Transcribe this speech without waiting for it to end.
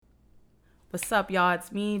What's up, y'all?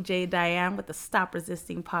 It's me, Jay Diane, with the Stop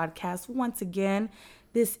Resisting podcast. Once again,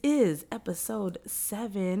 this is episode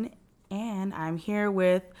 7, and I'm here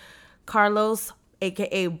with Carlos,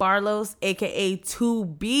 aka Barlos, aka 2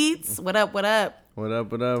 Beats. What up, what up? What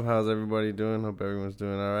up, what up? How's everybody doing? Hope everyone's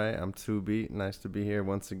doing all right. I'm 2 Beat. Nice to be here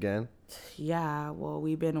once again. Yeah, well,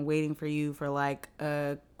 we've been waiting for you for like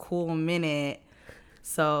a cool minute.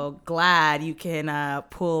 So glad you can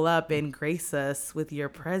pull up and grace us with your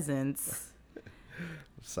presence.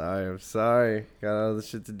 I'm sorry. Got other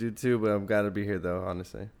shit to do too, but I'm glad to be here though,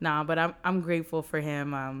 honestly. Nah, but I'm grateful for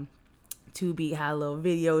him. 2 Beat had a little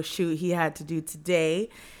video shoot he had to do today.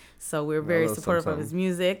 So we're very supportive of his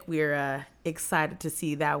music. We're excited to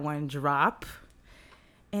see that one drop.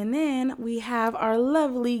 And then we have our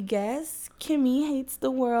lovely guest, Kimmy Hates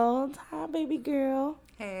the World. Hi, baby girl.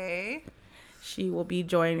 Hey. She will be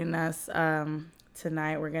joining us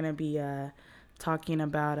tonight. We're going to be talking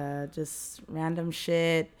about just random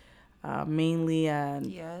shit, mainly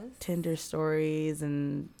Tinder stories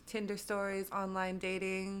and... Tinder stories, online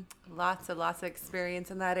dating, lots of experience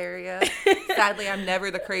in that area. Sadly, I'm never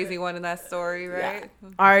the crazy one in that story, right? Yeah.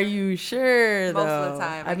 Are you sure, though? Most of the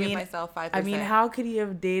time. I give myself 5%. I mean, how could you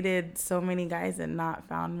have dated so many guys and not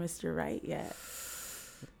found Mr. Right yet?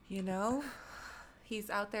 You know... He's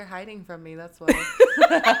out there hiding from me, that's why.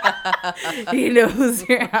 He knows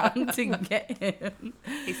you're out to get him.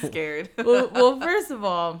 He's scared. Well, first of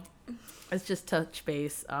all, let's just touch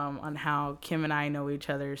base on how Kim and I know each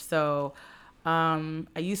other. So I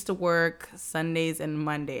used to work Sundays and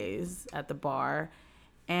Mondays at the bar.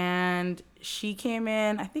 And she came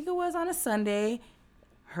in, I think it was on a Sunday.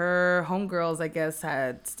 Her homegirls, I guess,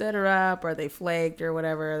 had stood her up or they flaked or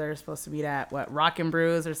whatever. They're supposed to be at, Rock and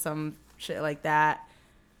Brews or some shit like that.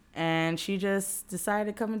 And she just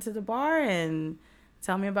decided to come into the bar and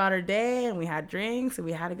tell me about her day, and we had drinks and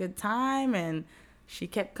we had a good time, and she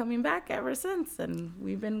kept coming back ever since, and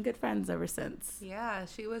we've been good friends ever since. Yeah,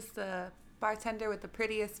 she was the bartender with the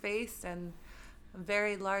prettiest face and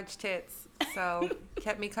very large tits, so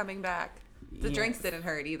kept me coming back. The drinks didn't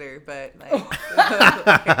hurt either, but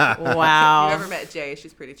Wow. If you ever met Jay,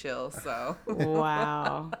 she's pretty chill, so.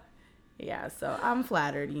 Wow. Yeah, so I'm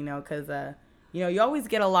flattered, because, you always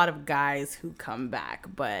get a lot of guys who come back,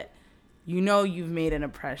 but you've made an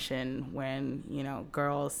impression when,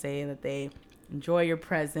 girls say that they enjoy your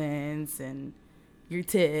presence and your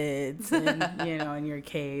tits and, in your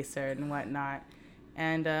case and whatnot.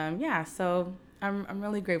 And, so I'm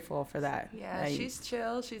really grateful for that. Yeah, she's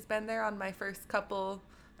chill. She's been there on my first couple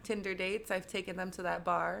Tinder dates. I've taken them to that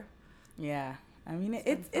bar. Yeah. I mean,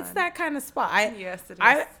 it's that kind of spot. Yes, it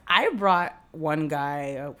is. I brought one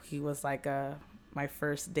guy. He was like my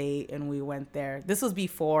first date, and we went there. This was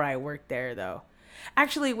before I worked there, though.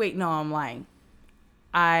 Actually, wait, no, I'm lying.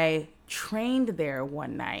 I trained there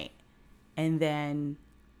one night, and then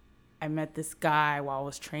I met this guy while I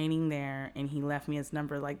was training there, and he left me his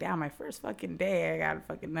number. Like, damn, my first fucking day, I got a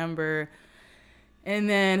fucking number. And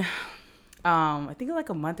then I think like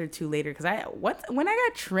a month or two later, because when I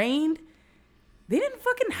got trained, they didn't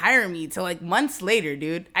fucking hire me till like months later,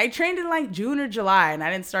 dude. I trained in like June or July, and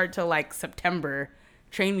I didn't start till like September.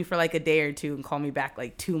 Trained me for like a day or two and called me back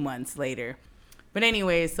like 2 months later. But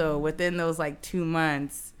anyway, so within those like 2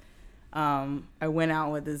 months, I went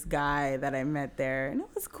out with this guy that I met there, and it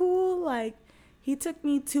was cool. Like, he took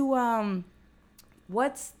me to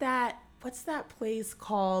what's that place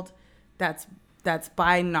called that's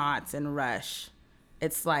by Knott's and Rush?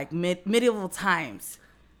 It's like medieval times.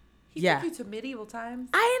 He took you to medieval times?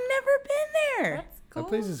 I had never been there. That's cool. That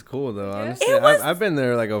place is cool though, Yeah. honestly. I've been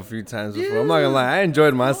there like a few times before. I'm not gonna lie, I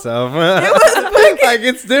enjoyed myself. Like,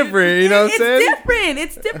 it's different, you know what I'm saying?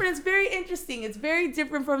 It's different. It's very interesting. It's very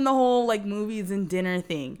different from the whole like movies and dinner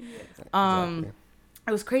thing. Exactly.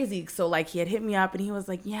 It was crazy. So like he had hit me up and he was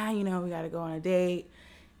like, yeah, we gotta go on a date.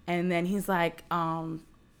 And then he's like,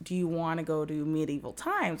 do you want to go to medieval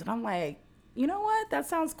times? And I'm like, you know what? That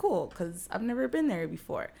sounds cool because I've never been there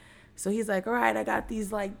before. So he's like, all right, I got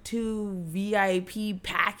these like 2 VIP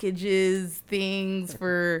packages things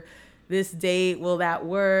for this date. Will that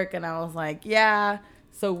work? And I was like, yeah.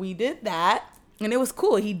 So we did that. And it was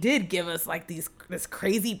cool. He did give us like this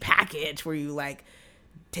crazy package where you like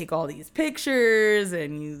take all these pictures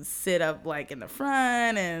and you sit up like in the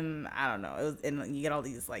front and I don't know. And you get all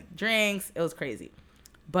these like drinks. It was crazy.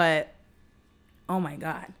 But, oh my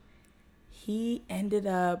God. He ended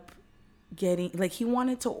up getting, like, he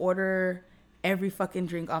wanted to order every fucking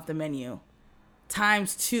drink off the menu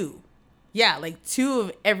times 2. Yeah, like 2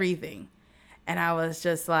 of everything. And I was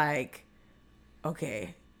just like,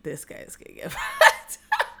 okay, this guy's gonna get fucked.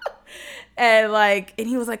 And like, and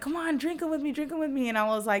he was like, come on, drink it with me. And I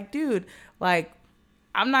was like, dude, like,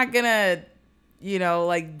 I'm not gonna, you know,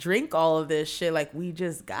 like drink all of this shit. Like, we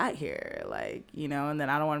just got here, like, you know, and then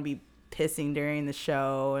I don't want to be pissing during the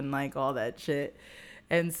show and like all that shit.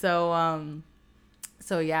 And so,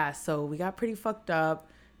 so we got pretty fucked up.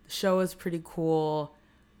 The show was pretty cool.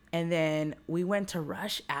 And then we went to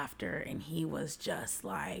Rush after, and he was just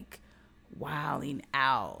like wilding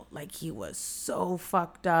out. Like, he was so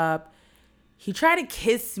fucked up. He tried to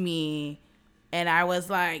kiss me, and I was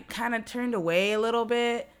like kind of turned away a little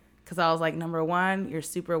bit because I was like, number one, you're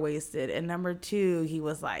super wasted. And number two, he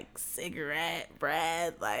was like, cigarette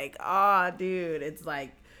breath. Like, oh, dude, it's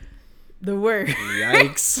like the worst.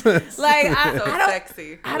 Yikes. Like,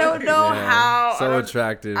 Sexy. I don't know how. So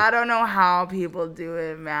attractive. I don't know how people do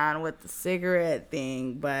it, man, with the cigarette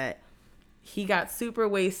thing. But he got super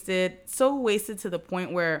wasted. So wasted to the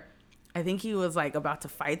point where I think he was like about to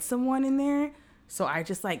fight someone in there. So I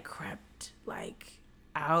just like crept like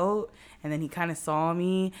out. And then he kind of saw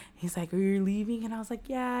me. He's like, are you leaving? And I was like,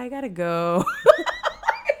 yeah, I gotta go.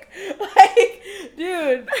 Like,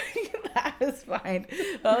 dude, that was fine.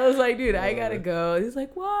 I was like, dude, I gotta go. He's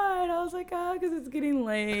like, what? I was like, oh, because it's getting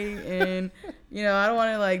late, and you know, I don't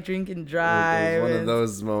want to like drink and drive. It was one of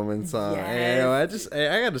those moments. Yes.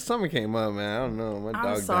 I got the stomach came up, man. I don't know. My dog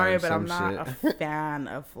I'm sorry, died but or I'm some not shit. a fan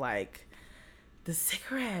of like the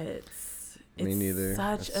cigarettes. Me neither.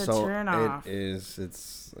 Such a So turn off. It is.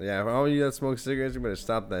 It's for all you that smoke cigarettes, you better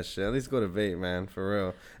stop that shit. At least go to vape, man. For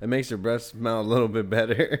real, it makes your breath smell a little bit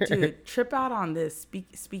better. Dude, trip out on this.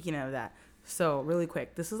 Speaking of that, so really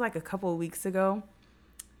quick, this was like a couple of weeks ago,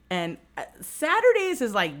 and Saturdays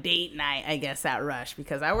is like date night, I guess, at Rush,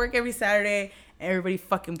 because I work every Saturday and everybody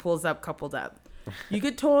fucking pulls up coupled up. You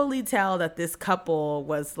could totally tell that this couple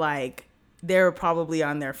was like, they were probably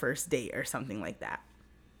on their first date or something like that.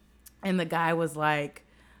 And the guy was like,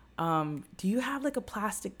 do you have like a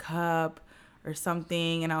plastic cup or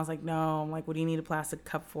something? And I was like, no. I'm like, what do you need a plastic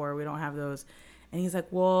cup for? We don't have those. And he's like,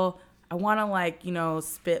 well, I want to like, you know,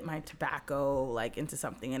 spit my tobacco like into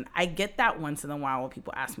something. And I get that once in a while when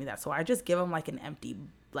people ask me that. So I just give him like an empty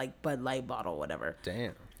like Bud Light bottle, whatever.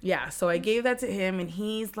 Damn. Yeah. So I gave that to him, and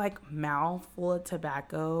he's like mouthful of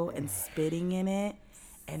tobacco and spitting in it.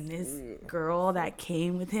 And this girl that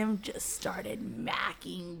came with him just started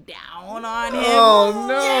macking down on him. Oh,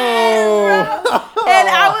 no. Yes, bro. And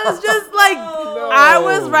I was just like, I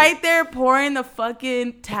was right there pouring the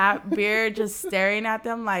fucking tap beer, just staring at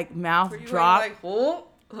them like mouth drop. Like, oh?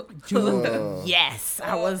 Dude, yes.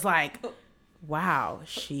 I was like, wow,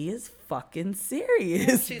 she is fucking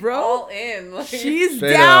serious, She's bro. all in. Like, She's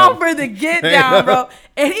Straight down up. for the get Straight down, up. bro.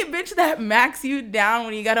 Any bitch that macks you down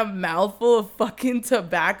when you got a mouthful of fucking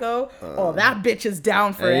tobacco, that bitch is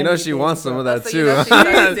down for Hey, you know anything, she wants bro. some of that So too. you know she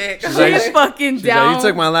needs it. She's like, She's fucking she's down. like, you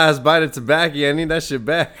took my last bite of tobacco. I need that shit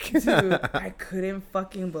back. Dude, I couldn't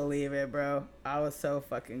fucking believe it, bro. I was so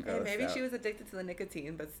fucking gross. Hey, maybe she was addicted to the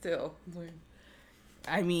nicotine, but still.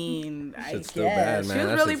 I mean, I Shit's guess. still bad, She man. was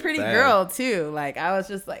That a really shit's pretty bad. girl, too. Like, I was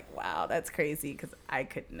just like, wow, that's crazy, because I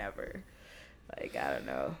could never. Like, I don't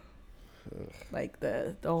know. Like,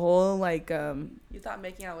 the whole, like, You thought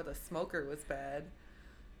making out with a smoker was bad.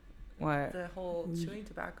 what? The whole chewing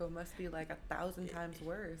tobacco must be like 1,000 times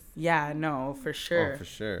worse. Yeah, no, for sure. Oh, for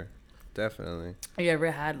sure. Definitely. Have you ever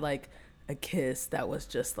had, like, a kiss that was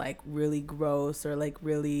just, like, really gross or, like,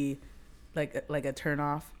 really, like a turn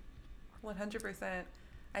off? 100%.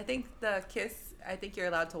 I think the kiss, I think you're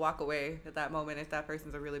allowed to walk away at that moment if that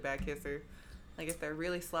person's a really bad kisser. Like if they're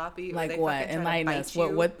really sloppy. Or Like they what? fucking try to Enlighten bite us. you,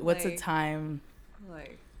 What's a like- time?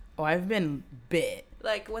 Like, Oh, I've been bit.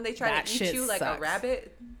 like when they try That to eat shit you like sucks. a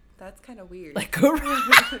rabbit, that's kind of weird. Like a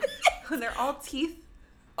rabbit. When they're all teeth.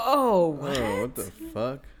 Oh, what? Oh, what the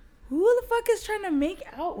fuck? Who the fuck is trying to make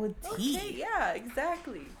out with teeth? Okay, yeah,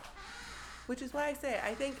 exactly. Which is why I say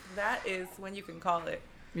I think that is when you can call it.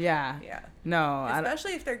 Yeah. Yeah. No, I don't.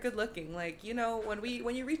 Especially if they're good looking. Like, you know,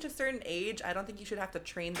 when you reach a certain age, I don't think you should have to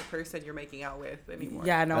train the person you're making out with anymore.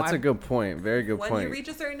 Yeah, no. That's I, a good point. Very good When point. you reach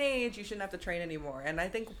a certain age, you shouldn't have to train anymore. And I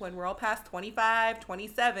think when we're all past 25,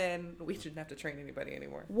 27, we shouldn't have to train anybody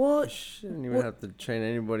anymore. well, You shouldn't even have to train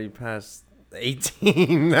anybody past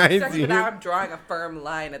 18, 19. Especially now I'm drawing a firm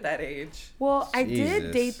line at that age. well, I did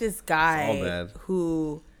Jesus. date this all guy bad.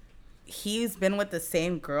 who he's been with the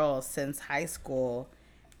same girl since high school,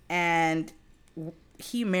 and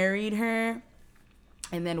he married her,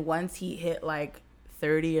 and then once he hit like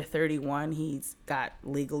 30 or 31, he's got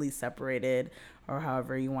legally separated, or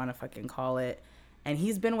however you want to fucking call it, and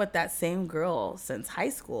he's been with that same girl since high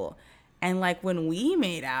school. And like when we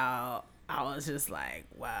made out, I was just like,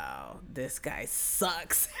 wow, this guy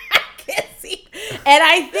sucks. kissing. And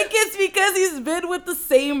I think it's because he's been with the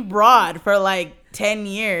same broad for like 10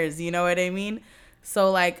 years. You know what I mean?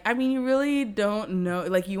 So, like, I mean, you really don't know.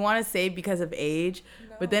 Like, you want to say because of age,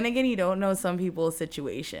 but then again, you don't know some people's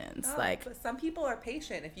situations. No, like, but some people are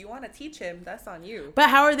patient. If you want to teach him, that's on you. but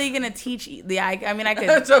how are they going to teach I mean, I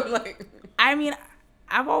could. So I'm like, I mean,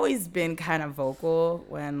 I've always been kind of vocal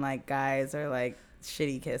when, like, guys are, like,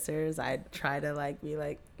 shitty kissers. I try to, like, be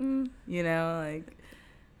like, you know, like,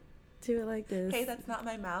 do it like this. hey, that's not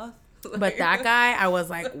my mouth. But that guy, I was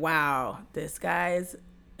like, wow, this guy's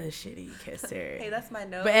a shitty kisser. Hey, that's my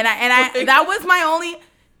nose. But and I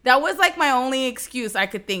that was like my only excuse I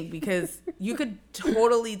could think, because you could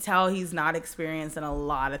totally tell he's not experienced in a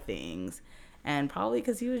lot of things, and probably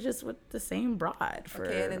because he was just with the same broad for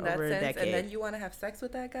and in that over a sense, decade. and then you want to have sex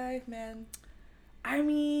with that guy, man. I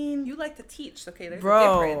mean, You like to teach, okay? There's a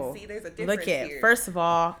bro, difference. See, there's a difference look at here. first of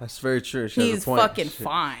all, That's very true. She has a he's point. fucking Shit.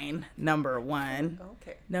 fine. Number one.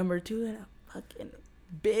 Okay. Number two, and a fucking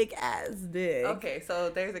big ass dick. Okay,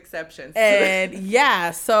 so there's exceptions. And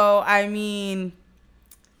yeah, so I mean,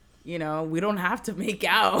 you know, we don't have to make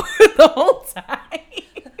out the whole time.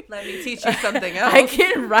 Let me teach you something else. I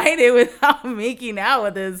can write it without making out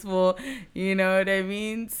with this fool. You know what I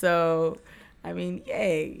mean? So, I mean,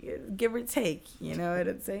 yay, give or take. You know what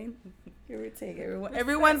I'm saying? Give or take.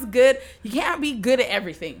 Everyone's good. You can't be good at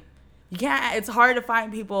everything. You can't. It's hard to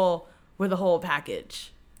find people with a whole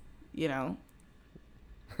package. You know.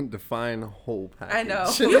 Define whole package. I know.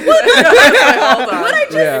 Hold on. What I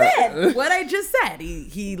just Yeah. said. What I just said.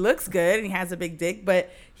 He looks good and he has a big dick, but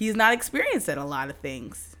he's not experienced at a lot of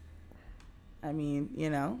things. I mean, you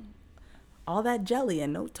know, all that jelly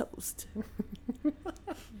and no toast. For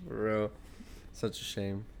real. Such a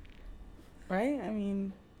shame. Right? I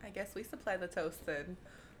mean, I guess we supply the toast then.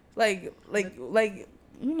 like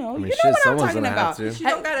you know, I mean, you know shit, what I'm someone's talking gonna have about. to. You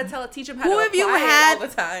don't gotta teach him how Who to have you apply had- it all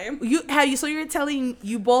the time. So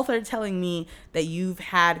you both are telling me that you've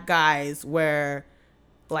had guys where,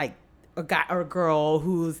 like, a guy or a girl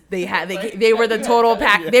who's they were the total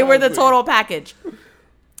pack. They were the total package.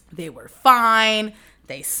 They were fine.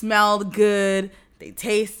 They smelled good. They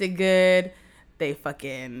tasted good.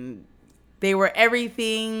 They were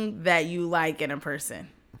everything that you like in a person.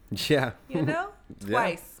 Yeah. You know? Yeah.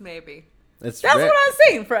 Twice, maybe. It's That's re- what I'm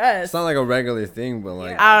saying for us. It's not like a regular thing, but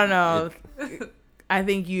like I don't know. I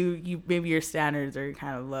think you maybe your standards are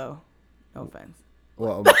kind of low. No offense.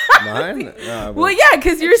 well, mine. Well, yeah,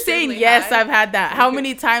 because you're saying Extremely yes, high. I've had that. How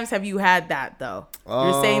many times have you had that though?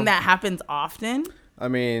 You're saying that happens often. I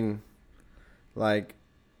mean, like,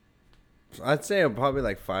 I'd say probably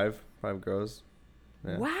like five girls.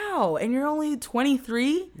 Yeah. Wow, and you're only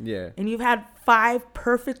 23, Yeah. and you've had 5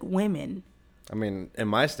 perfect women. I mean, in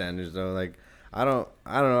my standards though, like, I don't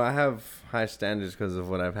know. I have high standards because of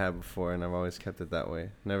what I've had before, and I've always kept it that way.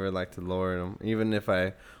 Never like to lower them, even if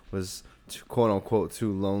I was quote unquote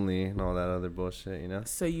too lonely and all that other bullshit, you know.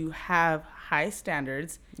 So you have high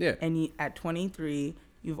standards, Yeah. and at 23,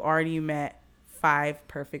 you've already met 5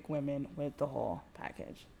 perfect women with the whole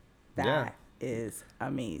package. That is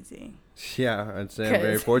amazing. Yeah, I'd say I'm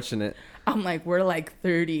very 'Cause- fortunate. I'm like, we're like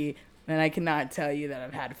 30, and I cannot tell you that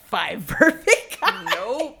I've had 5 perfect guys.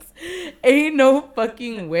 Nope. Ain't no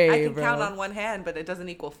fucking way, I can bro. count on one hand, but it doesn't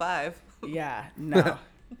equal 5. Yeah, no.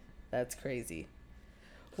 That's crazy.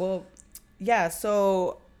 Well, yeah,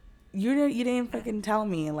 so you didn't fucking tell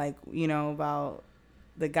me, like, you know, about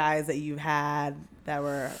the guys that you've had that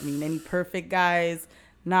were, I mean, any perfect guys,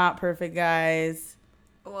 not perfect guys.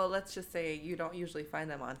 Well, let's just say you don't usually find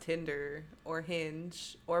them on Tinder or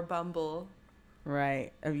Hinge or Bumble.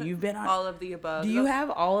 Right. I mean, you've been on All of the above. Do you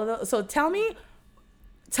have all of those? So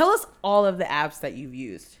tell us all of the apps that you've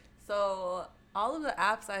used. So all of the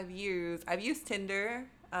apps I've used Tinder,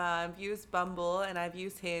 I've used Bumble, and I've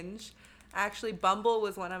used Hinge. Actually, Bumble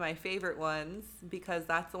was one of my favorite ones because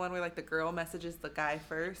that's the one where like the girl messages the guy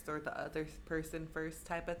first or the other person first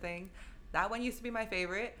type of thing. That one used to be my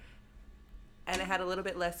favorite, and it had a little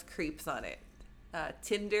bit less creeps on it.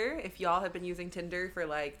 Tinder, if y'all have been using Tinder for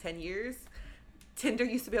like 10 years, Tinder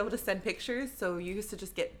used to be able to send pictures, so you used to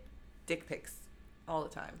just get dick pics all the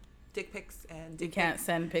time. Dick pics and You dick can't pics.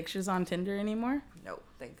 send pictures on Tinder anymore? No,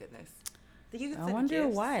 thank goodness. You can I send wonder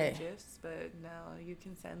GIFs, why. but no, you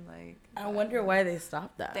can send like. I wonder why they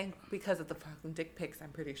stopped that. Because of the fucking dick pics, I'm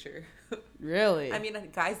pretty sure. Really? I mean,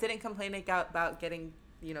 guys didn't complain about getting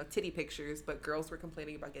titty pictures, but girls were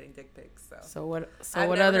complaining about getting dick pics. So what I've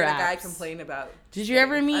what never other heard apps? a guy complain about. Did you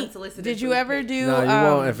ever getting meet? unsolicited Did you boob ever pics. do? No, you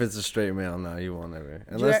won't if it's a straight male. No, you won't ever.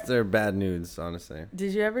 Unless they're bad nudes, honestly.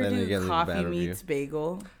 Did you ever Then you get do a Coffee bad review. Meets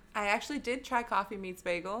Bagel? I actually did try Coffee Meets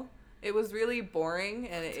Bagel. It was really boring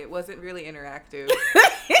and it wasn't really interactive.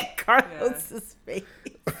 Carlos's face.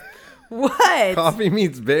 What? Coffee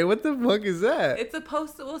Meets Bagel. What the fuck is that? It's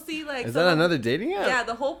supposed to. We'll see. Like, Is that another dating app? Yeah,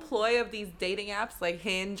 the whole ploy of these dating apps like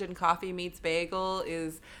Hinge and Coffee Meets Bagel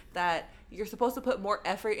is that you're supposed to put more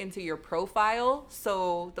effort into your profile.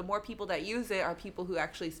 So the more people that use it are people who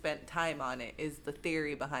actually spent time on it. Is the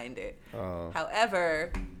theory behind it. Oh.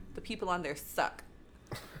 However, the people on there suck.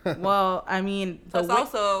 Well, I mean, Plus,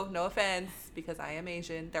 also, no offense, because I am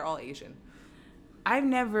Asian. They're all Asian. I've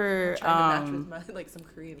never. Trying to match with like some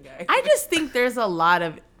Korean guy. I just think there's a lot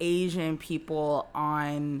of Asian people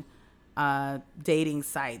on dating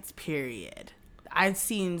sites. Period. I've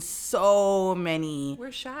seen so many.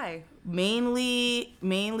 We're shy. Mainly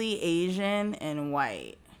Asian and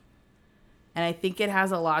white, and I think it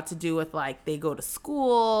has a lot to do with like they go to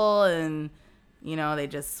school and they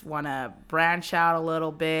just want to branch out a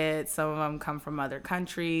little bit. Some of them come from other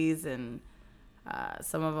countries and.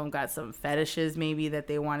 Some of them got some fetishes maybe that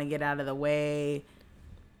they want to get out of the way.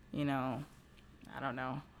 I don't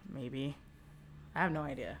know. Maybe. I have no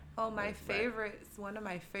idea. Oh, one of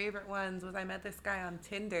my favorite ones was I met this guy on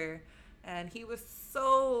Tinder and he was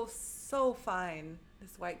so fine.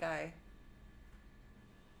 This white guy.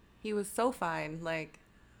 He was so fine. Like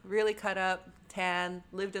really cut up, tan,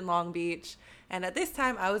 lived in Long Beach. And at this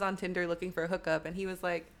time I was on Tinder looking for a hookup and he was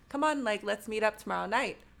like, come on, like let's meet up tomorrow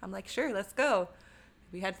night. I'm like, sure, let's go.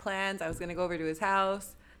 We had plans. I was going to go over to his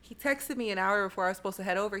house. He texted me an hour before I was supposed to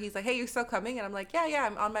head over. He's like, hey, you still coming? And I'm like, yeah,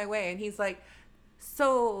 I'm on my way. And he's like,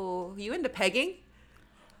 so you into pegging?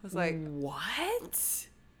 I was like, what?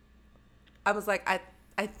 I was like,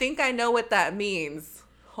 I think I know what that means.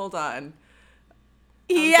 Hold on.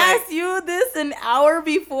 He asked you this an hour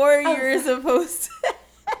before you were supposed to.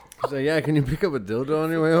 He's like, yeah, can you pick up a dildo on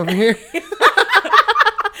your way over here?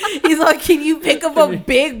 He's like, can you pick up a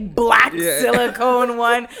big black silicone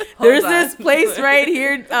one? There's this place right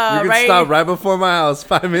here. You can stop right before my house,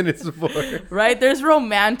 5 minutes before. Right, there's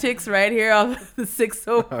Romantics right here off the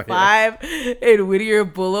 605 in Whittier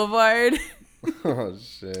Boulevard. Oh,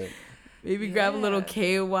 shit. Maybe grab a little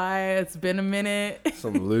KY. It's been a minute.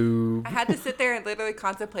 Some lube. I had to sit there and literally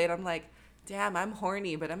contemplate. I'm like, damn, I'm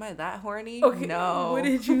horny, but am I that horny? Okay, no. What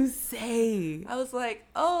did you say? I was like,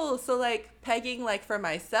 oh, so like pegging like for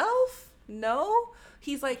myself? No.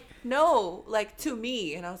 He's like, no, like to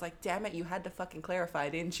me. And I was like, damn it, you had to fucking clarify,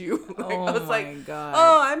 didn't you? Like, oh I was my like, God.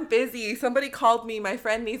 oh, I'm busy. Somebody called me. My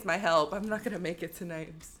friend needs my help. I'm not going to make it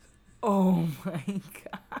tonight. Oh my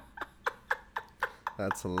God.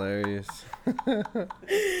 That's hilarious. Dude,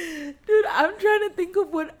 I'm trying to think of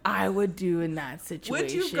what I would do in that situation.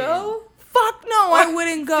 Would you go? Fuck no, I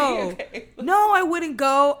wouldn't go. Okay. No, I wouldn't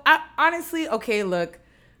go. Honestly, okay, look.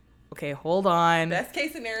 Okay, hold on. Best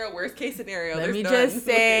case scenario, worst case scenario. Let me none. just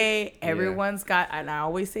say, everyone's got, and I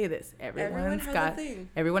always say this, Everyone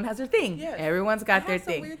has their thing. Yes. Everyone's got their have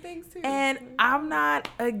some thing. weird things too. And I'm not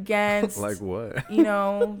against, Like what?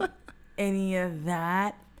 any of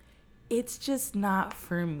that. It's just not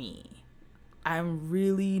for me. I'm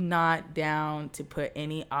really not down to put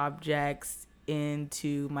any objects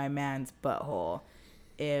into my man's butthole.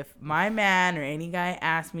 If my man or any guy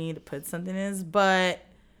asked me to put something in his butt,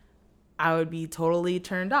 I would be totally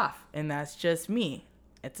turned off. And that's just me.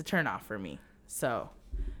 It's a turn off for me. So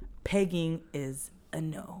pegging is a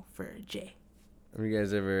no for Jay. Have you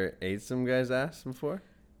guys ever ate some guy's ass before?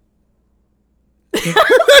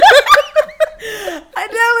 I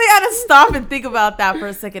definitely had to stop and think about that for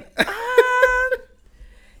a second.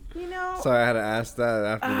 Sorry, I had to ask that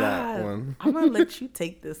after that one. I'm going to let you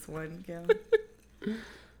take this one, Kim.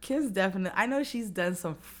 Kim's definitely, I know she's done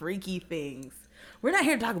some freaky things. We're not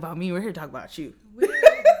here to talk about me. We're here to talk about you.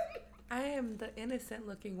 I am the innocent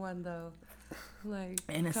looking one, though. Like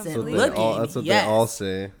innocent completely. looking. That's what they all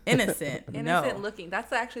say. Innocent. Innocent No. looking.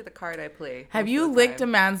 That's actually the card I play. Have you licked a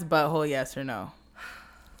man's butthole? Yes or no?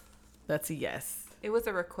 That's a yes. It was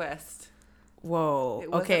a request. Whoa.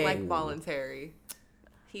 It wasn't Okay. like voluntary.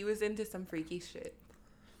 He was into some freaky shit.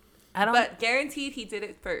 I don't. But guaranteed he did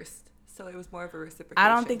it first. So it was more of a reciprocation. I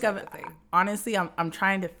don't think type I've. of thing. Honestly, I'm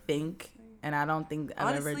trying to think, and I don't think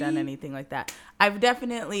I've ever done Honestly- anything like that. I've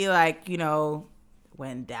definitely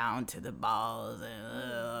went down to the balls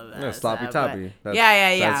and Yeah, sloppy stuff, toppy. but-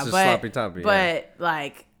 yeah. That's just but, sloppy toppy. But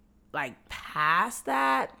like past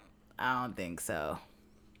that, I don't think so.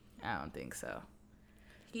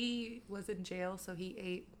 He was in jail, so he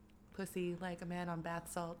ate pussy like a man on bath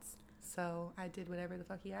salts. So I did whatever the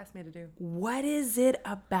fuck he asked me to do. What is it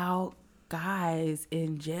about guys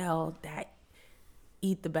in jail that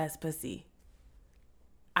eat the best pussy?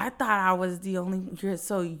 I thought I was the only.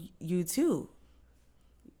 So you too.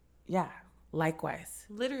 Yeah, likewise.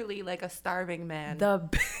 Literally like a starving man. The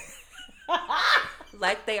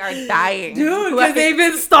Like they are dying. dude, Like, because they've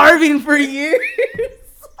been starving for years.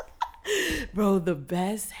 Bro, the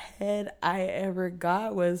best head I ever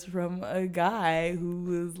got was from a guy who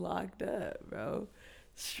was locked up, bro.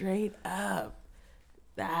 Straight up.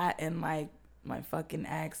 That and like my fucking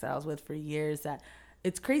ex that I was with for years. That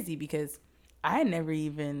it's crazy because I never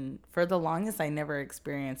even, for the longest, I never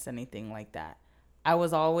experienced anything like that. I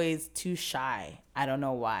was always too shy. I don't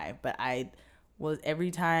know why, but I was,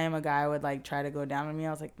 every time a guy would like try to go down on me,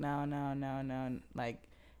 I was like, no, no, no, no. Like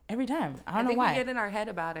every time. I don't know why. We get in our head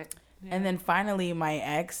about it. Yeah. And then finally, my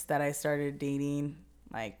ex that I started dating,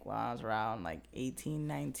 like when I was around like 18,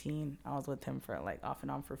 19, I was with him for like off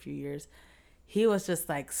and on for a few years. He was just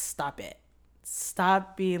like, stop it.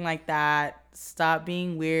 Stop being like that. Stop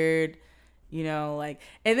being weird. You know, like,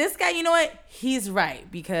 and this guy, you know what? He's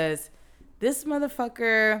right, because this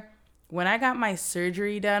motherfucker, when I got my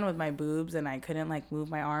surgery done with my boobs and I couldn't like move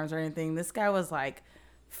my arms or anything, this guy was like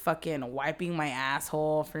fucking wiping my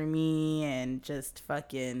asshole for me and just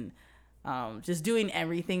fucking just doing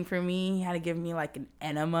everything for me. He had to give me like an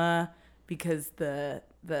enema because the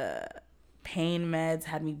pain meds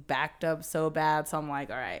had me backed up so bad. So I'm like,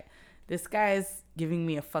 all right, this guy's giving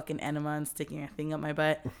me a fucking enema and sticking a thing up my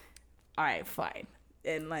butt. All right, fine.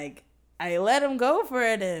 And like, I let him go for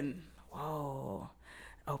it, and whoa,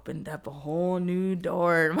 opened up a whole new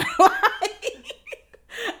door in my life.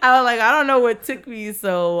 I was like, I don't know what took me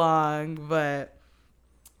so long, but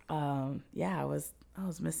yeah, I was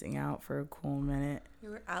missing out for a cool minute. You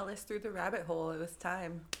were Alice through the rabbit hole. It was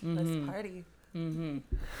time. Let's party.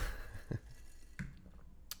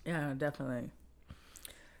 Yeah, definitely.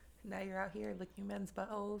 Now you're out here licking men's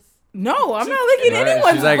buttholes. No, I'm not licking Right,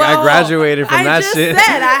 anyone's she's like, butthole. I graduated from that shit.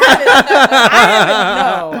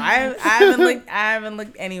 I haven't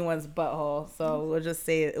licked anyone's butthole. So we'll just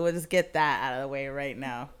get that out of the way right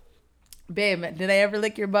now. Babe, did I ever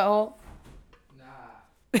lick your butthole? Nah.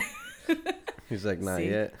 He's like, not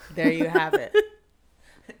See, yet. there you have it.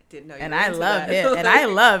 Didn't know you And were I into love that. him. And I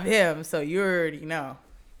love him. So you already know.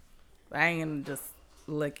 I ain't gonna just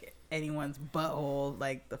lick anyone's butthole.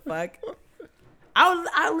 Like, the fuck?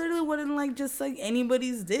 I literally wouldn't like just like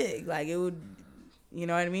anybody's dick. Like, it would, you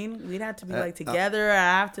know what I mean? We'd have to be like together. I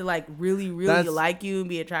have to like really like you and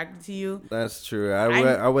be attracted to you. That's true.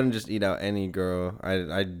 I wouldn't just eat out any girl.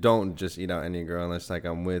 I don't just eat out any girl unless like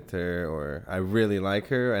I'm with her or I really like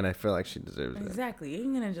her and I feel like she deserves it. Exactly. You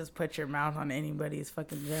ain't gonna just put your mouth on anybody's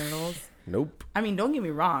fucking genitals. Nope. I mean, don't get me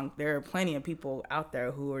wrong. There are plenty of people out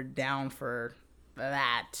there who are down for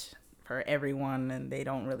that, for everyone, and they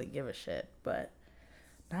don't really give a shit. But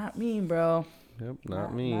not me, bro. Yep,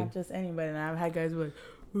 not me. Not just anybody. And I've had guys be like,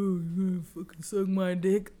 oh, you gonna fucking suck my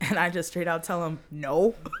dick? And I just straight out tell them,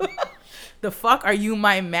 no. The fuck? Are you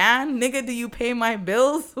my man? Nigga, do you pay my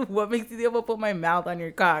bills? What makes you be able to put my mouth on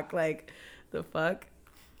your cock? Like, the fuck?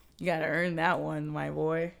 You gotta earn that one, my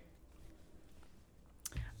boy.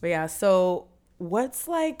 But yeah, so what's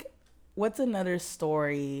another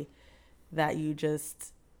story that you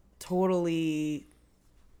just totally,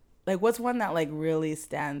 like, what's one that like really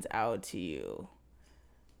stands out to you?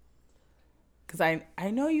 Because I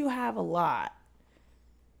know you have a lot.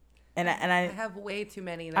 And I have way too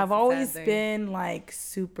many. I've always been like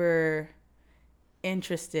super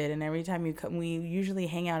interested, and every time you come, we usually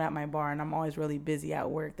hang out at my bar, and I'm always really busy at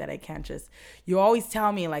work that I can't just, you always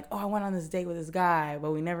tell me like, oh, I went on this date with this guy,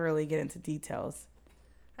 but we never really get into details.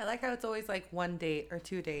 I like how it's always like one date or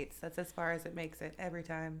two dates. That's as far as it makes it every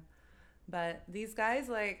time. But these guys,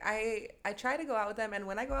 like, I try to go out with them, and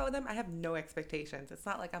when I go out with them, I have no expectations. It's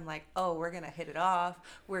not like I'm like, oh, we're going to hit it off.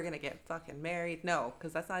 We're going to get fucking married. No,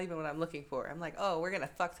 because that's not even what I'm looking for. I'm like, oh, we're going to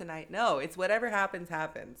fuck tonight. No, it's whatever happens,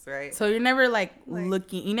 right? So you're never, like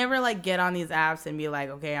looking, you never, like, get on these apps and be like,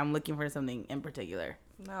 okay, I'm looking for something in particular.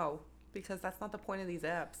 No, because that's not the point of these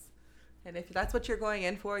apps. And if that's what you're going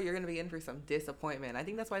in for, you're going to be in for some disappointment. I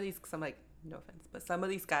think that's why no offense, but some of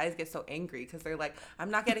these guys get so angry because they're like, I'm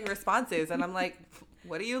not getting responses. And I'm like,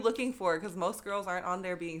 what are you looking for? Because most girls aren't on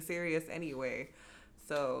there being serious anyway.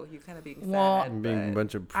 So you kind of being sad. Being a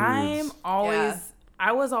bunch of prudes.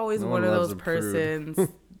 I was always one of those persons.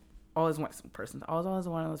 I was always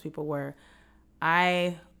one of those people where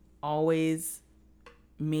I always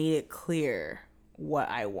made it clear what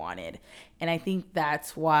I wanted. And I think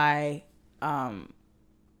that's why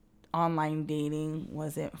online dating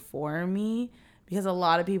wasn't for me, because a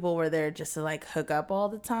lot of people were there just to like hook up all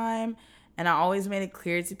the time, and I always made it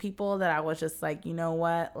clear to people that I was just like, you know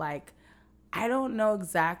what, like, I don't know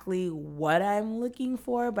exactly what I'm looking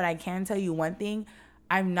for, but I can tell you one thing.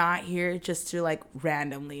 I'm not here just to like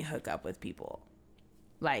randomly hook up with people,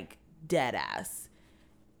 like dead ass.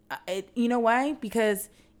 You know why? Because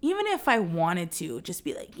even if I wanted to just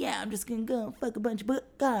be like, yeah, I'm just gonna go fuck a bunch of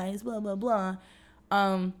guys, blah blah blah.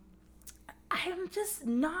 I'm just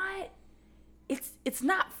not. It's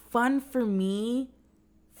not fun for me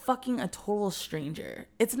fucking a total stranger.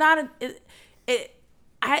 It's not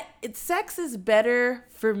sex is better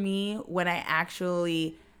for me when I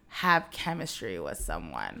actually have chemistry with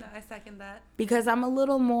someone. No, I second that. Because I'm a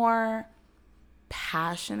little more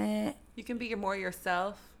passionate. You can be more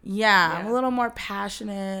yourself. Yeah, I'm a little more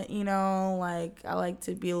passionate, like I like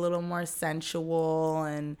to be a little more sensual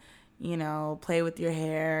and, play with your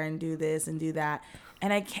hair and do this and do that.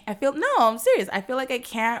 And I'm serious. I feel like I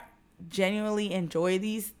can't genuinely enjoy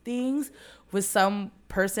these things with some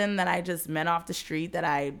person that I just met off the street that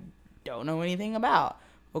I don't know anything about.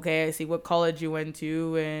 Okay, I see what college you went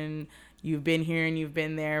to and you've been here and you've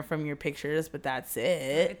been there from your pictures, but that's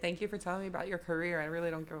it. Right, thank you for telling me about your career. I really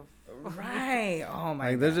don't give a fuck. Right. Oh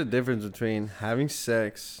my God. There's a difference between having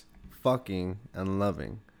sex, fucking, and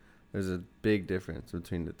loving. There's a big difference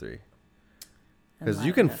between the three. Because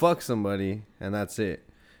you can fuck somebody and that's it.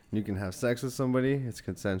 You can have sex with somebody, it's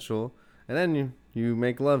consensual, and then you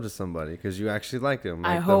make love to somebody because you actually like them.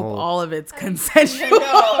 Like I hope all of it's consensual.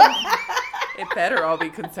 It better all be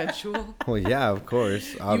consensual. Well, yeah, of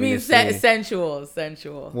course. You mean sensual?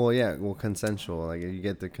 Well, yeah, consensual. Like you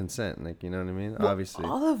get the consent. Like, you know what I mean? Well, obviously.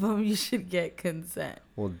 all of them, you should get consent.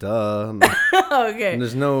 Well, duh. Okay.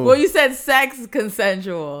 There's no. Well, you said sex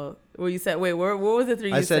consensual. Well, you said what was the three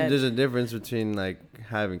you said? I said there's a difference between like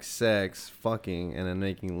having sex, fucking, and then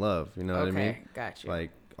making love. You know what I mean? Okay, got you.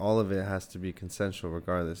 Like all of it has to be consensual,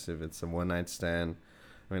 regardless if it's a one night stand.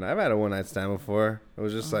 I mean, I've had a one night stand before. It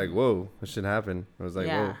was just like, whoa, this shit happened. It was like,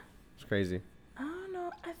 whoa, it's crazy. I don't know.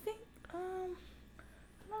 I think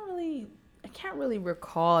I can't really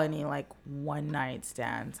recall any like one night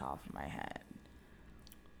stands off my head.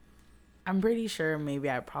 I'm pretty sure maybe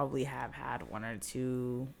I probably have had one or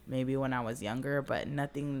two, maybe when I was younger, but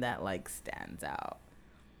nothing that like stands out.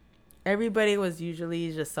 Everybody was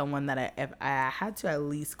usually just someone that I had to at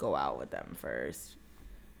least go out with them first.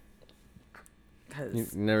 You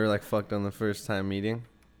never like fucked on the first time meeting?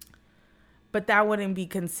 But that wouldn't be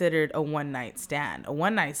considered a one night stand. A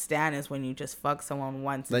one night stand is when you just fuck someone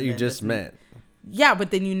once. That you just met. Yeah,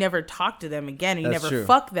 but then you never talk to them again. And you That's never true.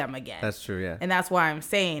 fuck them again. That's true, yeah. And that's why I'm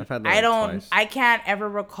saying I've had that twice. I can't ever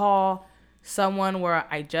recall someone where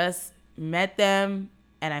I just met them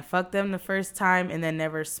and I fucked them the first time and then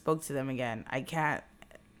never spoke to them again. I can't.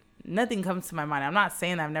 Nothing comes to my mind. I'm not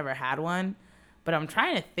saying I've never had one, but I'm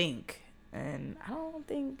trying to think. And I don't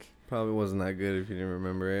think. Probably wasn't that good if you didn't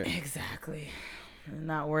remember it. Exactly.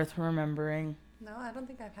 Not worth remembering. No, I don't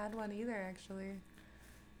think I've had one either, actually.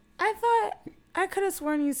 I could have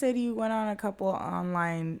sworn you said you went on a couple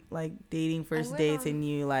online like dating first dates and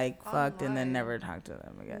you like fucked and then never talked to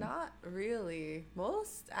them again. Not really.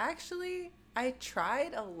 Actually, I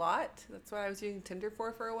tried a lot. That's what I was using Tinder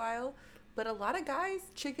for a while. But a lot of guys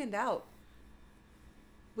chickened out,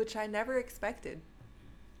 which I never expected.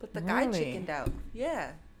 But the guy chickened out.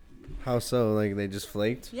 Yeah. How so? Like they just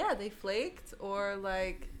flaked? Yeah, they flaked, or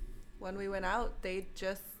like when we went out, they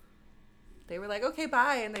were like, okay,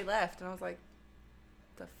 bye, and they left, and I was like,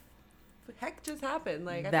 the heck just happened?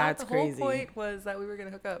 Like, I thought the whole point was that we were gonna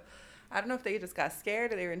hook up. I don't know if they just got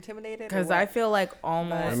scared or they were intimidated. Because I feel like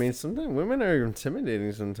almost. I mean, sometimes women are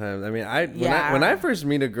intimidating. Sometimes. I mean, when I first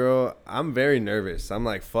meet a girl, I'm very nervous. I'm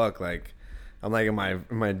like, fuck, like. I'm like, am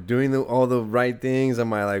I doing all the right things?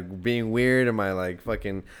 Am I like being weird? Am I like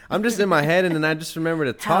fucking? I'm just in my head, and then I just remember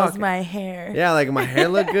to talk. How's my hair? Yeah, like my hair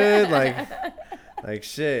look good, like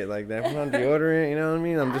shit, like that. Put on deodorant, you know what I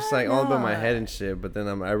mean? I'm just like all about my head and shit. But then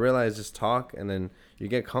I realize just talk, and then you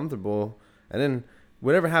get comfortable, and then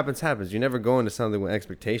whatever happens. You never go into something with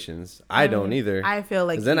expectations. I don't either. I feel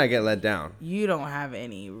like then I get let down. You don't have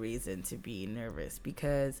any reason to be nervous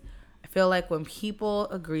because. I feel like when people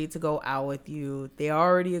agree to go out with you, they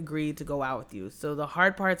already agreed to go out with you. So the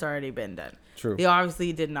hard part's already been done. True. They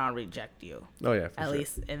obviously did not reject you. Oh, yeah. At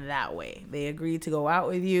least in that way. They agreed to go out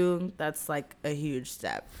with you. That's like a huge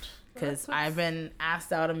step. Because I've been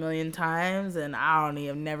asked out a million times and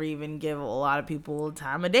I've never even give a lot of people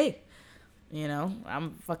time of day. You know,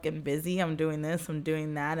 I'm fucking busy. I'm doing this. I'm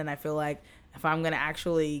doing that. And I feel like if I'm going to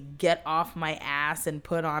actually get off my ass and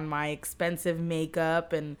put on my expensive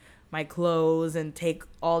makeup and my clothes and take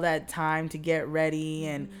all that time to get ready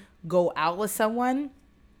and go out with someone,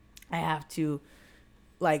 I have to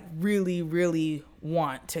like really, really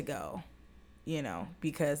want to go, you know,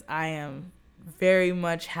 because I am very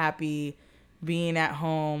much happy being at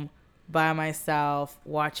home by myself,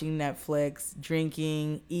 watching Netflix,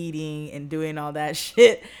 drinking, eating, and doing all that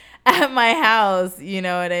shit at my house. You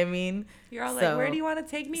know what I mean? You're all like, where do you want to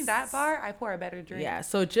take me? That far? I pour a better drink. Yeah,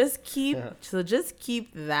 so just keep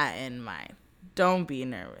that in mind. Don't be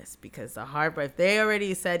nervous, because the hard part, if they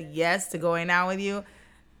already said yes to going out with you,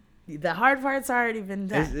 the hard part's already been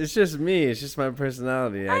done. It's just me. It's just my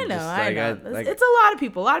personality. I know. It's a lot of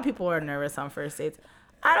people. A lot of people are nervous on first dates.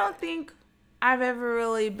 I don't think I've ever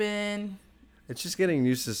really been. It's just getting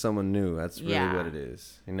used to someone new. That's really what it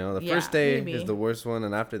is. You know, the first day is the worst one,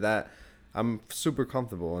 and after that, I'm super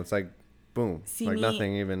comfortable. It's like, boom, like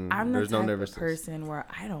nothing even. I'm there's the no type nervousness. of person where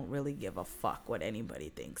I don't really give a fuck what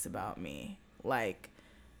anybody thinks about me. Like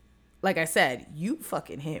I said, you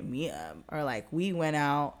fucking hit me up, or like we went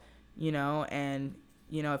out, you know, and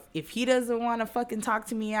you know, if he doesn't want to fucking talk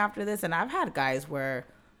to me after this, and I've had guys where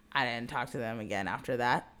I didn't talk to them again after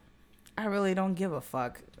that, I really don't give a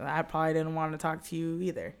fuck. I probably didn't want to talk to you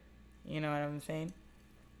either. You know what I'm saying?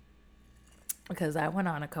 Because I went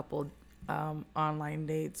on a couple online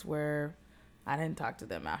dates where I didn't talk to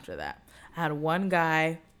them after that. I had one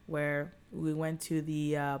guy where we went to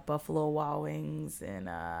the Buffalo Wild Wings in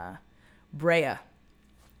Brea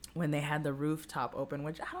when they had the rooftop open,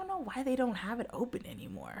 which I don't know why they don't have it open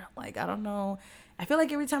anymore. Like, I don't know. I feel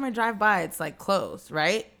like every time I drive by, it's like closed,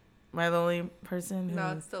 right? Am I the only person who...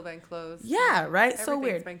 No, it's still been closed. Yeah, right? So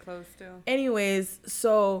weird. Everything's been closed still. Anyways,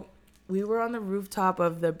 so we were on the rooftop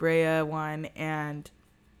of the Brea one, and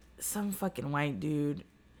some fucking white dude,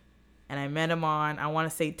 and I met him on, I want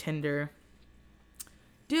to say Tinder.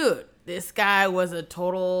 Dude, this guy was a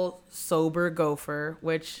total sober gopher,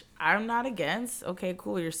 which I'm not against. Okay,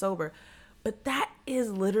 cool, you're sober. But that is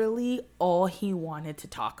literally all he wanted to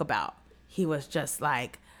talk about. He was just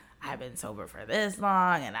like, I've been sober for this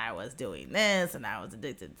long, and I was doing this, and I was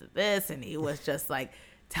addicted to this, and he was just like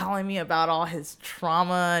telling me about all his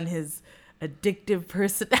trauma and his addictive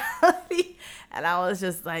personality, and I was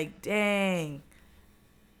just like, dang.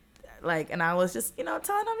 Like, and I was just, you know,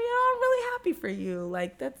 telling him, you know, I'm really happy for you.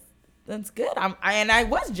 Like, that's good. I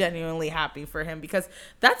was genuinely happy for him, because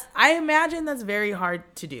I imagine that's very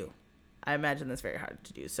hard to do.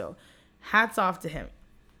 So hats off to him.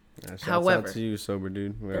 Yeah, however, out to you, sober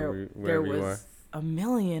dude, wherever you are. A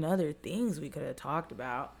million other things we could have talked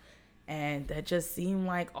about, and that just seemed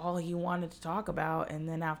like all he wanted to talk about. And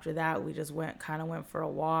then after that, we just went for a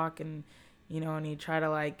walk, and you know, and he tried to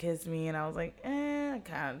like kiss me, and I was like, I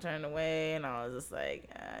kind of turned away, and I was just like,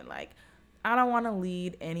 I don't want to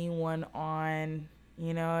lead anyone on,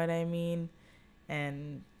 you know what I mean?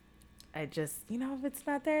 And I just, you know, if it's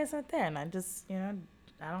not there, it's not there. And I just, you know,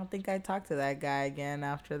 I don't think I'd talk to that guy again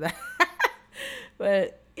after that.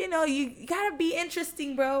 But, you know, you gotta be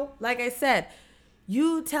interesting, bro. Like I said,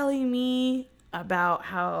 you telling me about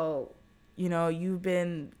how, you know, you've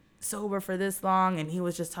been sober for this long, and he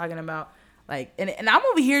was just talking about, like, and I'm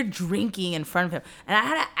over here drinking in front of him, and I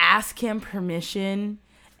had to ask him permission.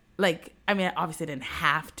 Like, I mean, obviously I didn't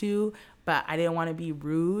have to, but I didn't want to be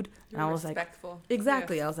rude. And I was respectful. Like,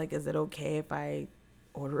 exactly. Yes. I was like, is it okay if I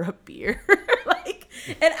order a beer? Like,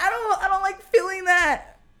 and I don't like feeling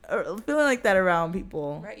like that around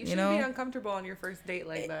people. Right. You shouldn't be uncomfortable on your first date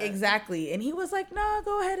like that. Exactly. And he was like, no,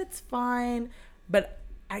 go ahead. It's fine. But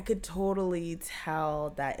I could totally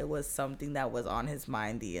tell that it was something that was on his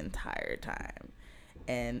mind the entire time.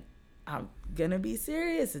 And I'm gonna be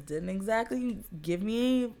serious. It didn't exactly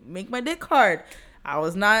make my dick hard. I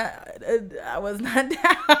was not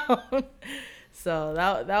down. So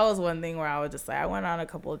that was one thing where I was just like, I went on a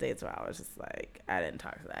couple of dates where I was just like, I didn't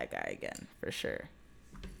talk to that guy again for sure.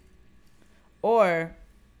 Or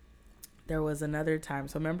there was another time.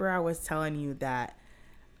 So remember I was telling you that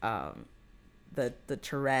the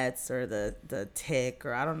Tourette's or the tic,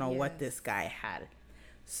 or I don't know what this guy had.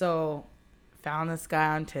 So found this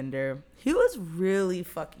guy on Tinder. He was really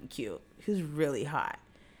fucking cute. He was really hot.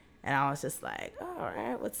 And I was just like, oh, all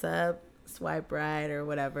right, what's up? Swipe right or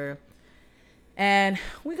whatever. And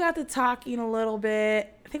we got to talking a little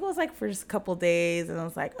bit. I think it was like for just a couple days. And I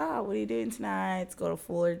was like, oh, what are you doing tonight? Let's go to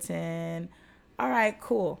Fullerton. All right,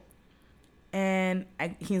 cool. And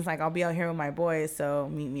he's like, I'll be out here with my boys, so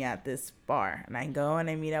meet me at this bar. And I go and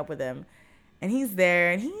I meet up with him. And he's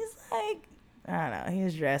there, and he's like, I don't know, he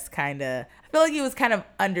was dressed kind of, I feel like he was kind of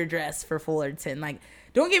underdressed for Fullerton. Like,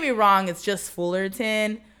 don't get me wrong, it's just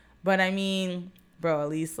Fullerton. But I mean, bro, at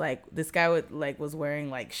least like this guy was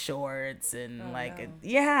wearing like shorts and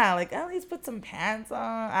at least put some pants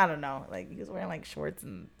on. I don't know. Like, he was wearing like shorts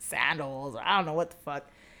and sandals, or I don't know what the fuck.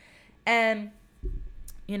 And,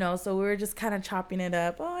 you know, so we were just kind of chopping it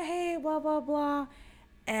up. Oh, hey, blah, blah, blah.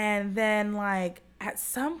 And then like at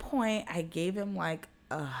some point I gave him like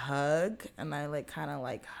a hug, and I like kind of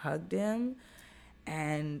like hugged him,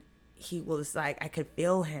 and he was like, I could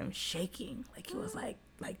feel him shaking. Like he was like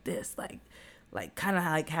this, like kind of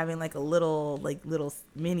like having like a little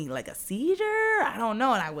mini, like a seizure. I don't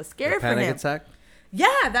know. And I was scared for him. Panic attack?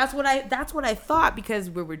 Yeah, that's what I thought, because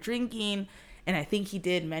we were drinking, and I think he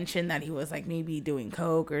did mention that he was like maybe doing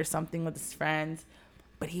coke or something with his friends,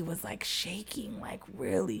 but he was like shaking, like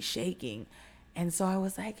really shaking. And so I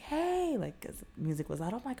was like, hey, like, 'cause music was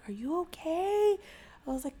loud. I'm like, are you okay? I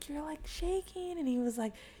was like, you're like shaking. And he was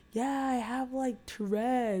like, yeah, I have like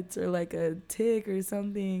Tourette's or like a tic or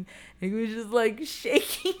something. And he was just like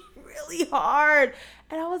shaking really hard.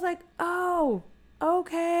 And I was like, oh,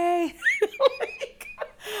 okay.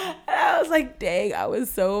 And I was like, dang, I was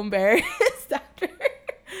so embarrassed after.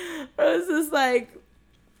 I was just like,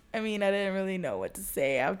 I mean, I didn't really know what to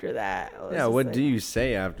say after that. Yeah, what do you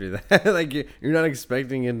say after that? Like, you're not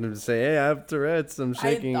expecting him to say, hey, I have Tourette's, I'm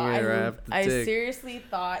shaking here, I have the I tick. seriously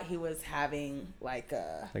thought he was having like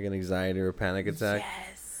Like an anxiety or a panic attack?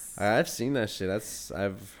 Yes. I've seen that shit.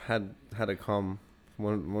 I've had to calm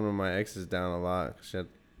one of my exes down a lot. She had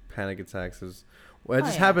panic attacks. It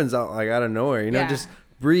just happens out of nowhere, you know, just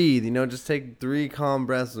breathe, just take 3 calm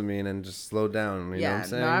breaths with me and then just slow down, you know what I'm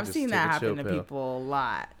saying? No, I've just seen take that a happen chill to pill. people a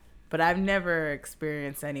lot. But I've never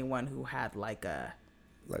experienced anyone who had like a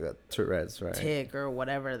Tourette's, right? tic or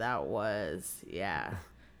whatever that was. Yeah.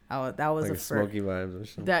 That was Like a smoky vibes or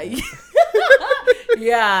something. that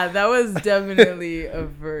yeah, that was definitely a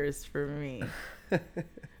first for me.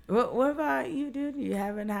 What about you, dude? You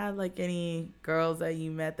haven't had like any girls that you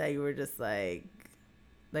met that you were just like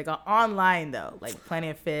online though, like Plenty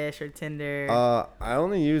of Fish or Tinder? I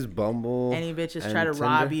only use Bumble. Any bitches and try to Tinder.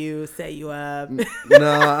 rob you, set you up?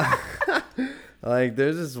 No. Like,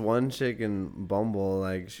 there's this one chick in Bumble,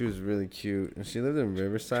 like, she was really cute, and she lived in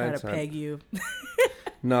Riverside. Try to peg you.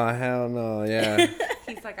 No, hell no, yeah.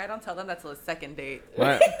 He's like, I don't tell them that's a second date.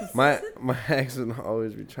 My ex would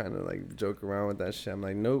always be trying to like joke around with that shit. I'm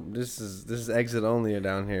like, nope, this is exit only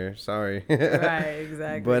down here. Sorry. Right,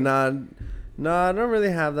 exactly. But no, I don't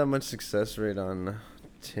really have that much success rate on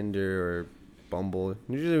Tinder or Bumble.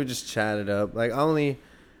 Usually we just chat it up. Like, I only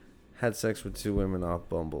had sex with 2 women off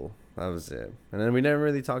Bumble. That was it. And then we never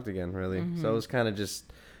really talked again, really. Mm-hmm. So it was kind of just,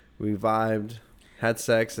 we vibed, had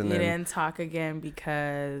sex, and you then... didn't talk again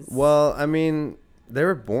because... Well, I mean, they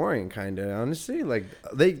were boring, kind of, honestly. Like,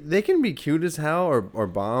 they can be cute as hell or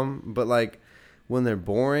bomb, but, like, when they're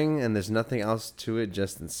boring and there's nothing else to it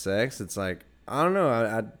just in sex, it's like, I don't know.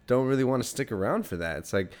 I don't really want to stick around for that.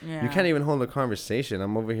 It's like, you can't even hold a conversation.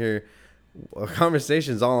 I'm over here. A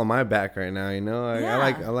conversation's all on my back right now, you know?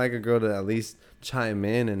 I like a girl to at least chime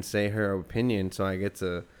in and say her opinion so I get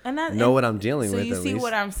to know what I'm dealing with. So you at see least.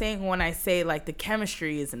 what I'm saying when I say, like, the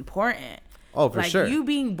chemistry is important. Oh, for sure. Like, you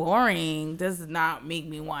being boring does not make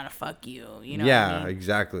me want to fuck you. You know yeah, what I mean?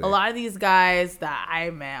 exactly. A lot of these guys that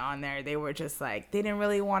I met on there, they were just like, they didn't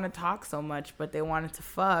really want to talk so much, but they wanted to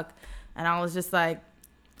fuck. And I was just like,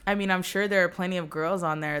 I mean, I'm sure there are plenty of girls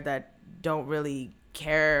on there that don't really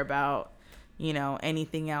care about,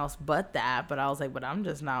 anything else but that. But I was like, but I'm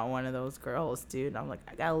just not one of those girls, dude. I'm like,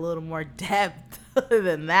 I got a little more depth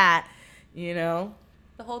than that, The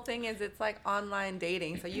whole thing is it's like online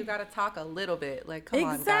dating, so you gotta talk a little bit. Like, come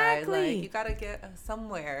on, guys. Like, you gotta get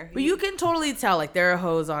somewhere. But you can totally tell, like, there are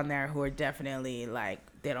hoes on there who are definitely like,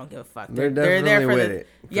 they don't give a fuck. They're definitely there for with the, it.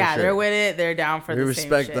 Yeah, sure. they're with it. They're down for we the same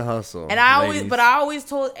respect shit. the hustle. And I always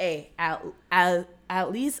told, hey,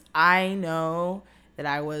 at least I know that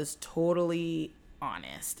I was totally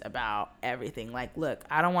honest about everything. Like, look,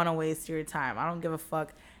 I don't want to waste your time. I don't give a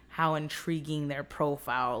fuck how intriguing their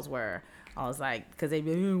profiles were. I was like, because they'd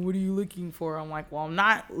be like, hey, what are you looking for? I'm like, well, I'm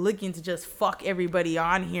not looking to just fuck everybody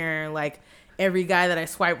on here. Like, every guy that I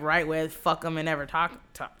swipe right with, fuck them and never talk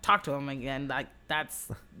to them again. Like, that's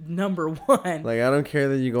number one. Like, I don't care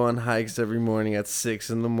that you go on hikes every morning at 6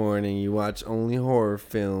 a.m. You watch only horror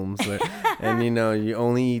films, and you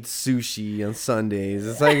only eat sushi on Sundays.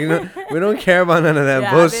 It's like, we don't care about none of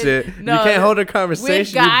that bullshit. You can't hold a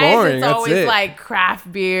conversation. With guys, you're boring. It's That's always it. like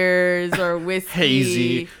craft beers or whiskey.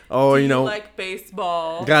 Hazy. Oh, Do you like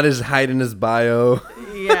baseball. Got his height in his bio.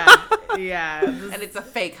 Yeah. And it's a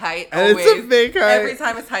fake height. And Always. it's a fake height. Every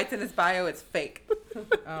time his height's in his bio, it's fake.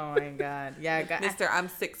 Oh my god. Yeah, Mister, I'm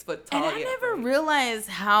 6 foot tall. And I never realized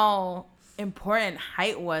how important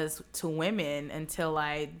height was to women until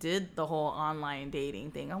I did the whole online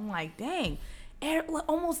dating thing. I'm like, dang,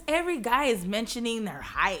 almost every guy is mentioning their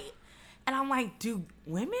height. And I'm like, do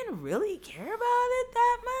women really care about it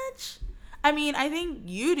that much? I mean, I think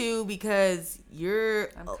you do because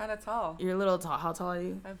I'm kind of tall. you're a little tall. How tall are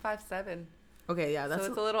you? I'm 5'7". Okay, yeah, that's So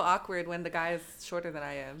it's a little awkward when the guy is shorter than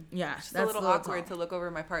I am. yeah, It's just that's a little awkward to look over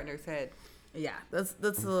my partner's head. Yeah, that's a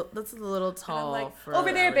little And tall I'm like, for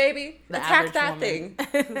over there, baby. the Attack average that woman.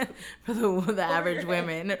 thing. for the average your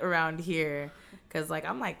women around here, because like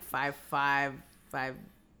I'm like 5'5",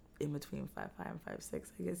 in between 5'5" and 5'6",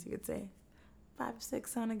 I guess you could say.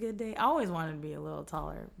 5'6" on a good day. I always wanted to be a little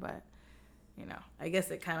taller, but you know, I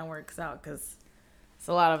guess it kind of works out because it's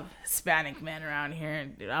a lot of Hispanic men around here,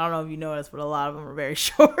 and dude, I don't know if you noticed, but a lot of them are very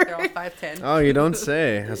short. They're all 5'10". Oh, you don't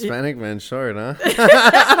say. Hispanic man short, huh?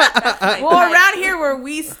 Well, around here where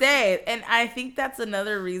we stay, and I think that's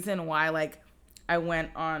another reason why like I went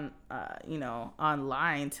on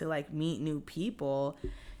online to like meet new people,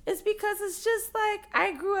 is because it's just like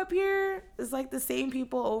I grew up here. It's like the same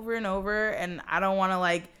people over and over, and I don't want to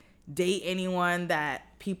like date anyone that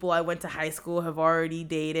people I went to high school have already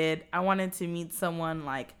dated. I wanted to meet someone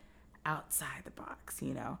like outside the box,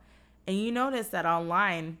 you know. And you notice that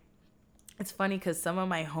online, it's funny because some of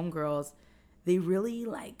my homegirls, they really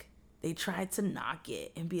like, they tried to knock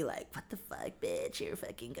it and be like, what the fuck, bitch? You're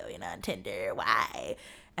fucking going on Tinder. Why?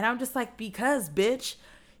 And I'm just like, because, bitch,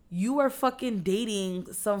 you are fucking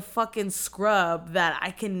dating some fucking scrub that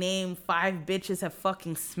I can name 5 bitches have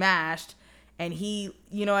fucking smashed. And he,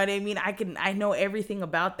 you know what I mean? I know everything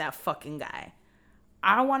about that fucking guy.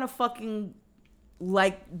 I don't want to fucking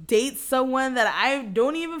like date someone that I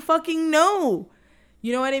don't even fucking know.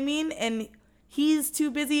 You know what I mean? And he's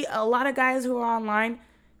too busy. A lot of guys who are online,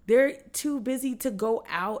 they're too busy to go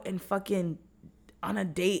out and fucking on a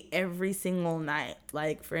date every single night.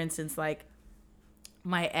 Like, for instance, like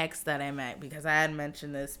my ex that I met, because I had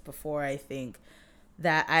mentioned this before, I think,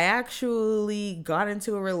 that I actually got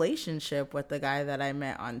into a relationship with the guy that I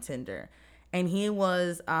met on Tinder. And he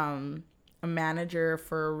was a manager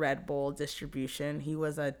for Red Bull distribution. He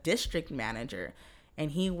was a district manager. And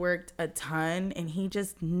he worked a ton. And he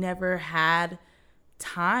just never had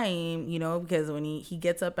time, you know, because when he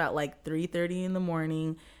gets up at like 3:30 in the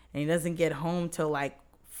morning. And he doesn't get home till like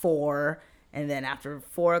 4. And then after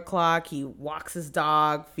 4 o'clock, he walks his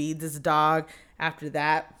dog, feeds his dog. After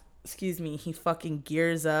that, he fucking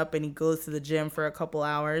gears up and he goes to the gym for a couple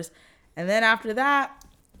hours. And then after that,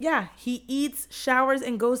 yeah, he eats, showers,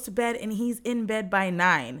 and goes to bed, and he's in bed by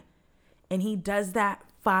 9. And he does that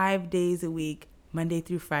 5 days a week, Monday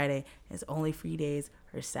through Friday. His only free days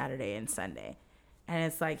are Saturday and Sunday. And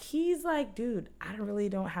it's like, he's like, dude, I really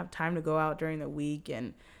don't have time to go out during the week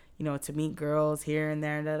and, you know, to meet girls here and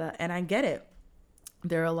there. And I get it.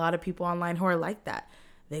 There are a lot of people online who are like that.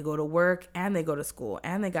 They go to work and they go to school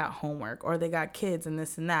and they got homework or they got kids and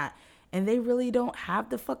this and that. And they really don't have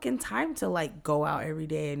the fucking time to like go out every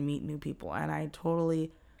day and meet new people. And I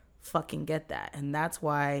totally fucking get that. And that's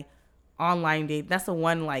why online dating, that's the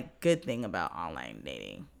one like good thing about online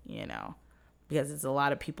dating, you know, because it's a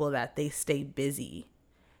lot of people that they stay busy.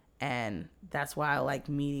 And that's why I like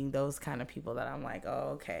meeting those kind of people that I'm like,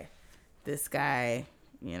 oh, okay, this guy,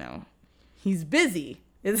 you know, he's busy.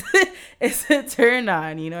 It's a turn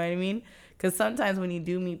on, you know what I mean? Because sometimes when you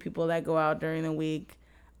do meet people that go out during the week,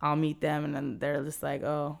 I'll meet them and then they're just like,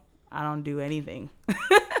 oh, I don't do anything,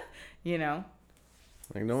 you know?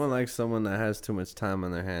 Like, no one likes someone that has too much time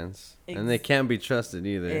on their hands. And they can't be trusted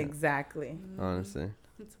either. Exactly. Honestly.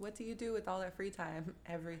 What do you do with all that free time?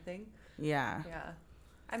 Everything. Yeah. Yeah.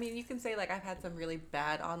 I mean, you can say, like, I've had some really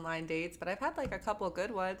bad online dates, but I've had, like, a couple of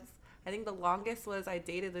good ones. I think the longest was I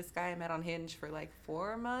dated this guy I met on Hinge for, like,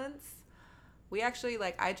 4 months. We actually,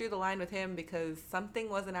 like, I drew the line with him because something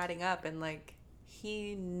wasn't adding up, and, like,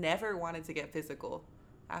 he never wanted to get physical.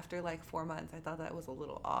 After, like, 4 months, I thought that was a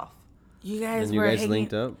little off. You guys and you were guys hanging...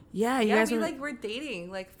 linked up? Yeah, you yeah, guys we, were... like, were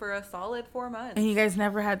dating, like, for a solid 4 months. And you guys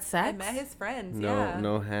never had sex? I met his friends, No, yeah.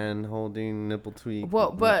 no hand holding, nipple tweak.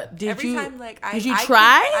 Well, but did Every you... time, like, did you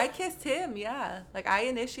try? I kissed him, yeah. Like, I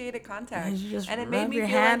initiated contact. And you just and it rub made me your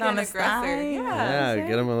feel hand like on an his aggressor. thigh? Yeah. Yeah,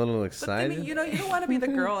 get him a little But excited. then, you know, you don't want to be the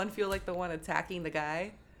girl and feel like the one attacking the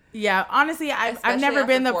guy. Yeah, honestly, I've Especially never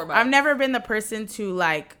been after 4 months. I've never been the person to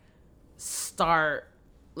like start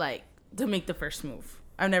like to make the first move.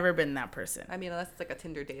 I've never been that person. I mean, unless it's like a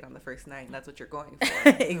Tinder date on the first night, and that's what you're going for.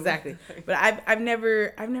 Exactly. But I've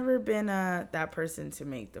never been that person to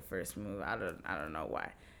make the first move. I don't know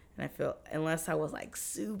why. And I feel unless I was like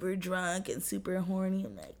super drunk and super horny,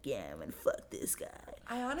 I'm like, yeah, I'm gonna fuck this guy.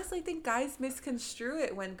 I honestly think guys misconstrue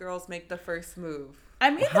it when girls make the first move. I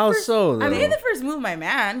made How the first, so, I though? made the first move, my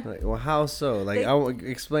man. Like, well, how so? Like,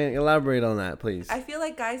 They- elaborate on that, please. I feel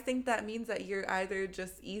like guys think that means that you're either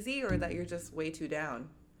just easy or that you're just way too down.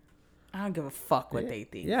 I don't give a fuck what they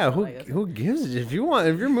think. Yeah, So, who gives a if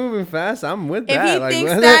you're moving fast, I'm with if that. he Like,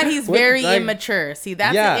 thinks what- that, he's what- very like, immature. See,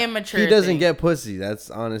 that's yeah, an immature he doesn't thing. get pussy. That's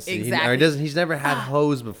honestly, Exactly. he doesn't. He's never had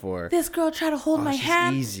hoes before. This girl tried to hold my she's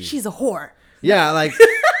hand. easy. She's a whore. Yeah, like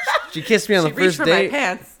she kissed me on She the reached first for date. my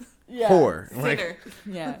pants. Whore. Like, Sinner.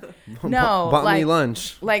 Yeah. No, bought like, me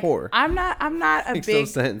lunch. like Whore. I'm not a Makes no big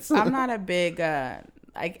sense. I'm not a big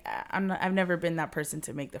I've never been that person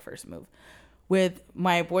to make the first move. With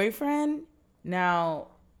my boyfriend, now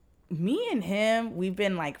me and him, we've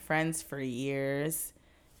been like friends for years.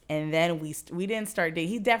 And then we didn't start dating.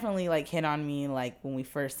 He definitely like hit on me like when we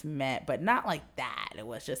first met, but not like that. It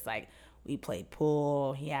was just like we played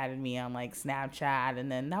pool. He added me on like Snapchat,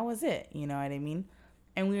 and then that was it. You know what I mean?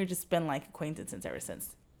 And we were just been like acquaintances ever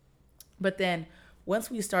since. But then once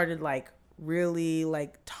we started like really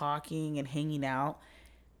like talking and hanging out,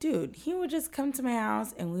 dude, he would just come to my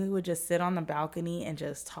house and we would just sit on the balcony and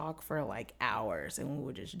just talk for like hours, and we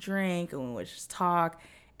would just drink and we would just talk.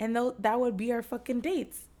 And that would be our fucking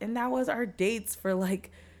dates. And that was our dates for like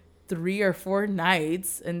 3 or 4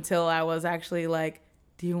 nights until I was actually like,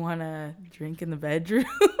 do you want to drink in the bedroom?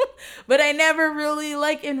 But I never really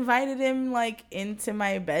like invited him like into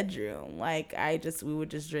my bedroom. Like we would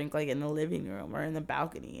just drink like in the living room or in the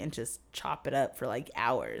balcony and just chop it up for like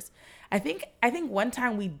hours. I think one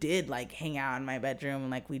time we did like hang out in my bedroom and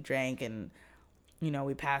like we drank and, you know,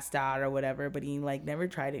 we passed out or whatever, but he like never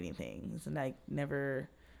tried anything. So like never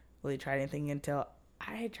really tried anything until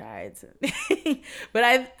I tried. But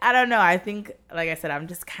I don't know. I think, like I said, I'm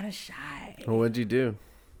just kind of shy. Well, what'd you do?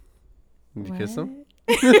 Did you kiss What? him?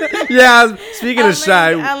 Yeah, speaking of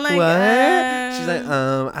shy, I'm like, what? She's like,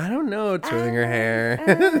 I don't know, twirling her hair.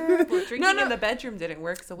 Well, drinking No. in the bedroom didn't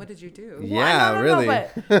work, so what did you do? Yeah, no, really.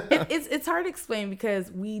 but it's hard to explain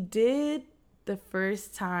because we did the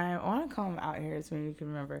first time. I want to call him out here so maybe you can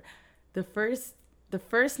remember. The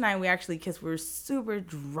first night we actually kissed, we were super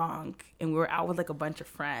drunk and we were out with like a bunch of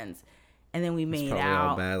friends, and then we made Probably out.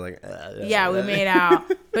 all bad, like Yeah, we made out.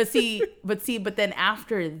 But then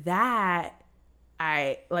after that,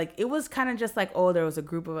 I like it was kind of just like, oh, there was a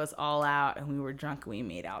group of us all out and we were drunk and we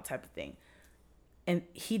made out type of thing. And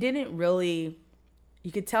he didn't really,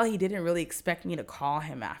 you could tell he didn't really expect me to call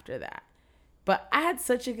him after that. But I had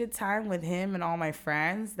such a good time with him and all my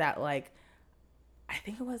friends that like, I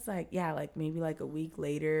think it was like, yeah, like maybe like a week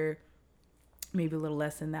later, maybe a little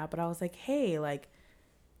less than that. But I was like, hey, like,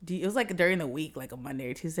 it was like during the week, like a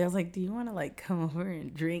Monday or Tuesday. I was like, do you want to like come over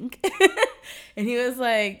and drink? And he was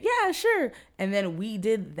like, yeah, sure. And then we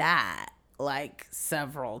did that like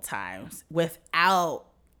several times without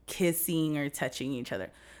kissing or touching each other.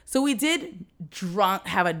 So we did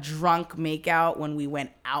have a drunk makeout when we went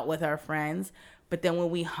out with our friends. But then when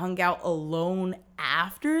we hung out alone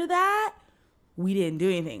after that, we didn't do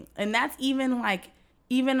anything. And that's even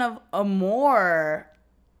a more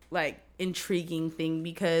like intriguing thing,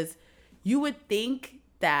 because you would think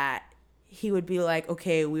that he would be like,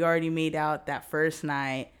 okay, we already made out that first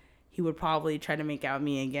night. He would probably try to make out with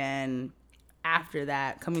me again after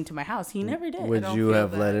that, coming to my house. He never did. Would you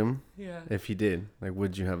have let him? Yeah. If he did, like,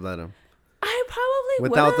 would you have let him I probably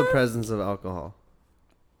without the would've. presence of alcohol?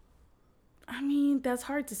 I mean, that's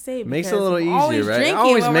hard to say. Makes it a because little we're easier, always right? It drinking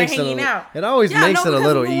always when we're makes it. hanging out. It always Yeah, makes it a because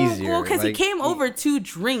little we were- easier. Well, because like, he came over to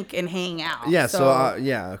drink and hang out. Yeah. So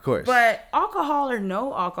yeah, of course. But alcohol or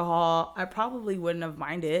no alcohol, I probably wouldn't have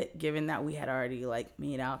minded, given that we had already like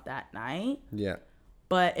made out that night. Yeah.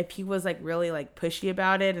 But if he was like really like pushy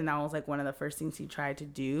about it, and that was like one of the first things he tried to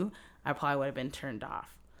do, I probably would have been turned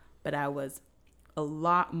off. But I was a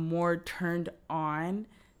lot more turned on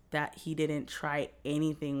that he didn't try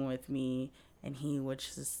anything with me, and he was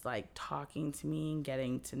just like talking to me and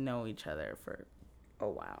getting to know each other for a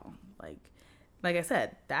while. Like I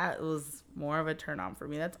said, that was more of a turn on for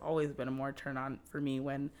me. That's always been a more turn on for me,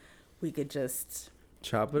 when we could just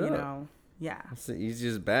Chop it you up. know, yeah. It's the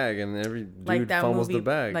easiest bag, and every Like dude that fumbles movie, the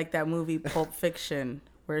bag. like that movie Pulp Fiction,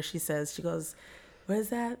 where she goes, what is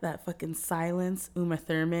that? That fucking silence, Uma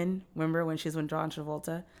Thurman. Remember when she's with John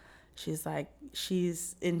Travolta? She's like,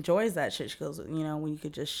 enjoys that shit. She goes, you know, when you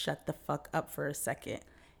could just shut the fuck up for a second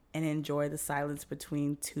and enjoy the silence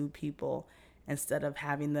between two people instead of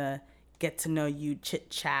having the get to know you chit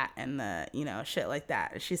chat and the, you know, shit like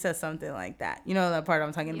that. She says something like that. You know that part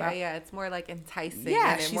I'm talking about? Yeah, it's more like enticing.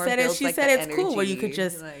 Yeah, and she more said it. builds, She like, said the it's cool where you could energy,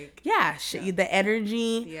 just, like, the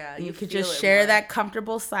energy. Yeah, you you could feel just it share more. that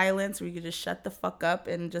comfortable silence where you could just shut the fuck up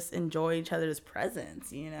and just enjoy each other's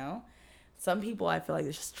presence. You know, some people I feel like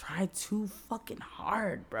they just try too fucking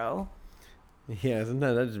hard, bro. Yeah,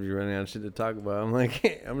 sometimes I just be running out of shit to talk about. I'm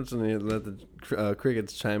like, I'm just gonna let the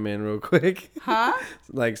crickets chime in real quick. Huh?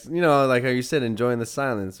 Like, you know, like how you said, enjoying the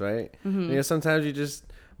silence, right? Mm-hmm. You know, sometimes you just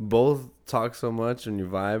both talk so much and you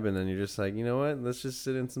vibe, and then you're just like, you know what? Let's just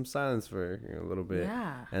sit in some silence for a little bit.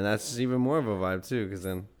 Yeah. And that's even more of a vibe too, because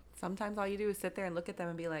then Sometimes all you do is sit there and look at them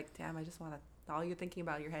and be like, damn, I just want to. All you're thinking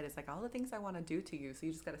about in your head is like all the things I want to do to you. So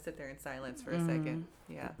you just got to sit there in silence for a second.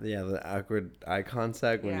 Yeah. yeah, the awkward eye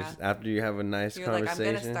contact when Yeah. after you have a nice You're like, I'm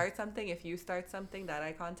conversation. going to start something. If you start something, that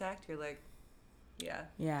eye contact, you're like, yeah.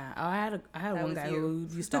 Yeah. Oh, I had That one was guy you.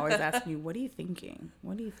 who used to always ask me, "What are you thinking?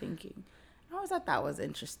 What are you thinking?" I always thought that was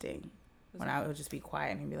interesting. When I would just be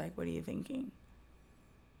quiet and he'd be like, "What are you thinking?"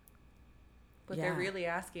 What Yeah. they're really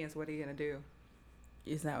asking is, what are you going to do?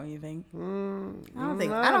 Is that what you think? I don't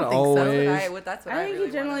think- I not don't think so. always. That's what I I think really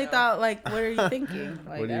he generally wanna know. thought like, "What are you thinking?"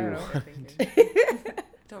 Like, What do I you don't know. What they're thinking.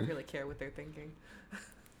 Don't really care what they're thinking.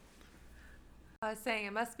 I was saying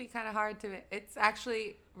it must be kind of hard to. It's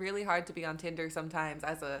actually really hard to be on Tinder sometimes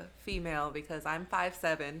as a female because I'm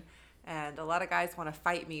 5'7", and a lot of guys want to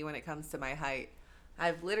fight me when it comes to my height.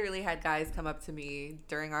 I've literally had guys come up to me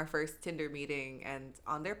during our first Tinder meeting, and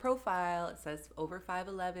on their profile it says over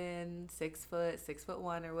 5'11", 6 foot,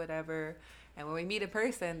 6'1" or whatever. And when we meet in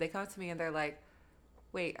person, they come up to me and they're like,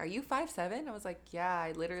 "Wait, are you 5'7"?" I was like, "Yeah,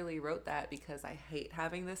 I literally wrote that because I hate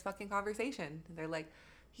having this fucking conversation." And they're like,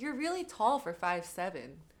 "You're really tall for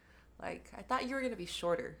 5'7". Like, I thought you were gonna be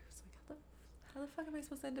shorter. It's like, how the fuck am I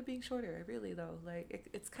supposed to end up being shorter? I really though, like,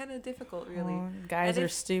 it's kind of difficult, really. Oh, guys And are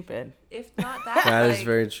stupid. If not that, That like, is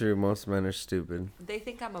very true. Most men are stupid. they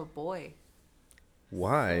think I'm a boy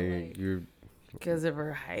Why? So, like- You're Because of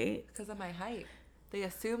her height. because of my height. They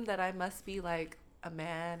assume that I must be like a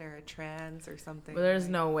man or a trans or something. But there's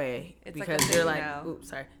like, no way It's like a because thing you're like, now. oops,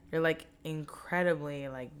 sorry, you're like incredibly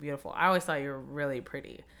like beautiful. I always thought you were really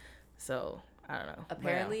pretty, so I don't know. But,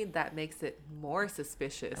 Apparently, that makes it more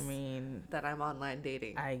suspicious I mean, that I'm online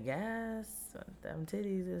dating. I guess them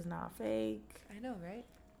titties is not fake. I know, right?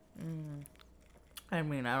 I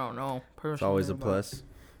mean, I don't know. it's always a personally,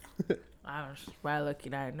 but plus. I was by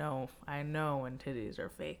looking, I know when titties are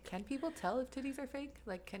fake. Can people tell if titties are fake?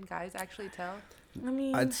 Like, can guys actually tell? I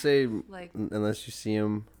mean, I'd say Like, unless you see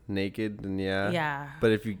him naked, then yeah. yeah.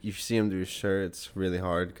 But if you see him through a shirt, it's really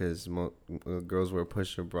hard because girls wear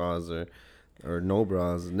push-up bras or no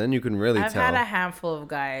bras, and then you can really I've tell. had a handful of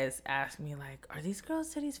guys ask me like, "Are these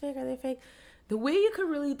girls' titties fake? Are they fake?" The way you can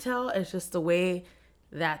really tell is just the way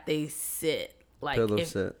that they sit. Like Pillow if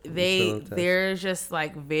sit. Pillow they test. they're just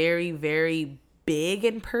like very very big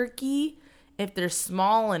and perky. If they're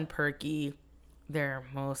small and perky, they're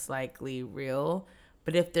most likely real.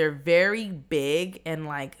 But if they're very big and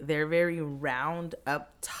like they're very round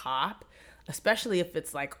up top, especially if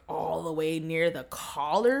it's like all the way near the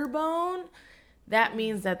collarbone, that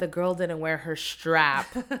means that the girl didn't wear her strap.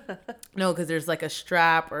 No, because there's like a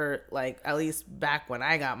strap, or like at least back when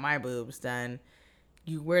I got my boobs done,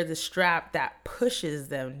 you wear the strap that pushes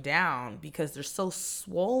them down because they're so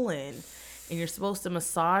swollen, and you're supposed to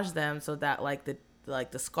massage them so that like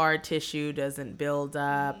the scar tissue doesn't build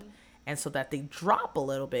up, and so that they drop a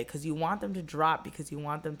little bit, because you want them to drop because you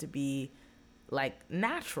want them to be like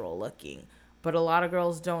natural looking. But a lot of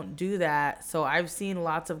girls don't do that. So I've seen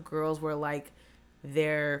lots of girls where like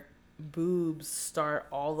their boobs start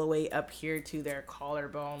all the way up here to their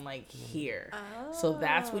collarbone, like here. So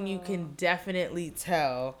that's when you can definitely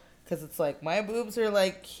tell, because it's like my boobs are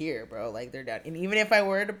like here, bro, like they're down. And even if I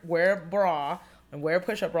were to wear a bra and wear a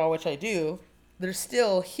push-up bra, which I do, they're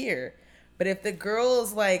still here. But if the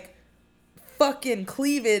girl's like fucking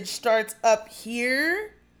cleavage starts up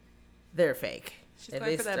here, they're fake. she's If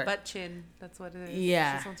going they for that start- butt chin. That's what it is.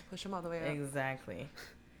 Yeah. She just wants to push them all the way up. Exactly.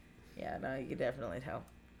 Yeah, no, you can definitely tell.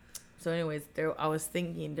 So anyways, I was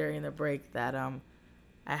thinking during the break that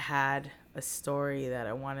I had a story that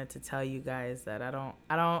I wanted to tell you guys that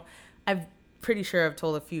I'm pretty sure I've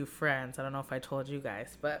told a few friends. I don't know if I told you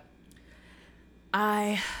guys, but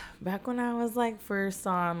back when I was like first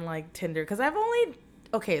on like Tinder, because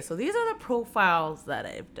so these are the profiles that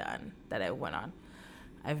I've done, that I went on.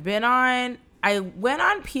 I went on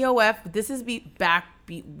POF, but this is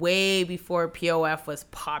way before POF was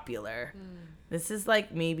popular. This is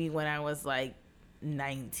like maybe when I was like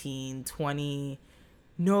 19, 20.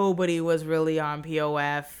 Nobody was really on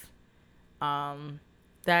POF.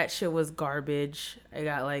 That shit was garbage. I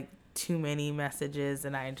got like too many messages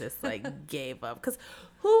and I just like gave up. Because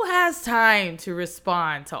who has time to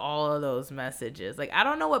respond to all of those messages? Like, I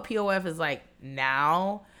don't know what POF is like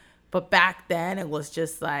now, but back then it was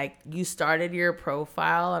just like you started your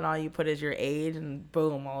profile and all you put is your age and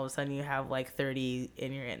boom, all of a sudden you have like 30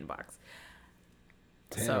 in your inbox.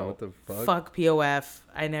 Damn, So what the fuck? fuck POF.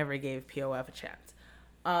 I never gave POF a chance.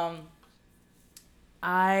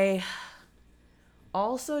 I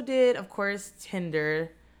also did, of course,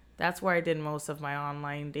 Tinder. That's where I did most of my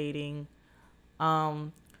online dating.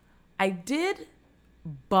 I did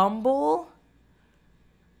Bumble.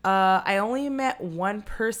 I only met one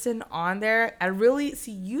person on there. I really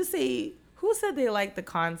see you say who said they like the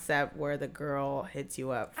concept where the girl hits you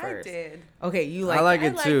up first? I did. Okay, you like I like I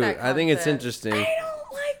it like too. that I think it's concept. interesting. I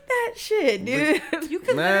don't like that shit, dude. You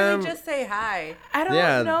can Ma'am. literally just say hi. I don't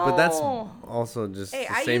Yeah, know. but that's also just Hey,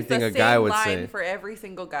 the I same use thing the a same guy would line say. for every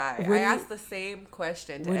single guy. What do I you- ask the same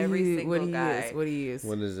question to What do every you single guy. use? What do you use?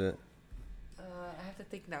 What is it? I have to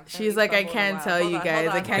think now. 'cause I She's haven't like, I used Bumble in a can't while. tell Hold you on, guys.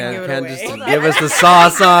 hold I on, can't hold give on. it Can't away. just Hold on. give us the I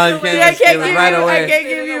sauce on. can't Can't I just can't give it give right you. I away. can't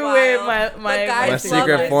give you away my But my guys My secret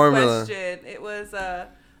love this formula. Question. It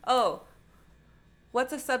was,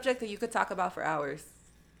 what's a subject that you could talk about for hours?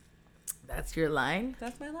 That's your line.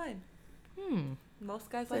 That's my line. Hmm. Most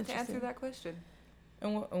guys That's like to answer interesting. that question.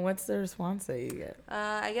 And what's the response that you get?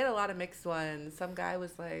 I get a lot of mixed ones. Some guy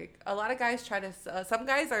was like, a lot of guys try to, some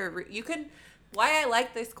guys are, why I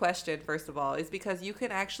like this question, first of all, is because you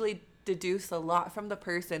can actually deduce a lot from the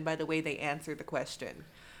person by the way they answer the question.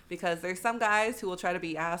 Because there's some guys who will try to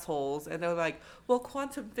be assholes and they're like, well,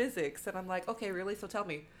 quantum physics. And I'm like, okay, really? So tell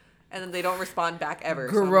me. And then they don't respond back ever.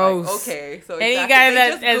 So I'm like, Gross. okay. So Any exactly, guy they that,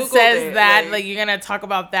 just that Googled says it, that, like, you're gonna talk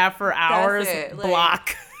about that for hours, it, like-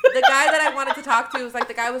 block. the guy that I wanted to talk to was like,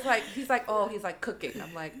 the guy was like, he's like cooking.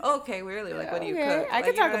 I'm like, okay, really? Like, what do you Okay, cook? I Like,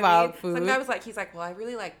 can you know talk what I mean? about food. Some guy was like, he's like, well, I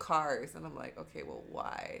really like cars. And I'm like, okay, well,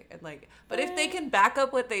 why? And like, but if they can back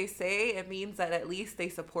up what they say, it means that at least they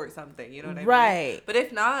support something. You know what I mean? Right. But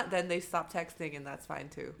if not, then they stop texting and that's fine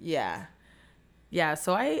too. Yeah.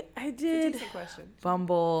 So I It's a did decent question.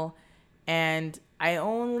 Bumble, and I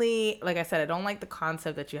only, like I said, I don't like the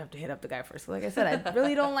concept that you have to hit up the guy first. Like I said, I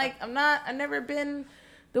really don't like, I've never been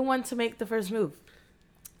the one to make the first move.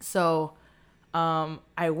 So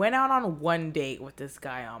I went out on one date with this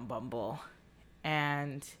guy on Bumble,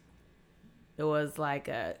 and it was like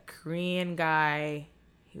a Korean guy.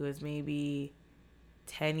 He was maybe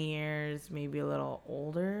 10 years, maybe a little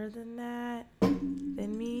older than that,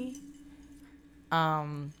 than me.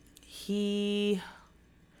 He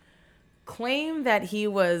claimed that he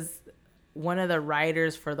was one of the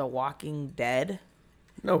writers for The Walking Dead.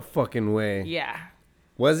 No fucking way. Yeah.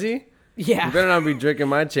 Was he? Yeah. You better not be drinking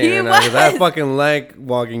my chain He right now because I was. fucking like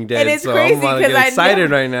Walking Dead. And it's so crazy I'm about to because get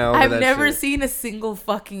excited right now. over I've that never shit. seen a single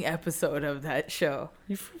fucking episode of that show.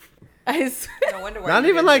 I swear. No wonder why Not you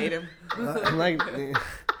even didn't like- date him.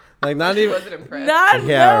 like not He even. wasn't impressed. Not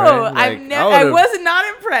Yeah, no. right? I've Like, never. I I would've- was not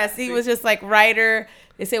impressed. He was just like writer.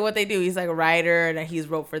 They say what they do. He's like a writer, and he's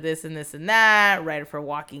wrote for this and this and that. Writer for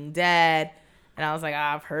Walking Dead, and I was like,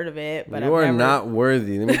 I've heard of it, but You are I've never... not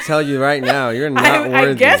worthy. Let me tell you right now, you're not I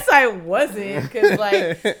worthy. guess I wasn't, because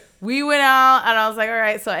like we went out and I was like, all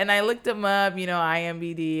right. So, and I looked him up,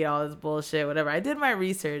 IMBD, all this bullshit, whatever. I did my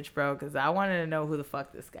research, bro, because I wanted to know who the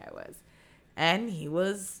fuck this guy was. And he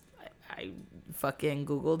was, I fucking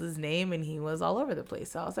Googled his name and he was all over the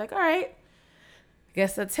place. So I was like, all right, I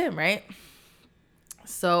guess that's him, right?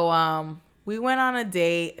 So, we went on a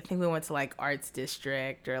date. I think we went to like Arts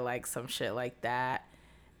District or like some shit like that.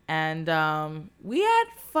 And we had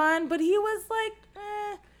fun, but he was like,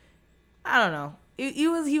 I don't know. He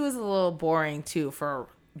was a little boring too for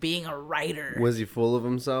being a writer. Was he full of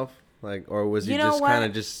himself, or was he You know just what? kind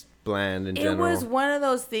of just bland in general? It was one of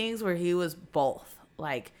those things where he was both.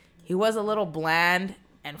 Like he was a little bland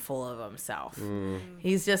and full of himself.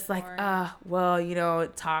 He's just like,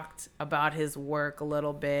 talked about his work a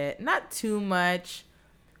little bit, not too much,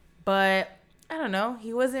 but I don't know.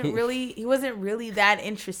 He wasn't really that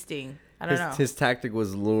interesting. I don't know. His tactic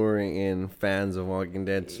was luring in fans of Walking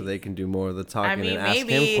Dead so they can do more of the talking mean, and ask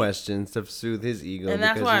maybe- him questions to soothe his ego And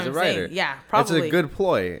that's because what he's a I'm writer. saying. Yeah, That's probably. a good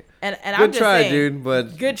ploy. And Good I'm just try, saying, dude.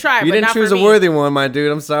 But good try, you but didn't not choose for a me. worthy one, my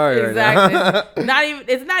dude. I'm sorry. Exactly. Right now.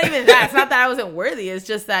 It's not even that. It's not that I wasn't worthy. It's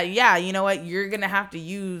just that, yeah, you know what? You're going to have to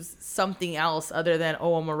use something else other than,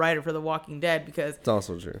 I'm a writer for The Walking Dead, because It's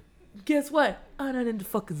also true. guess what? I'm not into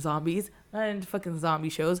fucking zombies. I'm not into fucking zombie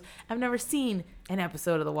shows. I've never seen an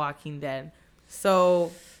episode of The Walking Dead.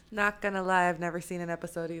 So, Not gonna lie, I've never seen an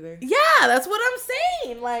episode either. yeah, that's what I'm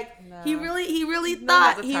saying. Like, No. he really No one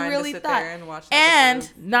thought. has the He time to really sit thought. there and watch the And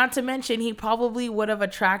episodes. not to mention, he probably would have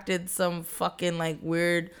attracted some fucking, like,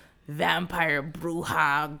 weird vampire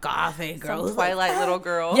bruja gothic girl. Some who's like, Twilight little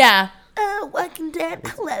girl. yeah. Walking Dead,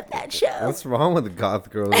 I love that show. What's wrong with the goth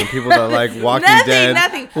girls and people that like Walking nothing, Dead?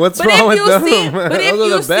 Nothing. What's but wrong with if you them? see, but if Those are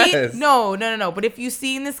you the see, best. no. But if you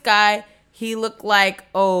seen this guy, he looked like,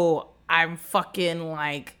 I'm fucking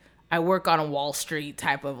like, I work on Wall Street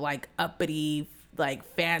type of like uppity, like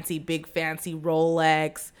fancy, big fancy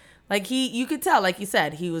Rolex. Like you could tell, like you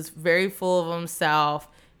said, he was very full of himself.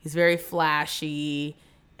 He's very flashy,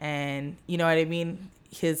 and you know what I mean?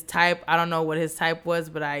 His type, I don't know what his type was,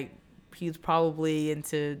 but he's probably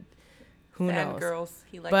into who knows. Fangirls.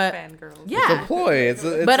 He likes But- fangirls. Yeah. It's a ploy. I it's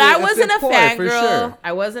wasn't a ploy, for fangirl. sure.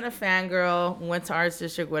 I wasn't a fangirl. Went to Arts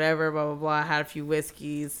District, whatever, blah, blah, blah. I had a few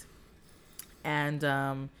whiskeys.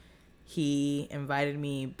 And he invited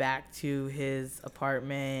me back to his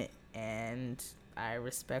apartment, and I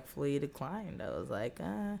respectfully declined. I was like,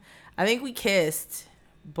 I think we kissed,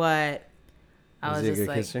 but I was he a just good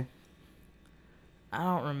like, kisser? I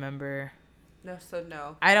don't remember. No, so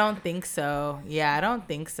no. I don't think so. Yeah, I don't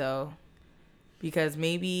think so. Because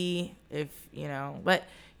maybe if, but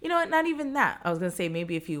you know what? Not even that. I was going to say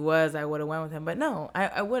maybe if he was, I would have went with him. But no,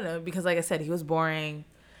 I wouldn't have, because like I said, he was boring.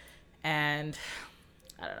 And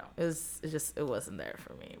I don't know. It wasn't there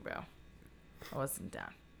for me, bro. I wasn't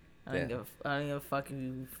down. I don't give a fuck if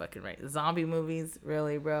you fucking right. Zombie movies,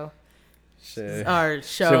 really, bro? Shit. Or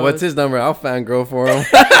shows. Shit, what's his number? I'll fangirl for him.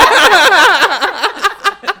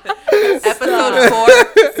 Episode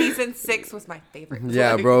 4, season 6 was my favorite.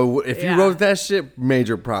 Yeah, bro. If Yeah. you wrote that shit,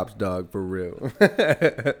 major props, dog, for real.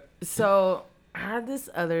 So I had this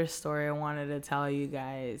other story I wanted to tell you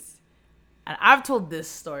guys. And I've told this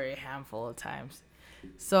story a handful of times.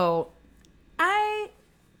 So I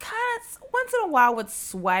kind of once in a while would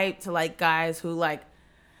swipe to like guys who like,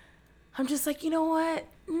 I'm just like, you know what?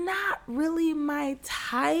 Not really my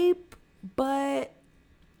type, but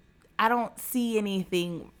I don't see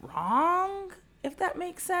anything wrong, if that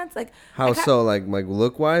makes sense. Like How so? Like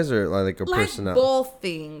look wise or like a like personality? both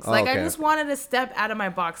things. Oh, Like I okay. just wanted to step out of my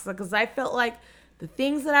box because I felt like the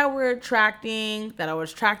things that I was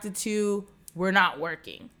attracted to were not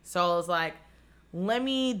working. So I was like, let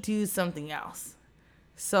me do something else.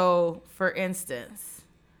 So for instance,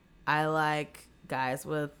 I like guys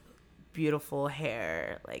with beautiful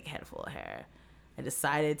hair, like head full of hair. I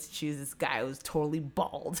decided to choose this guy who was totally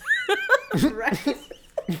bald. Right?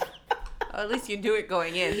 At least you knew it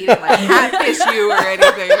going in. He didn't like catfish you or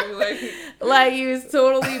anything. Like he was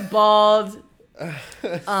totally bald.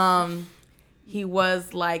 He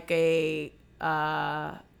was like a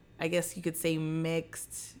I guess you could say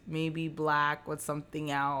mixed, maybe black with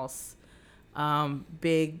something else.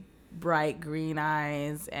 Big bright green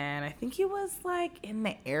eyes, and I think he was like in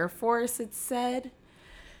the Air Force, it said.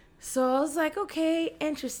 So I was like, okay,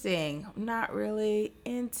 interesting. I'm not really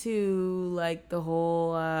into like the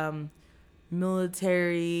whole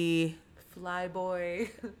military,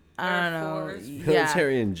 Flyboy. I Air don't know. Force. Yeah.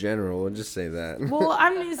 Military in general. We'll just say that. Well,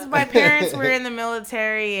 my parents were in the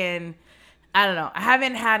military, and I don't know. I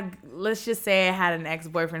haven't had, let's just say I had an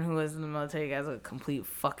ex-boyfriend who was in the military. He was a complete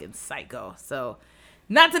fucking psycho. So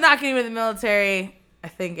not to knock anyone in the military. I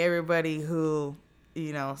think everybody who,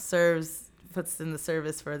 puts in the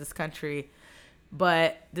service for this country,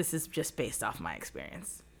 but this is just based off my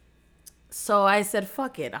experience. So I said,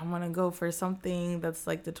 fuck it. I'm going to go for something that's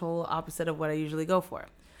like the total opposite of what I usually go for.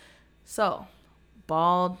 So,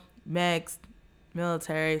 bald, mixed,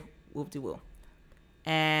 military, whoop-de-whoop.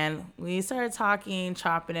 And we started talking,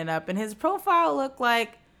 chopping it up, and his profile looked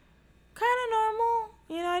like kind of normal.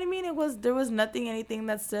 You know what I mean? There was anything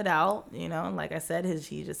that stood out. Like I said,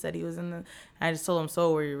 he just said he was in the. I just told him,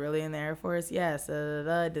 so were you really in the Air Force? Yes.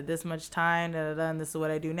 Did this much time, and this is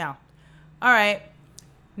what I do now. All right.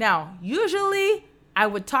 Now, usually I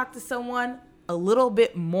would talk to someone a little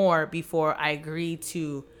bit more before I agree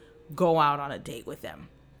to go out on a date with them.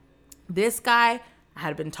 This guy, I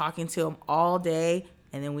had been talking to him all day,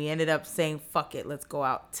 and then we ended up saying, fuck it, let's go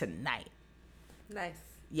out tonight. Nice.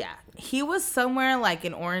 Yeah. He was somewhere like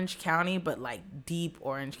in Orange County, but like deep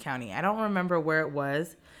Orange County. I don't remember where it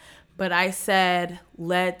was, but I said,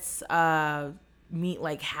 let's meet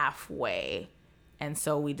like halfway. And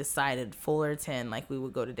so we decided Fullerton, like we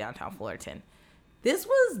would go to downtown Fullerton. This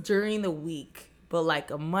was during the week, but like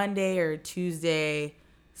a Monday or a Tuesday,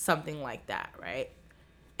 something like that, right?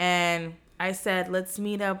 And I said, let's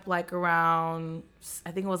meet up like around,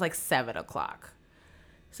 I think it was like 7 o'clock.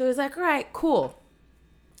 So he's like, all right, cool.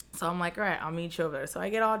 So I'm like, all right, I'll meet you over there. So I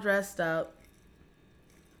get all dressed up.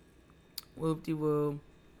 Whoop-de-whoop.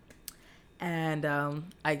 And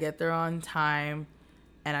I get there on time.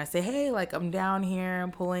 And I say, hey, like, I'm down here.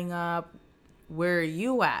 I'm pulling up. Where are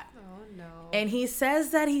you at? Oh, no. And he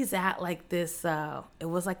says that he's at, like, this, it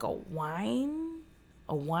was like a wine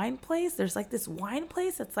place. There's, like, this wine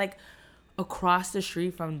place that's, like, across the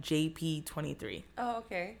street from JP 23. Oh,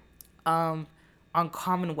 okay. on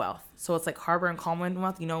Commonwealth. So it's like Harbor and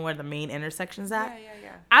Commonwealth. You know where the main intersection's at?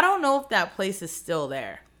 Yeah. I don't know if that place is still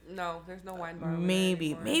there. No, there's no wine bar. over there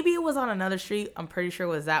Maybe anymore. it was on another street. I'm pretty sure it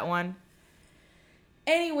was that one.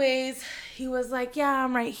 Anyways, he was like, yeah,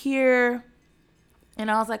 I'm right here. And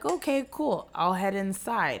I was like, okay, cool. I'll head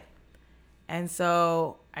inside. And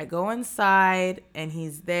so I go inside and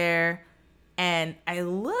he's there. And I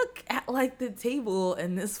look at like the table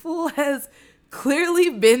and this fool has clearly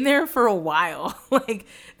been there for a while. Like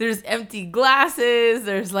there's empty glasses.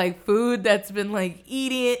 There's like food that's been like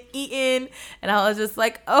eaten. And I was just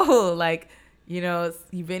like, oh, like, you know,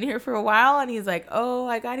 you've been here for a while. And he's like, oh,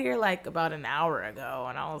 I got here like about an hour ago.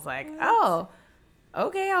 And I was like, oh,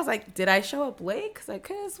 okay. I was like, did I show up late? Because I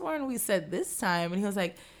could have sworn we said this time. And he was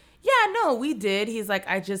like, yeah, no, we did. He's like,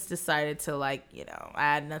 I just decided to like, you know,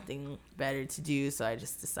 I had nothing better to do. So I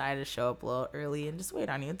just decided to show up a little early and just wait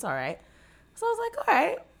on you. It's all right. So I was like, all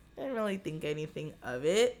right. I didn't really think anything of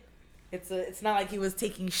it. It's not like he was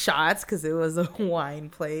taking shots because it was a wine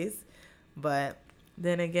place. But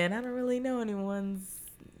then again, I don't really know anyone's,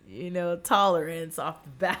 you know, tolerance off the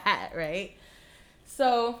bat, right?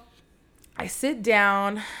 So I sit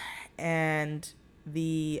down and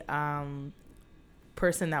the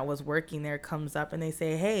person that was working there comes up and they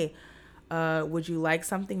say, hey, would you like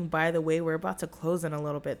something? By the way, we're about to close in a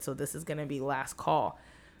little bit, so this is going to be last call.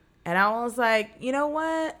 And I was like, you know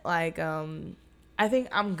what? Like, I think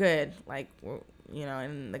I'm good. Like, you know,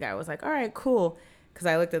 and the guy was like, all right, cool. Because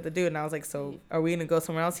I looked at the dude and I was like, so are we going to go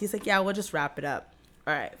somewhere else? He's like, yeah, we'll just wrap it up.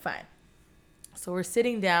 All right, fine. So we're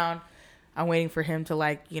sitting down. I'm waiting for him to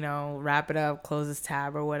like, you know, wrap it up, close his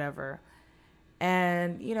tab or whatever.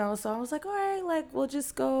 And, you know, so I was like, all right, like, we'll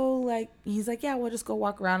just go, like, he's like, yeah, we'll just go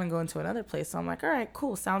walk around and go into another place. So I'm like, all right,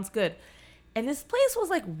 cool, sounds good. And this place was,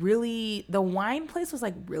 like, really, the wine place was,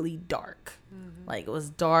 like, really dark. Mm-hmm. Like, it was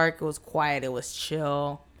dark, it was quiet, it was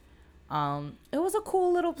chill. It was a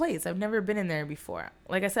cool little place. I've never been in there before.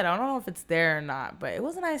 Like I said, I don't know if it's there or not, but it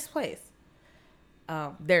was a nice place.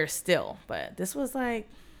 There still, but this was, like,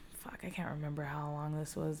 I can't remember how long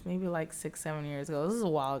this was. Maybe, like, 6-7 years ago. This is a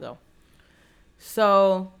while ago.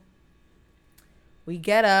 So we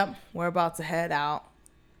get up, we're about to head out,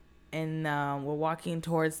 and we're walking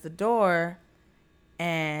towards the door,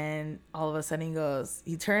 and all of a sudden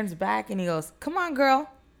he turns back and he goes, come on, girl.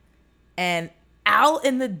 And out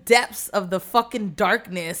in the depths of the fucking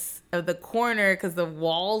darkness of the corner, because the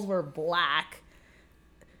walls were black,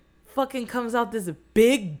 fucking comes out this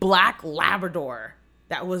big black Labrador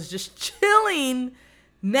that was just chilling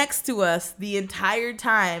next to us the entire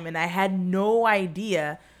time, and I had no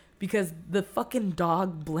idea because the fucking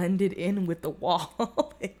dog blended in with the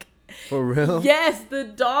wall. Like, for real? Yes, the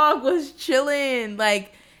dog was chilling.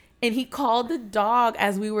 Like, and he called the dog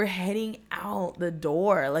as we were heading out the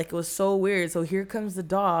door. Like, it was so weird. So here comes the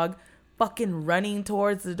dog fucking running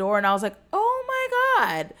towards the door, and I was like, oh my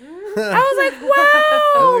God. I was like,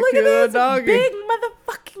 wow, look at this doggy. Big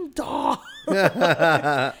motherfucking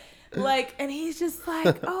dog. Like, and he's just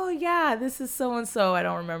like, oh yeah, this is so and so. I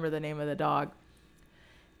don't remember the name of the dog.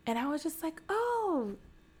 And I was just like, oh,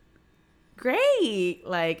 great.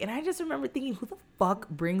 Like, and I just remember thinking, who the fuck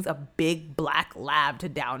brings a big black lab to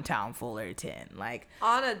downtown Fullerton? Like,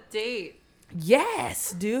 on a date.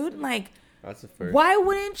 Yes, dude. Like, that's the first. Why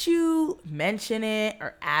wouldn't you mention it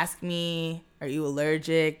or ask me? Are you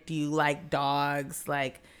allergic? Do you like dogs?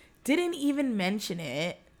 Like, didn't even mention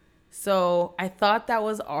it. So I thought that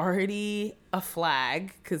was already a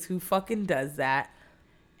flag, because who fucking does that?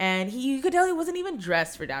 And you could tell he wasn't even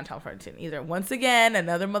dressed for downtown Fullerton either. Once again,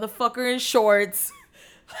 another motherfucker in shorts.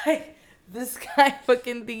 Like, this guy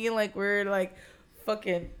fucking thinking like we're like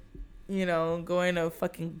fucking, you know, going to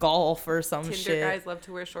fucking golf or some Tinder shit. guys love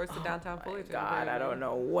to wear shorts to downtown Fullerton. God, I don't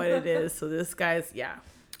know what it is. So this guy's, yeah,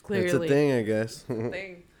 clearly. It's a thing, I guess.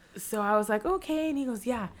 Thing. So I was like, okay. And he goes,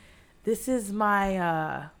 yeah, this is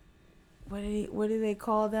my, what do they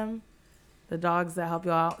call them? The dogs that help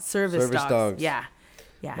you out? Service dogs. Yeah.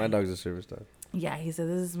 Yeah. My dog's a service dog. Yeah. He said,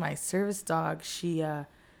 this is my service dog. She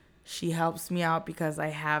helps me out because I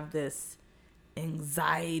have this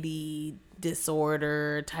anxiety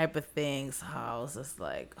disorder type of thing. So I was just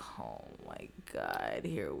like, oh my God,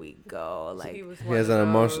 here we go. Like, he has an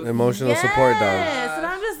emotional support dog. Yes. And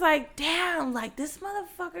I'm just like, damn, like, this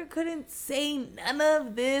motherfucker couldn't say none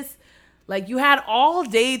of this. Like, you had all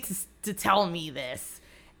day to tell me this.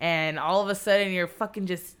 And all of a sudden, you're fucking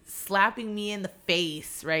just slapping me in the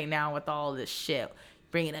face right now with all this shit.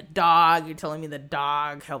 Bringing a dog. You're telling me the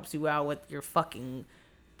dog helps you out with your fucking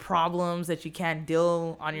problems that you can't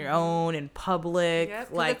deal on your own in public. Yep,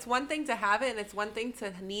 'cause like it's one thing to have it and it's one thing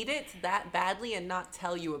to need it that badly and not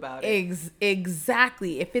tell you about it.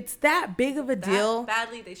 Exactly. If it's that big of a That deal,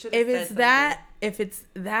 badly, they should have said if it's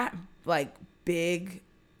that like big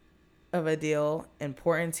of a deal,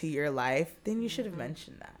 important to your life, then you should have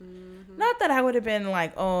mentioned that. Not that I would have been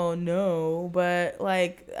like, oh no, but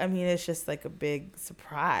like, I mean, it's just like a big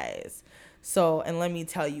surprise. So, and let me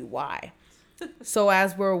tell you why. So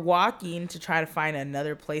as we're walking to try to find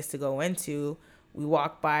another place to go into, we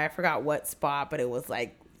walked by, I forgot what spot, but it was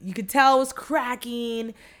like, you could tell it was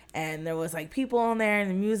cracking and there was like people in there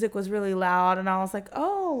and the music was really loud. And I was like,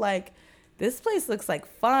 oh, like, this place looks like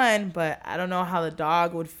fun, but I don't know how the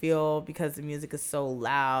dog would feel because the music is so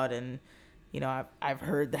loud. And, you know, I've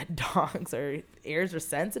heard that dogs' ears are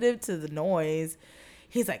sensitive to the noise.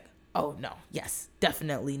 He's like, oh, no, yes,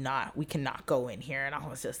 definitely not. We cannot go in here. And I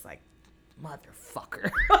was just like, motherfucker.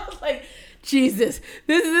 I was like, Jesus,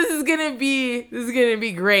 this is going to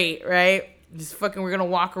be great, right? Just fucking, we're going to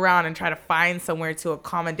walk around and try to find somewhere to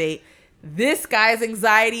accommodate this guy's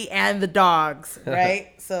anxiety and the dogs,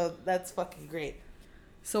 right? So that's fucking great.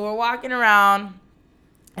 So we're walking around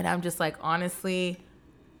and I'm just like, honestly,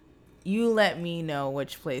 you let me know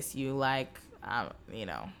which place you like. You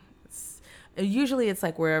know, usually it's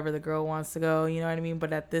like wherever the girl wants to go, you know what I mean?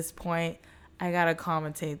 But at this point, I got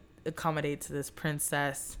to accommodate to this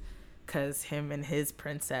princess because him and his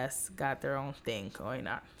princess got their own thing going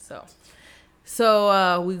on.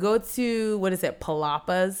 So we go to, what is it,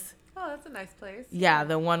 Palapas? Oh, that's a nice place. Yeah,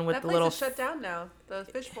 the one with that the place little... is shut down now. The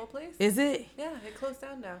fishbowl place. Is it? Yeah, it closed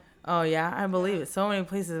down now. Oh, yeah? I believe it. So many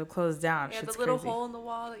places have closed down. Yeah, Shit's the little crazy. hole in the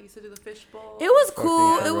wall that used to do the fishbowl. It was Fucking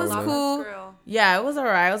cool. yeah, It was Roma. cool. Grill. Yeah, it was all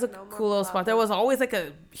right. It was a No more cool little spot. There Palapas. was always like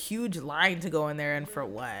a huge line to go in there, and for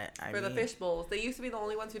what? For the fish bowls. They used to be the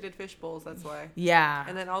only ones who did fish bowls, that's why. Yeah.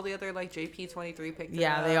 And then all the other, like, JP23 picked it up.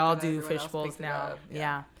 Yeah, they all and do everyone fish else bowls picked it now. up.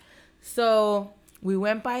 Yeah. So we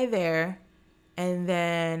went by there, and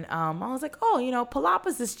then I was like, oh, you know,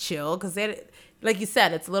 Palapas is chill because they, like you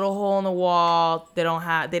said, it's a little hole in the wall. They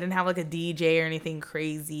didn't have like a DJ or anything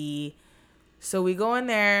crazy. So we go in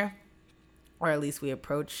there, or at least we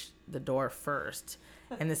approach the door first,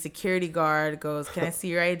 and the security guard goes, "Can I see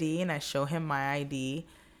your ID?" And I show him my ID.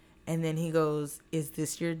 And then he goes, "Is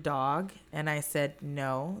this your dog?" And I said,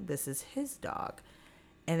 "No, this is his dog."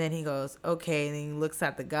 And then he goes, "Okay." And then he looks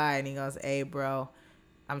at the guy and he goes, "Hey, bro,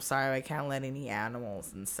 I'm sorry, I can't let any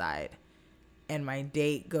animals inside." And my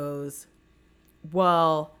date goes,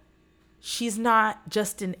 "Well, she's not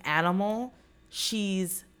just an animal.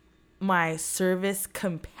 She's my service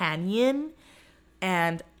companion.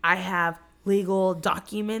 And I have legal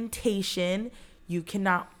documentation. You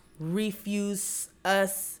cannot refuse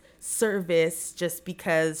us service just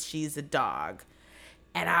because she's a dog."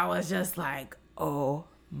 And I was just like, oh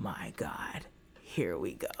my God, here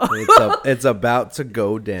we go. It's about to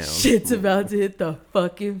go down. Shit's about to hit the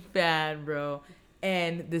fucking fan, bro.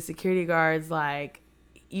 And the security guard's like,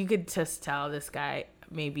 you could just tell this guy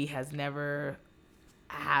maybe has never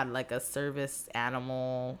had like a service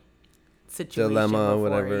animal situation Dilemma, before.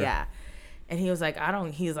 whatever. Yeah. And he was like,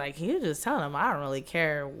 he's like, you just tell him, I don't really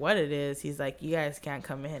care what it is. He's like, you guys can't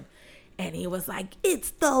come in. And he was like,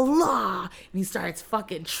 it's the law. And he starts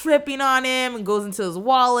fucking tripping on him and goes into his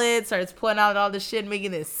wallet, starts pulling out all this shit,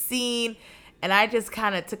 making this scene. And I just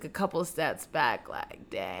kind of took a couple steps back, like,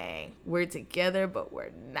 dang, we're together, but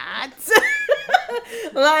we're not.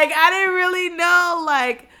 Like, I didn't really know,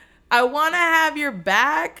 like, I want to have your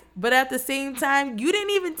back, but at the same time, you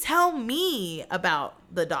didn't even tell me about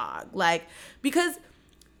the dog. Like, because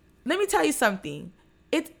let me tell you something.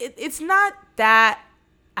 It's not that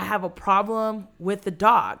I have a problem with the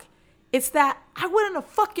dog. It's that I wouldn't have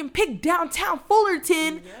fucking picked downtown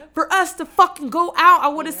Fullerton for us to fucking go out. I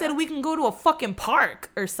would have said we can go to a fucking park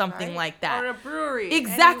or something Right? like that. Or a brewery.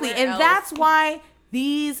 Exactly. Anywhere And else. that's why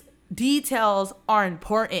these details are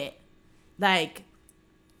important. Like,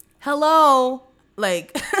 hello,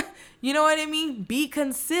 like, you know what I mean? Be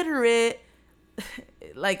considerate.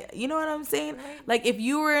 Like, you know what I'm saying? Right. Like, if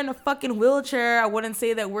you were in a fucking wheelchair, I wouldn't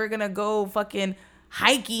say that we're gonna go fucking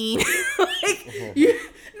hiking. Like,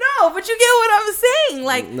 no, but you get what I'm saying.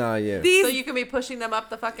 Like, Nah, yeah. these, So you can be pushing them up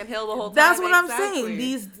the fucking hill the whole time. that's what I'm Exactly. saying.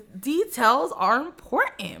 These details are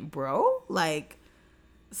important, bro. Like,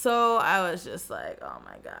 so I was just like, oh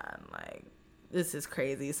my God, like, this is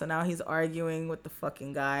crazy. So now he's arguing with the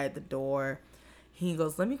fucking guy at the door. He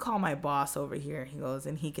goes, let me call my boss over here. He goes,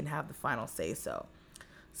 and he can have the final say so.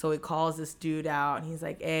 So he calls this dude out and he's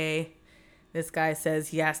like, hey, this guy says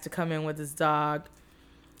he has to come in with his dog.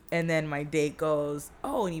 And then my date goes,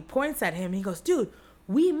 oh, and he points at him. He goes, dude,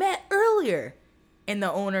 we met earlier. And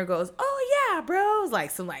the owner goes, oh, yeah, bro. It's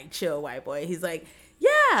like some like chill white boy. He's like,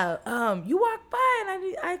 yeah, you walked by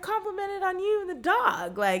and I complimented on you and the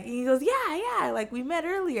dog. Like, he goes, yeah, like we met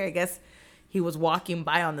earlier. I guess he was walking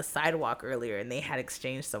by on the sidewalk earlier and they had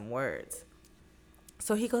exchanged some words.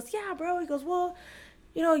 So he goes, yeah, bro. He goes, well,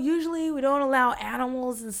 usually we don't allow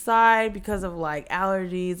animals inside because of like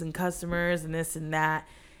allergies and customers and this and that.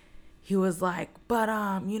 He was like, but,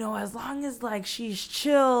 as long as like she's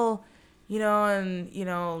chill,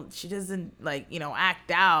 and, she doesn't like,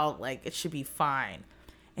 act out, like it should be fine.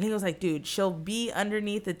 And he was like, dude, she'll be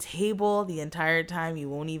underneath the table the entire time. You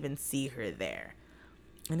won't even see her there.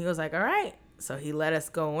 And he was like, all right. So he let us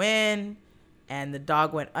go in and the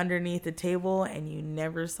dog went underneath the table and you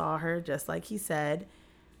never saw her, just like he said.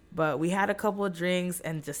 But we had a couple of drinks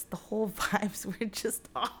and just the whole vibes were just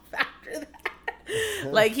off after that.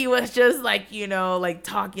 Like he was just like, like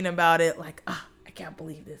talking about it like, I can't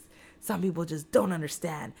believe this. Some people just don't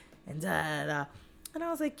understand. And da. And I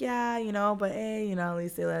was like, yeah, but hey, at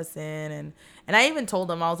least they let us in. And I even told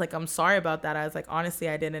them, I was like, I'm sorry about that. I was like, honestly,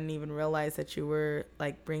 I didn't even realize that you were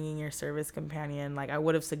like bringing your service companion. Like I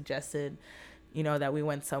would have suggested, that we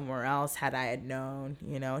went somewhere else had I had known,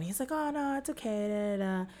 And he's like, oh, no, it's okay. Da,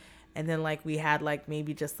 da. And then like we had like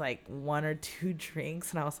maybe just like 1 or 2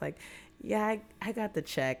 drinks. And I was like, yeah, I got the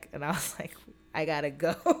check. And I was like, I gotta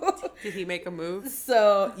go. Did he make a move?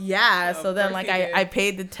 So yeah. Oh, so then like I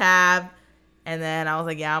paid the tab and then I was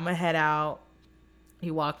like, yeah, I'm gonna head out.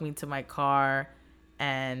 He walked me to my car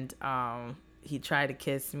and he tried to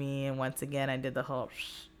kiss me. And once again, I did the whole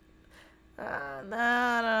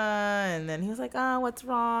nah. And then he was like, what's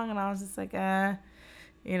wrong? And I was just like,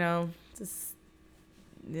 just,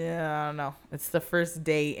 yeah, I don't know. It's the first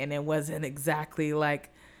date and it wasn't exactly like,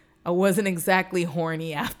 I wasn't exactly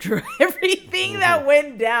horny after everything that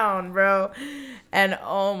went down, bro. And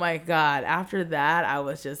oh my God, after that, I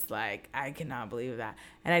was just like, I cannot believe that.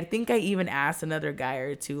 And I think I even asked another guy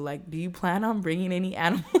or two, like, do you plan on bringing any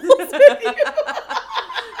animals with you?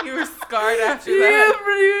 You were scarred after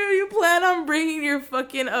that. You plan on bringing your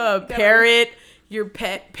fucking parrot, your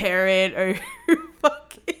pet parrot, or your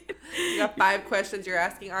fucking... You got 5 questions you're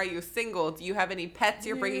asking. Are you single? Do you have any pets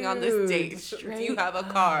you're bringing on this date? Do you have a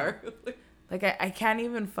car? Like, I can't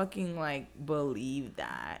even fucking, like, believe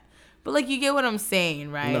that. But, like, you get what I'm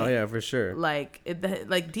saying, right? No, yeah, for sure. Like,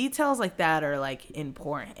 details like that are, like,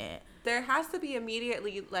 important. There has to be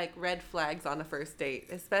immediately, like, red flags on a first date,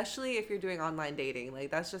 especially if you're doing online dating.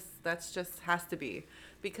 Like, that's just has to be.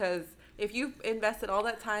 Because if you've invested all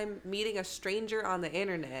that time meeting a stranger on the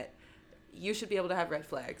internet, you should be able to have red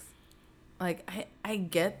flags. Like, I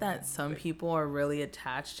get that some people are really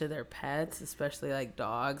attached to their pets, especially like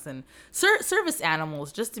dogs and service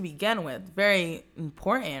animals just to begin with. Very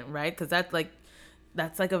important, right? Because that's like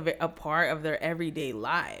a part of their everyday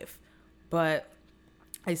life. But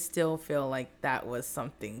I still feel like that was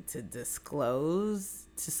something to disclose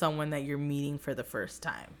to someone that you're meeting for the first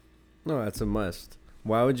time. No, that's a must.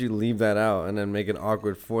 Why would you leave that out and then make it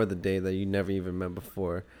awkward for the day that you never even met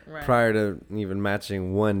before, right, prior to even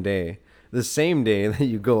matching one day? The same day that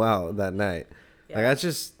you go out that night. Yeah. Like,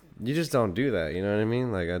 you just don't do that. You know what I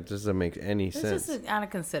mean? Like, that doesn't make any sense. It's just out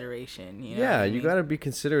of consideration. You know yeah, you got to be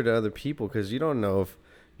considerate of other people because you don't know if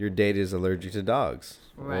your date is allergic to dogs.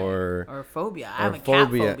 Right. Or phobia. I have a cat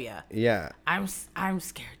phobia. Yeah. I'm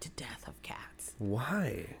scared to death of cats.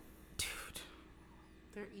 Why? Dude.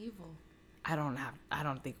 They're evil. I don't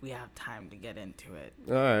think we have time to get into it.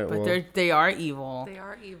 All right, but they are evil. They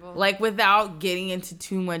are evil. Like, without getting into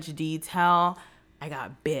too much detail, I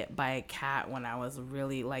got bit by a cat when I was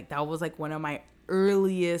really, like, that was, like, one of my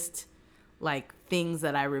earliest, like, things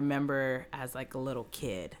that I remember as, like, a little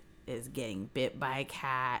kid is getting bit by a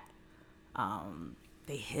cat.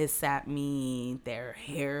 They hiss at me. Their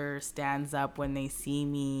hair stands up when they see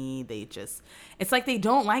me. It's like they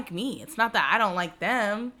don't like me. It's not that I don't like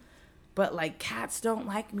them. But, like, cats don't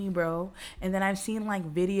like me, bro. And then I've seen,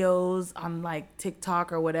 like, videos on, like,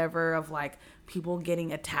 TikTok or whatever of, like, people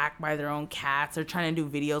getting attacked by their own cats. They're trying to do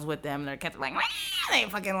videos with them. And their cats are like, they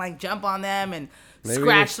fucking, like, jump on them and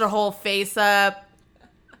scratch their whole face up.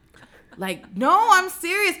 Like, no, I'm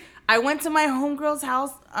serious. I went to my homegirl's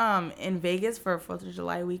house in Vegas for a 4th of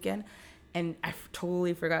July weekend. And I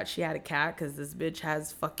totally forgot she had a cat because this bitch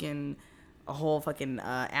has fucking a whole fucking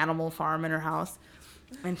animal farm in her house.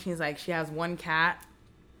 And she's like, she has one cat.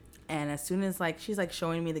 And as soon as, like, she's, like,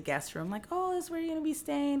 showing me the guest room, like, oh, this is where you're going to be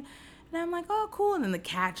staying. And I'm like, oh, cool. And then the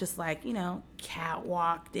cat just like, cat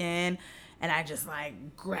walked in. And I just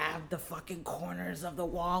like grabbed the fucking corners of the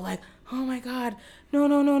wall, like, oh my God, no,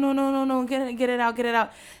 no, no, no, no, no, no, get it out, get it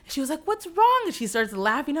out. And she was like, what's wrong? And she starts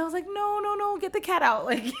laughing. I was like, no, no, no, get the cat out.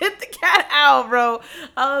 Like, get the cat out, bro.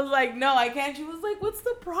 I was like, no, I can't. She was like, what's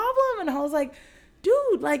the problem? And I was like,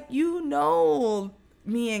 dude, like,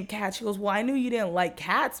 me and cats. She goes, well, I knew you didn't like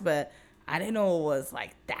cats, but I didn't know it was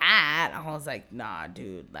like that. I was like, nah,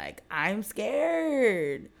 dude, like, I'm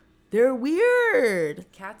scared. They're weird.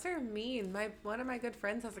 Cats are mean. One of my good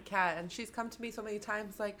friends has a cat, and she's come to me so many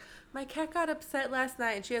times like, my cat got upset last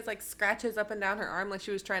night, and she has like scratches up and down her arm like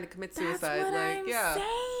she was trying to commit suicide. That's what like, I'm yeah. saying,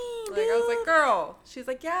 Like, dude. I was like, girl. She's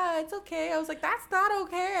like, yeah, it's okay. I was like, that's not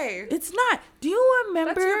okay. It's not. Do you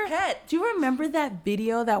remember? That's your pet. Do you remember that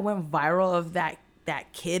video that went viral of that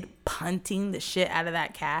kid punting the shit out of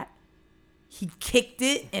that cat? He kicked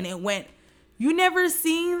it, and it went. You never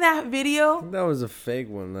seen that video? That was a fake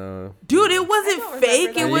one, though. Dude, it wasn't don't fake.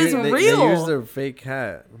 remember It that. was They real. used their fake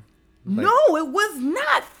cat. Like, No, it was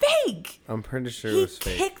not fake. I'm pretty sure it He was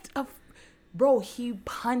fake. kicked bro, he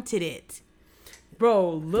punted it.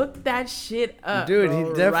 Bro, look that shit up. Dude, bro,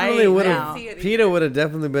 he definitely right would now. have. See it PETA would have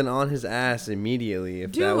definitely been on his ass immediately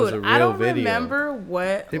if that was a Dude, real I don't video. remember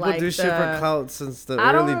what People like do shit for the- clout since the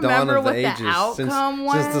I don't early dawn remember of the what the ages. Since outcome the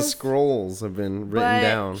was, scrolls have been written but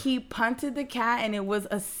down. he punted the cat, and it was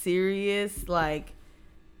a serious like.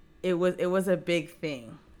 It was a big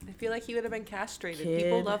thing. I feel like he would have been castrated. Kid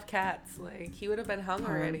People love cats. Like, he would have been hung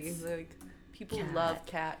already. punts Like, people cat. love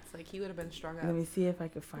cats. Like, he would have been strung up. Let me see if I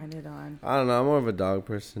can find it on. I don't know. I'm more of a dog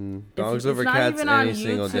person. Dogs it's over not cats even on any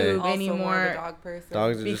single day. YouTube. Also more of anymore. a dog person.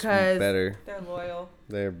 Dogs are just Because- better. They're loyal.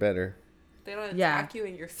 They're better. They don't Yeah. attack you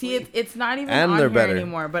in your See, sleep. it's not even And on they're here better.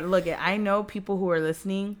 anymore. But look, I know people who are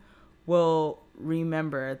listening will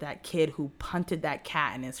remember that kid who punted that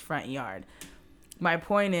cat in his front yard. My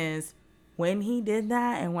point is, when he did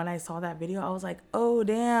that and when I saw that video, I was like, oh,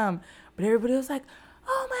 damn. But everybody was like,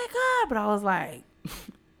 oh, my God. But I was like,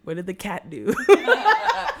 what did the cat do?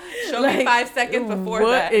 Show me 5 seconds before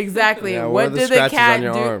what, that. Exactly. Yeah, where what are the did the scratches cat on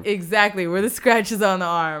your do? arm? Exactly. Where the scratches on the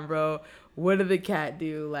arm, bro? What did the cat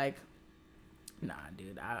do? Like, nah,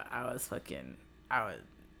 dude.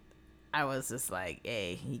 I was just like,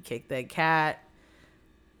 hey, he kicked that cat.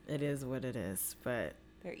 It is what it is. But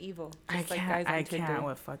They're evil. I Just like can't. guys on I Tinder. can't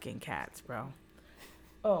with fucking cats, bro.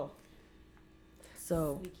 Oh.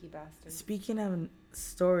 So Sneaky bastards. speaking of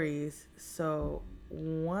stories, so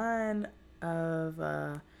one of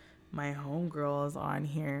my homegirls on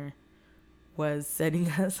here was sending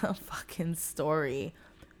us a fucking story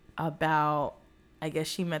about, I guess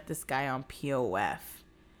she met this guy on POF,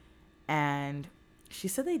 and she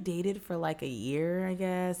said they dated for like a year, I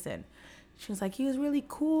guess, and she was like, he was really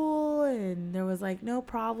cool and there was like no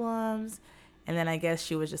problems. And then I guess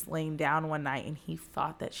she was just laying down one night and he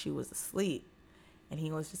thought that she was asleep. And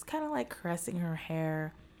he was just kind of like caressing her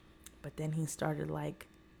hair. But then he started like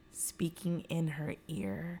speaking in her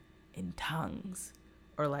ear in tongues.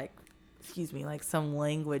 Or like, like some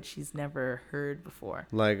language she's never heard before.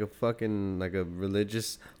 Like a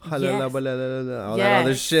religious all Yes. that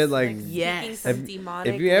other shit. Like, Yes. Speaking some Have-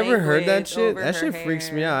 demonic if you ever heard that language shit, over that her shit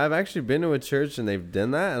freaks me hair. out. I've actually been to a church and they've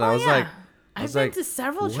done that, and Oh, I was yeah. like, I've been to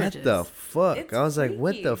several what churches. the fuck? It's I was like,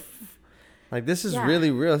 what the freaky. like, this is Yeah.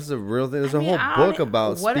 really real. This is a real thing. There's I a mean, whole I don't- book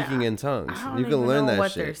about what- speaking in tongues. I don't You can even learn know that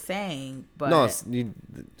what they're shit. saying, but No,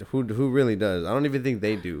 who really does? I don't even think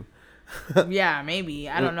they do. yeah, maybe.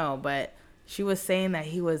 I don't know, but she was saying that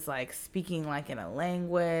he was like speaking like in a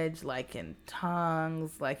language, like in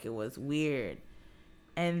tongues, like it was weird.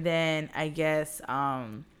 And then I guess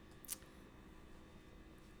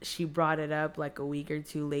she brought it up like a week or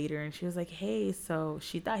two later and she was like, "Hey, so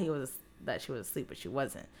she thought she was asleep, but she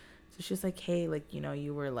wasn't." So she was like, "Hey, like,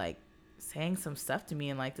 you were like saying some stuff to me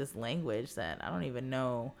in like this language that I don't even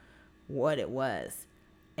know what it was."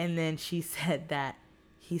 And then she said that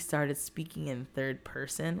he started speaking in third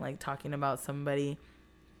person, like talking about somebody.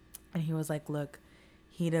 And he was like, "Look,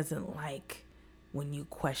 he doesn't like when you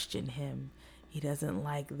question him. He doesn't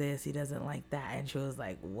like this. He doesn't like that." And she was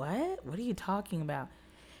like, "What? What are you talking about?"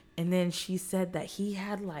 And then she said that he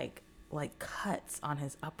had like cuts on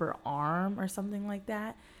his upper arm or something like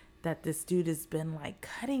that. That this dude has been like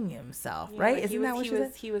cutting himself, Yeah, right? like Isn't that what she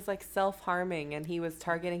said? He was like self-harming, and he was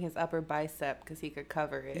targeting his upper bicep because he could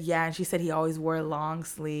cover it. Yeah, and she said he always wore long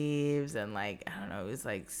sleeves and like, I don't know, it was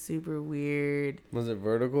like super weird. Was it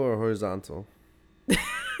vertical or horizontal?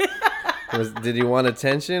 Did he want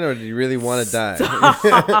attention or did he really want to die?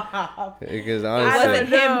 Because It honestly, wasn't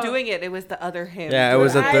know. him doing it. It was the other him. yeah, it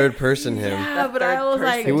was a I- third person him. Yeah, The but I third was person.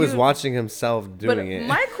 like, He was dude, watching himself but doing it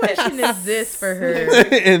my question is this for her.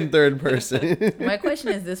 in third person. My question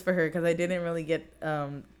is this for her because I didn't really get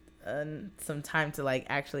some time to like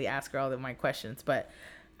actually ask her all of my questions, but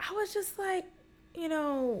I was just like, you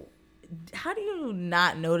know, how do you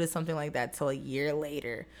not notice something like that till a year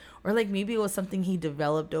later? Or like maybe it was something he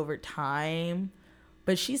developed over time.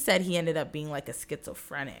 But she said he ended up being like a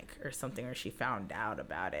schizophrenic or something, or she found out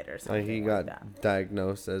about it or something. Like he like got that.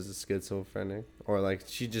 diagnosed as a schizophrenic, or like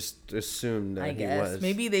she just assumed that I he guess was.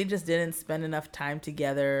 maybe they just didn't spend enough time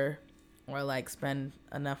together, or like spend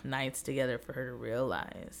enough nights together for her to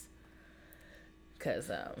realize.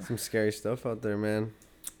 Cause Some scary stuff out there, man.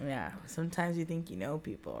 yeah, sometimes you think you know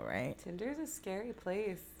people, right? Tinder's a scary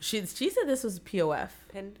place. She said this was POF.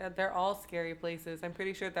 They're all scary places. I'm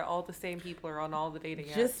pretty sure they're all the same people are on all the dating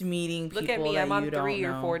apps. Just meeting people. Look at me. that I'm on you 3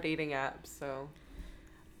 don't or know. 4 dating apps. So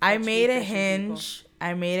I Watch me made a fishing hinge.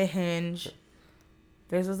 I made a hinge.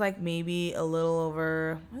 This was like maybe a little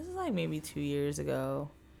over. This is like maybe 2 years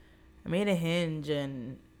ago. I made a hinge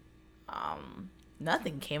and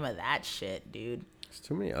nothing came of that shit, dude. There's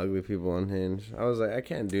too many ugly people on Hinge. I was like, I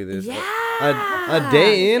can't do this. Yeah. A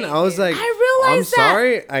day in, I was like, I I'm realized that.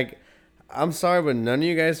 sorry. I'm sorry, but none of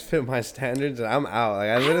you guys fit my standards, and I'm out. Like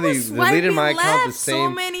I literally was deleted my swiping account the left same. so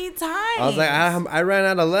many times. I was like, I ran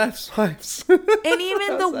out of left swipes. and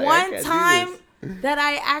even I the was like, I one can't do time this. that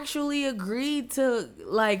I actually agreed to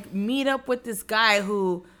like meet up with this guy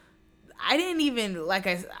who I didn't even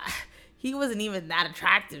he wasn't even that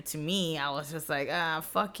attractive to me. I was just like,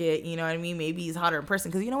 fuck it. You know what I mean? Maybe he's hotter in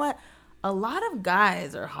person. Because you know what? A lot of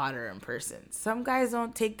guys are hotter in person. Some guys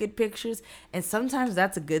don't take good pictures. And sometimes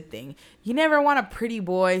that's a good thing. You never want a pretty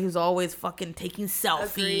boy who's always fucking taking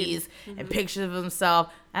selfies and pictures of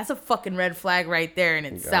himself. That's a fucking red flag right there in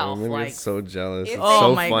itself. God, I'm gonna Like, get so jealous. If It's oh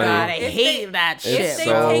so my funny. God. I If hate they- that if shit, they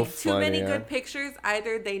so take too funny, many yeah. good pictures,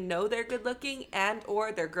 either they know they're good looking and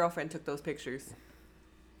or their girlfriend took those pictures.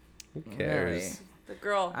 Who cares? Really? The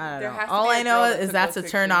girl. I there don't has know. to All be a I know girl that is took that's a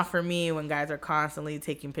those turn pictures. off for me when guys are constantly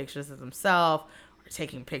taking pictures of themselves or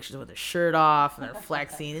taking pictures with their shirt off and they're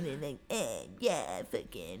flexing and they're like, yeah,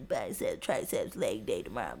 fucking biceps, triceps, leg day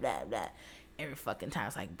tomorrow, blah, blah. Every fucking time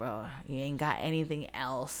it's like, bro, you ain't got anything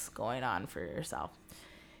else going on for yourself.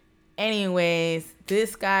 Anyways,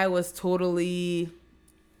 this guy was totally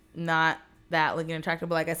not that looking attractive,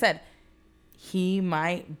 but like I said, he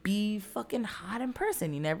might be fucking hot in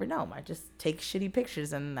person. You never know. Might just take shitty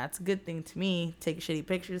pictures, and that's a good thing to me. Take shitty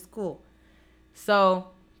pictures, cool. So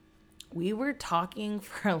we were talking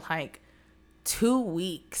for like 2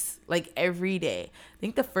 weeks, like every day. I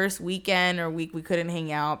think the first weekend or week we couldn't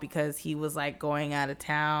hang out because he was like going out of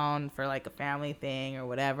town for like a family thing or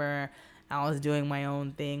whatever. I was doing my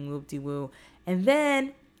own thing, whoop-de-woo. And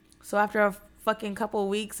then, so after a fucking couple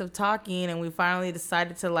weeks of talking and we finally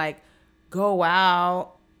decided to like go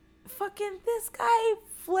out, fucking this guy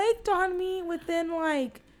flaked on me within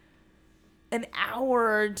like an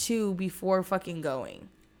hour or two before fucking going.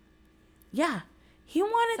 Yeah. He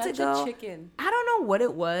wanted Such to go. a chicken. I don't know what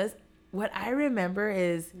it was. What I remember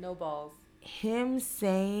is No balls. him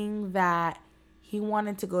saying that he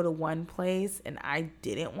wanted to go to one place and I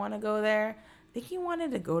didn't want to go there. I think he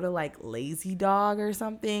wanted to go to like Lazy Dog or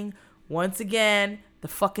something. Once again, the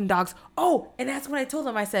fucking dogs. Oh, and that's what I told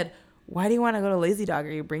him. I said, why do you want to go to Lazy Dog?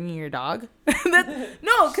 Are you bringing your dog?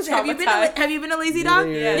 No, because have you been to Lazy Dog?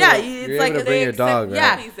 Yeah, it's you're like able to bring your dog, right?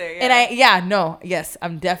 yeah. Puppies there, And yes,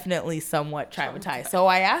 I'm definitely somewhat traumatized. So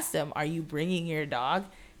I asked him, "Are you bringing your dog?"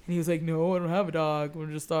 And he was like, "No, I don't have a dog. We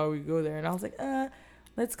just thought we'd go there." And I was like,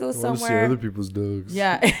 let's go somewhere." people's dogs.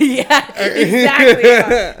 Yeah, yeah, exactly.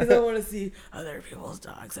 Because I want to see other people's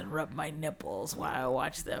dogs and rub my nipples while I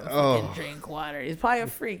watch them fucking drink water. He's probably a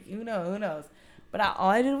freak. Who knows? But all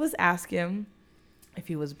I did was ask him if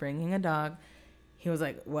he was bringing a dog. He was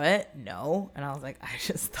like, what? No. And I was like, I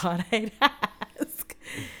just thought I'd ask.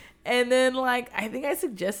 And then, like, I think I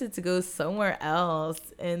suggested to go somewhere else.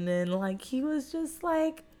 And then, like, he was just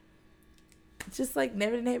like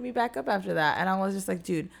never didn't hit me back up after that. And I was just like,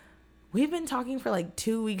 dude, we've been talking for like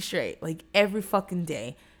 2 weeks straight, like every fucking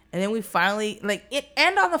day. And then we finally, like,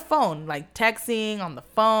 and on the phone, like texting on the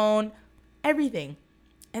phone, everything.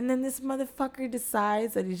 And then this motherfucker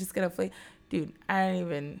decides that he's just gonna play. Dude, I didn't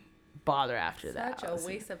even bother after that. Such I a was-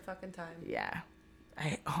 waste of fucking time. Yeah.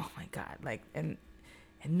 Oh my God. Like, and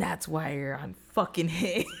And that's why you're on fucking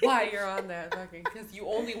Hinge. Why you're on that fucking? Because you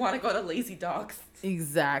only want to go to Lazy Dogs.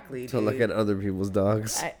 Exactly. To look at other people's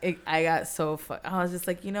dogs. I got so I was just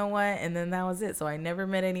like, you know what? And then that was it. So I never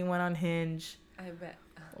met anyone on Hinge. I bet.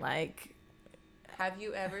 Like, Have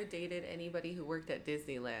you ever dated anybody who worked at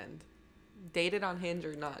Disneyland? Dated on Hinge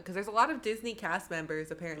or not? Because there's a lot of Disney cast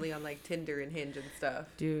members apparently on like Tinder and Hinge and stuff.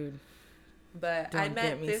 dude. But I Don't met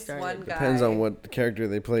get me this started. one guy. Depends on what character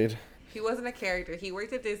they played. He wasn't a character. He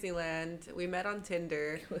worked at Disneyland. We met on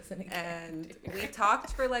Tinder. Wasn't a And we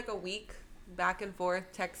talked for like a week, back and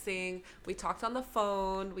forth, texting. We talked on the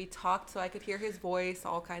phone. We talked so I could hear his voice,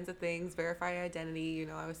 all kinds of things, verify identity. You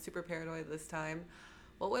know, I was super paranoid this time.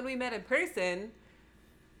 Well, when we met in person,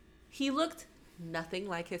 he looked nothing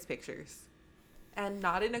like his pictures. And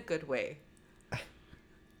not in a good way.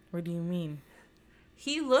 What do you mean?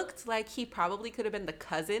 He looked like he probably could have been the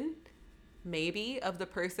cousin, maybe, of the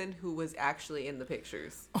person who was actually in the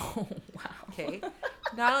pictures. Oh, wow. Okay.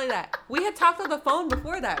 Not only that, we had talked on the phone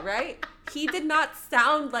before that, right? He did not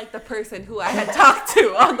sound like the person who I had talked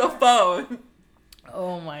to on the phone.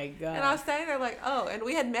 Oh, my God. And I was standing there like, oh, and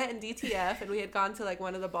we had met in DTF and we had gone to like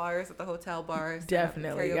one of the bars at the hotel bars.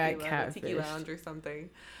 Definitely got Tiki catfished. Lounge or something.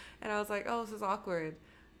 And I was like, oh, this is awkward.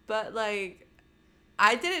 But like,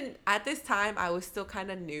 I didn't, at this time, I was still kind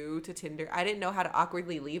of new to Tinder. I didn't know how to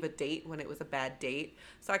awkwardly leave a date when it was a bad date.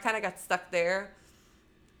 So I kind of got stuck there.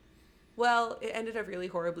 Well, it ended up really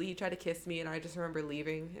horribly. He tried to kiss me and I just remember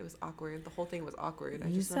leaving. It was awkward. The whole thing was awkward. I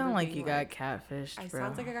You just sound remember like being you got catfished, I bro.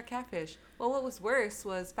 sounds like I got catfish. Well, what was worse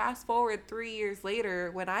was fast forward 3 years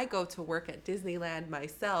later when I go to work at Disneyland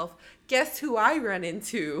myself. Guess who I run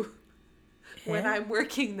into when Him? I'm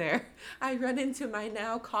working there? I run into my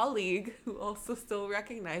now colleague who also still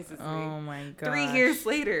recognizes me. Oh, my God. 3 years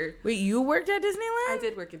later. Wait, you worked at Disneyland? I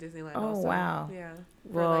did work at Disneyland Oh, also. wow. Yeah.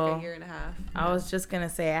 For like Well, a year and a half. I was just going to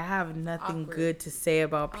say, I have nothing Awkward. good to say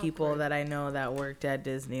about people Awkward. that I know that worked at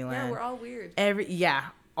Disneyland. Yeah, we're all weird.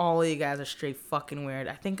 All of you guys are straight fucking weird.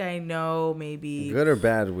 I think I know maybe. Good or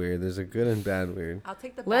bad weird? There's a good and bad weird. I'll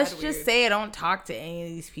take the bad Let's weird. just say I don't talk to any of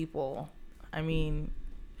these people. I mean,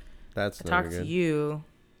 That's I never talk good. to you.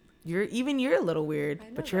 You're a little weird, I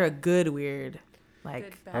know but you're a that. good weird.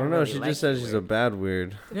 Like, Good, bad. I don't know. really She like just said you she's weird. a bad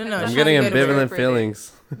weird. No, Depends I'm on getting how you ambivalent interpret it.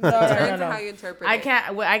 feelings. No, Depends on how you interpret I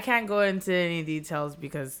it. can't go into any details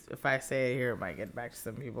because if I say it here, it might get back to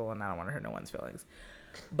some people, and I don't want to hurt no one's feelings.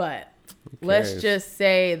 But let's cares? just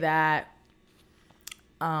say that,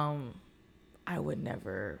 I would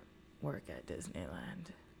never work at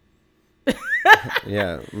Disneyland.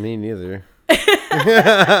 Yeah, me neither.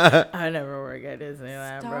 I never work at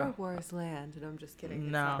Disneyland, Star bro. Wars Land. No, I'm just kidding.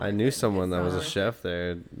 It's No. not I worth knew it. someone It's that not was a worth it. chef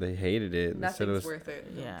there. They hated it. They said Nothing's it was worth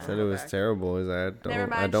it. Yeah. said it was Back. terrible. Is I don't Never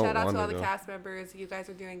mind. I don't Shout out want to all to the go. cast members. You guys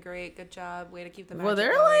are doing great. Good job. Way to keep the Well, magic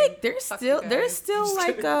they're going. like, they're Fuck still, you they're guys. still Just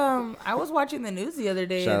like, kidding. I was watching the news the other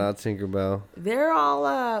day. Shout and out Tinkerbell. They're all,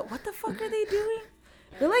 what the fuck are they doing?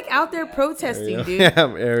 They're like out there protesting, Ariel. dude.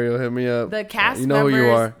 Yeah, Ariel, hit me up. The cast You know members, who you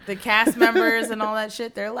are. the cast members and all that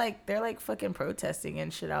shit, they're like fucking protesting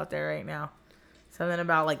and shit out there right now. Something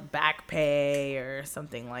about like back pay or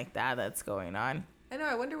something like that that's going on. I know.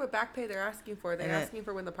 I wonder what back pay they're asking for. They're And it- asking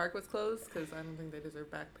for when the park was closed because I don't think they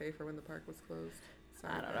deserve back pay for when the park was closed.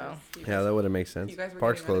 Sorry, I don't guys. know. You Yeah, guys- that wouldn't make sense. you guys were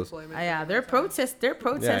Park's getting closed. unemployment Yeah, for a they're long time. protest. They're Yeah,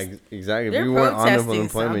 protest. exactly. If they're you weren't on protesting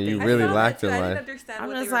unemployment, you something. really I saw lacked that in too. I didn't life. understand I'm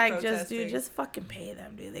what just they were like, protesting. just fucking pay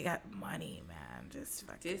them, dude. They got money, man. Just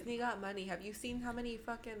fucking. Disney got money. Have you seen how many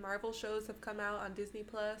fucking Marvel shows have come out on Disney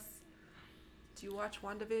Plus? Do you watch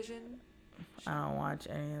WandaVision? I don't watch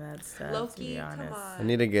any of that stuff. to Loki, be come honest. on. I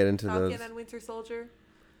need to get into Falcon those. and Winter Soldier.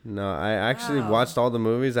 No, I actually Wow. watched all the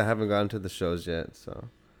movies. I haven't gotten to the shows yet. So,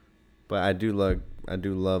 but I do love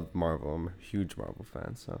Marvel. I'm a huge Marvel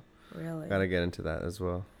fan. So Really? gotta get into that as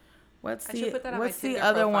well. What's I should put that on my what's the Tinder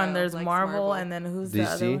other one? profile, There's likes Marvel, Marvel. and then who's the DC?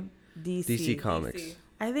 other one? DC Comics. DC.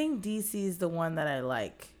 I think DC is the one that I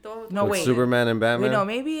like. The one with No, With wait. Superman and Batman. Wait, no,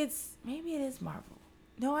 maybe it is Marvel.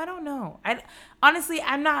 No, I don't know. Honestly,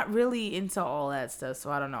 I'm not really into all that stuff,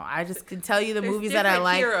 so I don't know. I just can tell you the There's movies that I different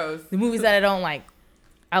like. Heroes. The movies that I don't like.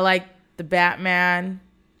 I like the Batman.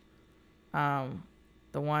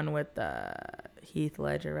 The one with Heath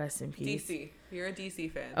Ledger, rest in peace. DC. You're a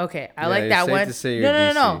DC fan. Okay, I Yeah, like it's that safe one. to say No,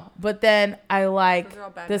 you're no. DC. But then I like Those are all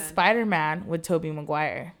the Batman. Spider-Man with Tobey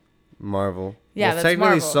Maguire. Marvel. Yeah, well, that's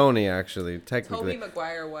technically Marvel. Sony. Actually, Tobey technically.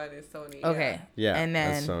 Maguire one is Sony. Okay. Yeah, And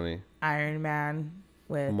that's then Sony. Iron Man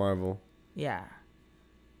with Marvel. yeah.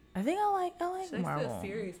 I think I like She likes Marvel. the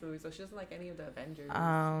serious movies, so she doesn't like any of the Avengers.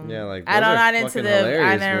 Yeah, like I those don't are not into fucking the I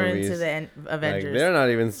hilarious never movies. into the Avengers. Like they're not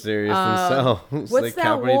even serious themselves. What's They that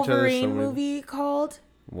cap on each other so Wolverine many- movie called?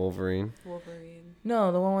 Wolverine. Wolverine.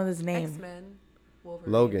 No, the one with his name. X-Men.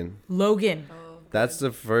 Wolverine. Logan. Logan. Oh, That's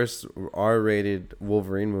the first R-rated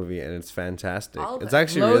Wolverine movie, and it's fantastic. All of It's it.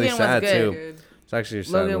 actually really Logan was sad good. too. good. It's actually a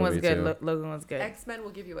sad Logan was movie good. too. Logan was good. X-Men will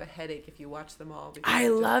give you a headache if you watch them all. because I it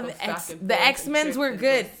just love goes back X. and The forth and X-Men's shifts were and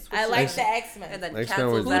good. goes I like switches the X-Men. and then X-Men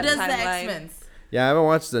cancels was- Who that does the timeline. X-Men's? Yeah, I haven't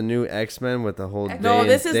watched the new X-Men with the whole day. No,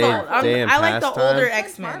 this is day, the. day and I like the pastime. older That's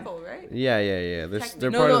X-Men. Marvel, right? Yeah. They're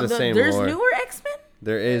Technically. part of the same there's lore. newer X-Men.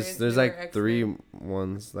 is There's newer like three X-Men.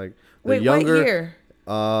 ones. Like the Wait, younger. what year?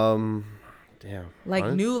 Damn. Like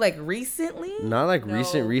honest- new, like recently? Not like No.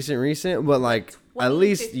 recent, but like at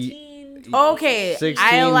least 2015, Okay, 16,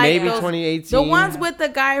 I like maybe those, 2018. the ones with the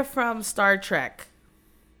guy from Star Trek,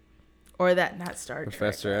 or that not Star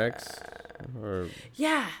Professor Trek. X, or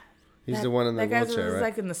Yeah, he's that- the one in the that guy wheelchair, was right?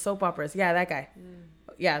 like in the soap operas. Yeah, that guy.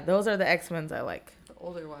 Yeah, those are the X-Men's I like. The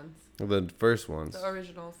older ones. The first ones, The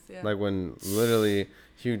originals, yeah. like when literally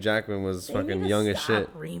Hugh Jackman was fucking young as shit.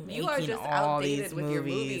 Remaking you are just all outdated these with your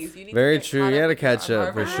movies. movies. You need Very to get true. caught You up gotta with catch your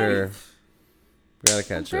up for Marvel sure. movies. You gotta I'm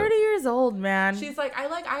catch 30 up. years old, man. She's like, I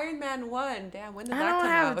like Iron Man 1. Damn, when did I that don't come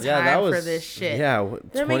have out? time. Yeah, that was for this shit. Yeah,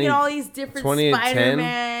 They're 20, making all these different 20 and 10.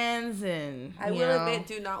 Spider-Mans and I you will know. admit,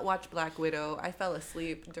 do not watch Black Widow. I fell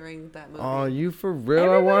asleep during that movie. Oh, you for real?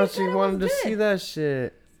 Everybody I said it wanted to was see good. that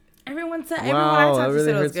shit. Everyone said Wow, everyone I that talked to really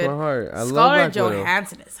said it was hurts good. my heart. I love Scarlett Black Widow.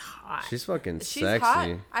 Johansson is hot. She's fucking She's sexy. hot.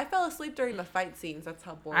 I fell asleep during the fight scenes. That's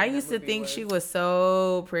how boring I that used to movie think she was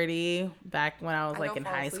so pretty back when I was I like don't in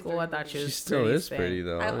fall high asleep school. I during thought she movies. was She still pretty is as pretty thing.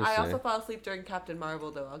 though. I Honestly. also fell asleep during Captain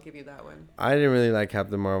Marvel, though. I'll give you that one. I didn't really like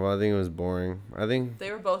Captain Marvel. I think it was boring. I think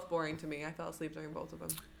They were both boring to me. I fell asleep during both of them.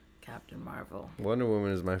 Captain Marvel. Wonder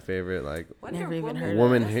Woman is my favorite like Wonder Never even Woman. heard of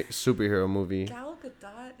woman that. superhero movie. Gal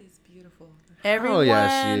Gadot is beautiful. Everyone, Oh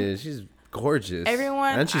yeah, she is. She's gorgeous.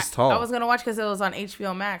 Everyone, and she's tall. I was gonna watch because it was on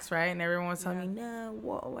HBO Max, right? And everyone was telling me, "No,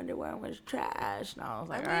 Wonder Woman was trash." And I was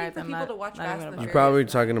like, I'm "All waiting right, for then people not, to watch not Fast even and gonna the You're probably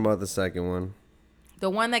Furious talking about the second one.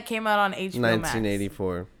 The one that came out on HBO Max.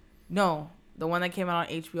 1984. No, the one that came out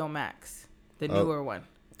on HBO Max, the Oh. newer one.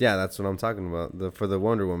 Yeah, that's what I'm talking about. For the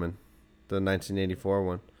Wonder Woman, the 1984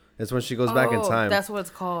 one. It's when she goes back in time. That's what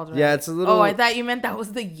it's called. Right? Yeah, it's a little. Oh, I thought you meant that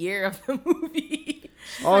was the year of the movie.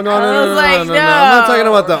 Oh no I no was no like, I'm not talking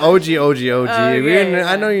about the no. OG. Okay,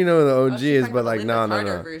 I know you know who the Oh, OG she's is, talking but about like Linda no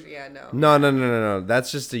Carter version. Yeah, no. no.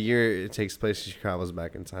 That's just the year it takes place. She travels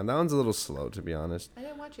back in time. That one's a little slow, to be honest. I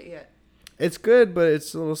didn't watch it yet. It's good, but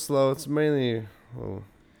it's a little slow. It's mainly a love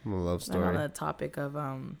And on story. the topic of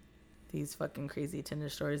these fucking crazy Tinder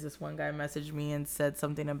stories, this one guy messaged me and said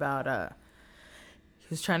something about he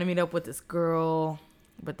was trying to meet up with this girl,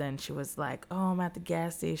 but then she was like, "Oh, I'm at the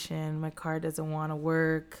gas station. My car doesn't want to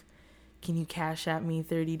work. Can you cash at me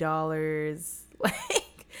 $30?"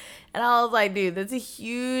 Like, and I was like, dude, that's a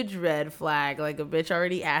huge red flag. Like a bitch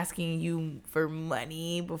already asking you for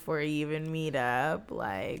money before you even meet up.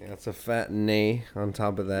 Like, That's a fat nay on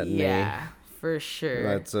top of that nay. yeah, for sure.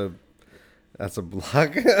 That's a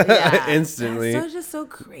block Yeah. instantly. That's just so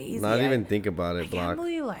crazy. Not I- even think about I it. can't Block.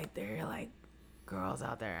 believe like there are like girls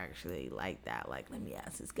out there actually like that. Like, let me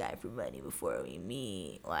ask this guy for money before we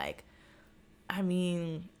meet. Like, I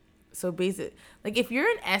mean, so basic. Like, if you're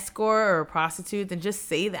an escort or a prostitute, then just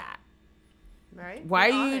say that. Right?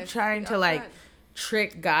 Why Be are you honest, trying be to like upfront.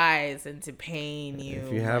 trick guys into paying you?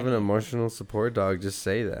 If you have an money? emotional support dog, just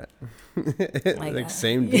say that. Like, Like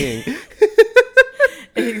same thing.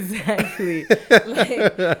 Exactly.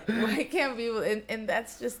 Like, why can't people? And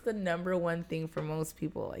that's just the number one thing for most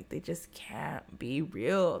people. Like, they just can't be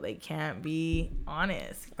real. They can't be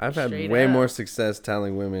honest. I've had Straight way up. more success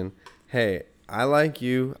telling women, "Hey, I like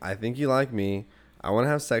you. I think you like me. I want to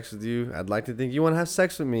have sex with you. I'd like to think you want to have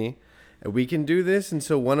sex with me. And we can do this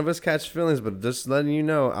until one of us catch feelings. But just letting you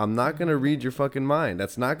know, I'm not gonna read your fucking mind.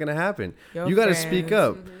 That's not gonna happen. Your you gotta friends. speak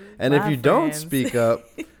up. And if My you don't friends. speak up,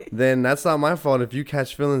 then that's not my fault. If you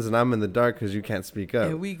catch feelings and I'm in the dark because you can't speak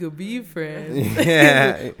up. And we could be friends.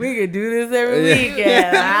 Yeah. We could do this every Yeah. weekend.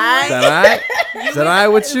 Is Right? that alright? Is that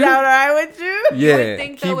alright with Is you? that all right with you? You would Yeah.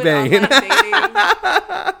 think Keep that with banging. online dating,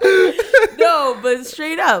 No, but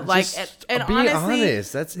straight up, like, Just and be honestly,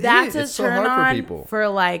 honest. That's that's it. a It's so turn hard on for people. for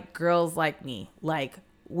like girls like me. Like,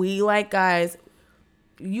 we like guys.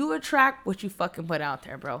 You attract what you fucking put out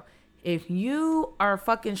there, bro. If you are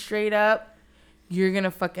fucking straight up, you're gonna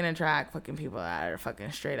fucking attract fucking people that are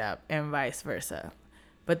fucking straight up, and vice versa.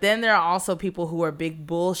 But then there are also people who are big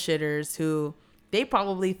bullshitters who they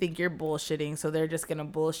probably think you're bullshitting, so they're just gonna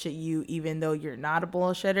bullshit you even though you're not a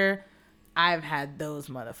bullshitter. I've had those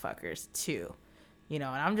motherfuckers too, you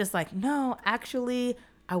know, and I'm just like, no, actually,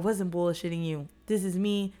 I wasn't bullshitting you. This is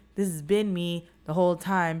me. This has been me the whole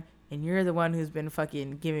time. and you're the one who's been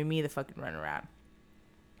fucking giving me the fucking runaround.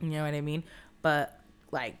 You know what I mean? But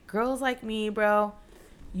like girls like me, bro,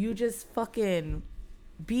 you just fucking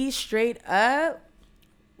be straight up.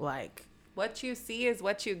 Like What you see is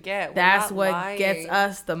what you get. We're that's not what lying. gets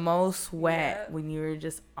us the most wet Yeah. when you're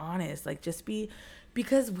just honest. Like just be,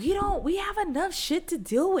 because we have enough shit to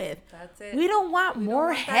deal with. That's it. We don't want We don't more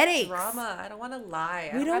want that headaches. drama. I don't want to lie.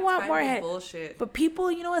 We I don't have want time more for head- bullshit. But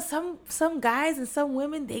people, you know what? Some guys and some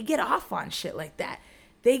women, they get off on shit like that.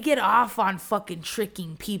 They get off on fucking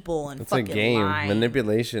tricking people and It's a fucking game, lying.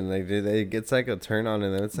 manipulation. Like it gets like a turn on,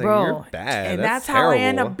 and then it's like Bro, you're bad. and that's how I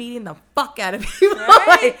end terrible. up beating the fuck out of people. Right?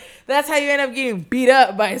 Like, that's how you end up getting beat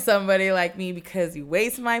up by somebody like me, because you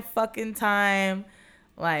waste my fucking time.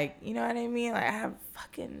 Like, you know what I mean? Like, I have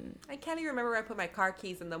fucking... I can't even remember where I put my car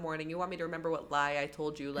keys in the morning. You want me to remember what lie I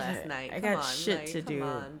told you last night? I Come got on, shit like, to do. Come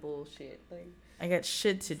on, bullshit. Like, I got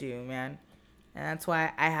shit to do, man. And that's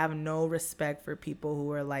why I have no respect for people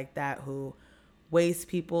who are like that, who waste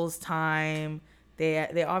people's time.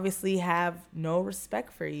 They obviously have no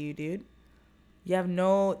respect for you, dude. You have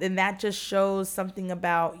no... And that just shows something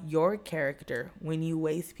about your character when you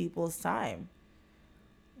waste people's time.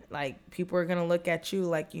 Like, people are going to look at you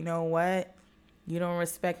like, you know what? You don't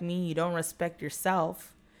respect me. You don't respect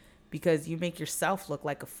yourself, because you make yourself look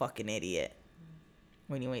like a fucking idiot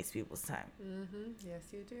when you waste people's time. yes,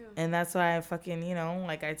 you do. And that's why I fucking, you know,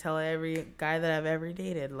 like I tell every guy that I've ever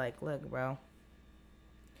dated, like, look, bro,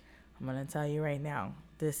 I'm going to tell you right now,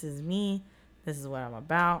 this is me. This is what I'm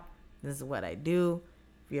about. This is what I do.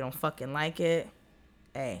 If you don't fucking like it,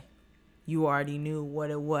 hey, you already knew what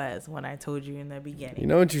it was when I told you in the beginning. You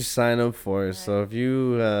know what you sign up for. So if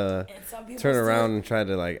you And some people turn still- around and try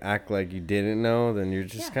to like act like you didn't know, then you're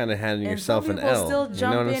just Yeah. kind of handing and yourself some an people L. still You know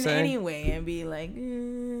jump what I'm in saying? anyway and be like,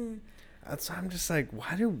 That's why I'm just like,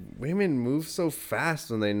 why do women move so fast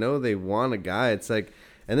when they know they want a guy? It's like,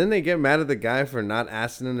 and then they get mad at the guy for not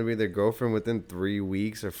asking them to be their girlfriend within 3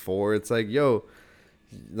 weeks or 4. It's like, yo,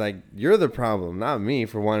 like, you're the problem, not me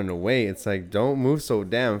for wanting to wait. It's like, don't move so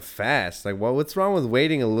damn fast. Like, what's wrong with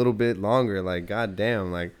waiting a little bit longer? Like,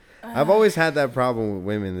 goddamn. Like, I've always had that problem with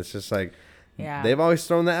women. It's just like, yeah. they've always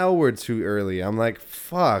thrown the L word too early. I'm like,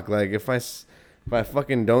 fuck. Like, if I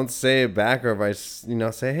fucking don't say it back, or if I, you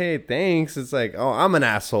know, say, hey, thanks, it's like, oh, I'm an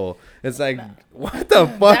asshole. It's like, what the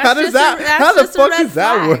fuck? How does that, how the fuck does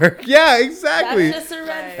that work? Yeah, exactly. That's just a red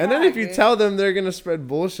Right. And then if you flag. tell them, they're going to spread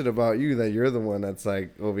bullshit about you, that you're the one that's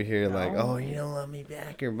like over here, like, No. oh, you don't love me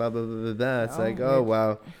back, or blah, blah, blah, blah, blah. It's No, like, oh, bitch.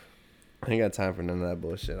 wow. I ain't got time for none of that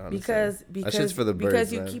bullshit, honestly. Because that shit's for the birds,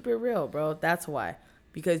 because you man. keep it real, bro. That's why.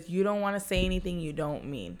 Because you don't want to say anything you don't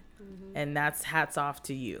mean. And that's hats off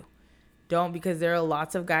to you. Don't, because there are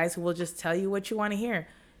lots of guys who will just tell you what you want to hear.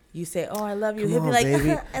 You say, "Oh, I love you." Come He'll be on, like,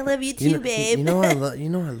 baby. "I love you too, babe." You know I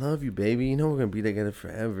love you, baby. You know we're gonna be together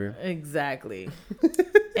forever. Exactly.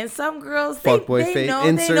 And some girls, Fuckboy they face. know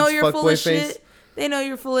Inserts you're full of fuckboy face. shit. They know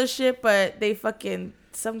you're full of shit, but they fucking,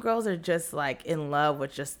 some girls are just like in love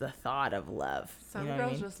with just the thought of love. Some You know what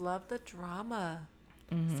girls I mean? just love the drama.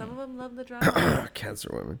 Mm-hmm. Some of them love the drama, Cancer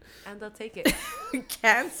women. and they'll take it.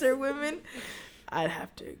 Cancer women, I'd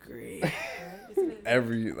have to agree.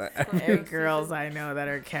 Every Girls I know that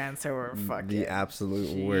are cancer were fucking. the absolute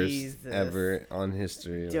Jesus. worst ever on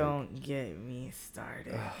history. Like, Don't get me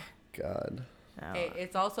started. God. Oh. Hey,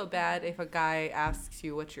 it's also bad if a guy asks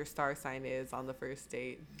you what your star sign is on the first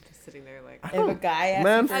date. Just sitting there like, If a guy asks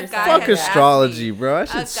Man, you for A a guy fuck has asked astrology, me- bro. That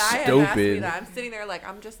a guy shit's has asked me stupid. that. I'm sitting there like,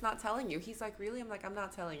 I'm just not telling you. He's like, really? I'm like, I'm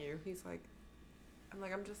not telling you. He's like,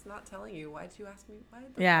 I'm just not telling you. Why'd you ask me? Why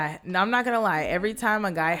the Yeah, no, I'm not gonna lie. Every time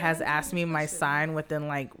a guy has asked me my sign within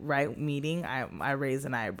like right meeting, I raise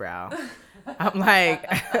an eyebrow. I'm like,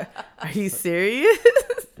 are you serious?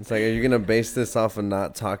 It's like, are you gonna base this off of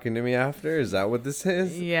not talking to me after? Is that what this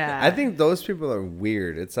is? Yeah. I think those people are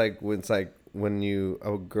weird. It's like when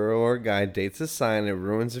a girl or a guy dates a sign, it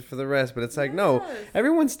ruins it for the rest. But it's like, no, Yes.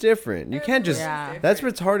 everyone's different. You can't just. Yeah. That's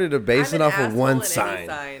retarded to base I'm it an off of asshole one in any sign.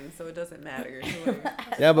 sign, so it doesn't matter.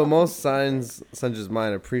 Yeah, but most signs, such as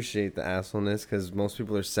mine, appreciate the assholeness because most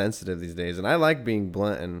people are sensitive these days, and I like being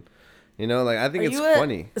blunt and, you know, like I think Are it's you a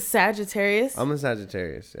funny. Sagittarius? I'm a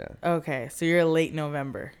Sagittarius, yeah, Okay, so you're a late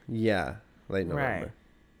November, yeah, late November. right?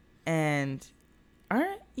 And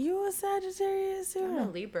aren't you a Sagittarius I'm a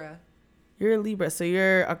too? Libra. You're a Libra, so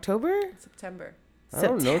you're October. September. I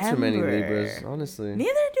don't know too many September. Libras, honestly.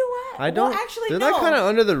 Neither do I. I don't. Well, actually, they're no. like kind of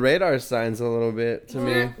under the radar signs a little bit to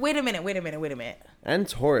me. Wait a minute. And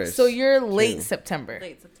Taurus. So you're late too. September.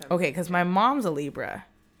 Late September. Okay, because my mom's a Libra.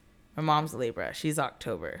 She's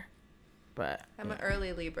October. But I'm an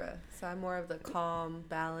early Libra, so I'm more of the calm,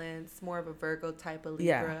 balance, more of a Virgo type of Libra.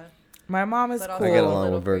 Yeah. My mom is But cool. also I get a along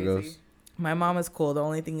little with Virgos. crazy. My mom is cool. The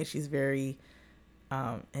only thing is she's very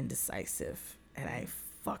indecisive, and I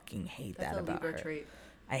fucking hate That's that a about Libra her. trait.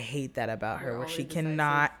 I hate that about her, We're where she always decisive.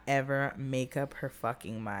 cannot ever make up her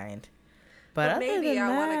fucking mind. But other maybe than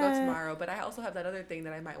I want to go that- tomorrow, but I also have that other thing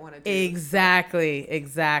that I might want to do. Exactly.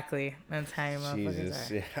 That's how you motherfuckers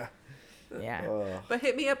Jesus, are. yeah. Yeah. Oh. But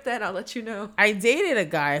hit me up then. I'll let you know. I dated a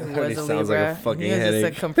guy who Already was a sounds like a Libra. fucking He was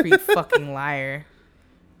headache. just a complete fucking liar.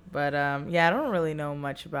 But yeah, I don't really know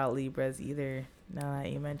much about Libras either. Now that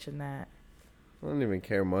you mentioned that. I don't even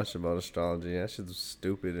care much about astrology. That shit's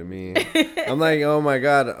stupid to me. I'm like, oh my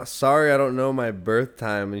god, sorry, I don't know my birth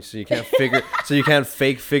time, and so you can't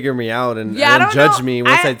fake figure me out and, Yeah, I and don't judge know. me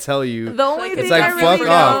once I tell you. The only Like, thing it's like, I fuck really for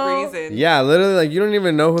off. no know, reason. Yeah, literally, like you don't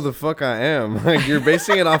even know who the fuck I am. Like you're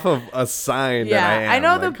basing it off of a sign that I am. I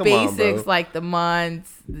know Like, the come on, bro. basics, like the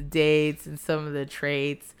months, the dates, and some of the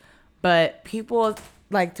traits. But people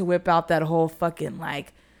like to whip out that whole fucking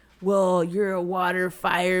like, well, you're a water,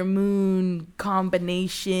 fire, moon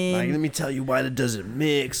combination. Like, let me tell you why it doesn't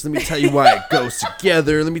mix. Let me tell you why it goes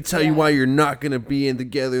together. Let me tell you why you're not gonna be in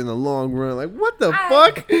together in the long run. Like, what the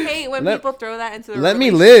fuck? I hate when Let- people throw that into the Let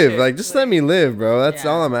me relationship. live. Like, just let me live, bro. That's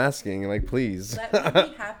Yeah. all I'm asking. Like, please. Let me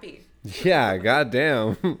be happy. Yeah,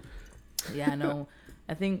 goddamn. Yeah, no.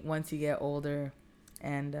 I think once you get older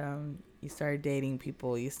and you start dating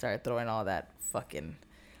people, you start throwing all that fucking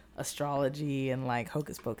astrology and like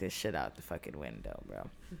hocus pocus shit out the fucking window, bro.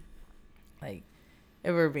 Like,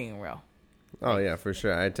 if we're being real. Oh yeah, for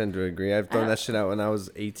sure. I tend to agree. I've thrown that shit out when I was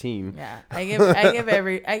 18. Yeah, I give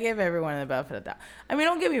everyone the benefit of the doubt. I mean,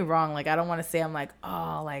 don't get me wrong. Like, I don't want to say I'm like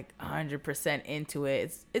 100% into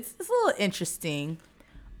it. It's a little interesting,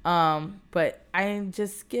 but I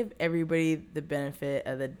just give everybody the benefit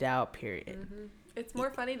of the doubt. Period. Mm-hmm. It's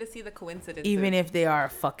more funny to see the coincidences. Even if they are a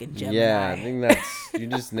fucking Gemini. Yeah, I think you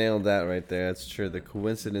just nailed that right there. That's true. The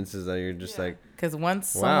coincidences that you're just like, Because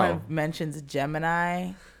once Wow. someone mentions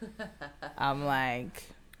Gemini, I'm like,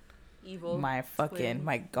 evil. my twin.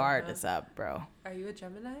 guard Uh-huh. is up, bro. Are you a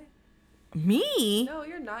Gemini? Me? No,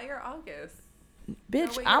 you're not. You're August.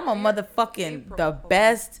 Bitch, wait, I'm a you're motherfucking April. the Hold on.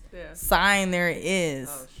 best Yeah. sign there is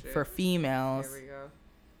Oh, shit. for females. Here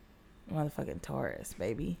we go. Motherfucking Taurus,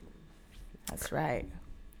 baby. That's right.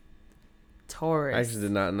 Taurus. I actually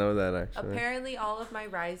did not know that actually. Apparently, all of my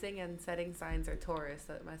rising and setting signs are Taurus.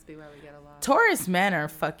 That must be why we get along. Taurus men are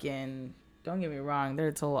fucking, don't get me wrong, they're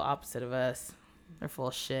the total opposite of us. They're full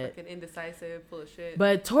of shit. Fucking indecisive, full of shit.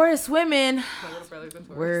 But Taurus women, My little brother's a Taurus.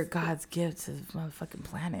 we're God's gift to the motherfucking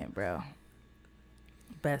planet, bro.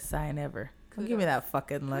 Best sign ever. Don't give me that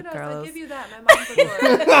fucking look, Kudos, I Carlos. give you that. My mom's a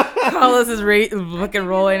Taurus. Carlos is fucking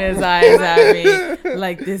rolling his eyes at me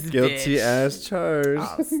like this Guilty bitch. as charged.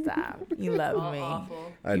 Oh, stop. You love All me.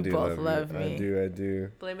 awful. I you do both love love you. me. I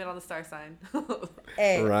do. Blame it on the star sign.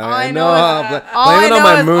 Hey, Right. all I I know know. is, Blame all I it on know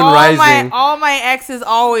my is moon all rising. all my exes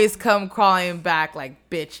always come crawling back like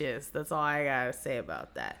bitches. That's all I gotta say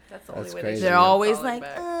about that. That's the only That's way crazy. they They're should come always crawling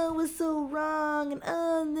like, back. oh, it was so wrong, and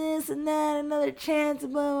oh, this and that, another chance,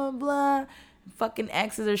 blah, blah, blah. Fucking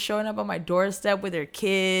exes are showing up on my doorstep with their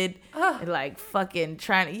kid, and like fucking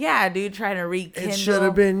trying to rekindle. It should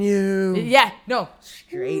have been you. Yeah, no,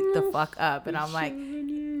 straight the fuck up. And I'm like,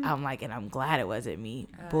 and I'm glad it wasn't me.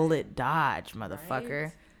 Bullet dodge, motherfucker.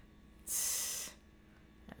 Right?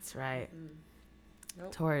 That's right.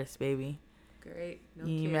 Nope. Taurus, baby. Great. No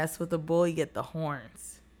You kids. mess with the bull, you get the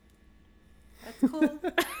horns. That's cool.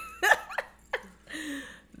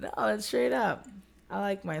 No, it's straight up. I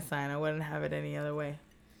like my sign. I wouldn't have it any other way.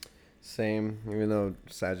 Same. Even though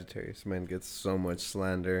Sagittarius man gets so much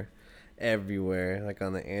slander everywhere, like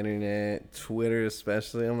on the internet, Twitter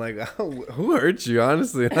especially. I'm like, oh, who hurt you?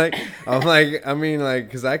 Honestly, like, I mean,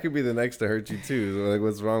 because I could be the next to hurt you too. So, like,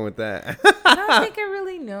 what's wrong with that? I don't think I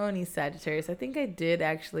really know any Sagittarius. I think I did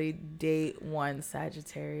actually date one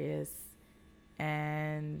Sagittarius,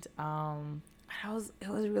 and it was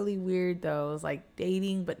really weird though. It was like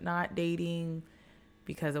dating but not dating,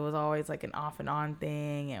 because it was always like an off and on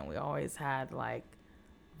thing, and we always had like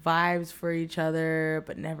vibes for each other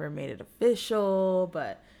but never made it official.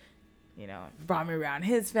 But brought me around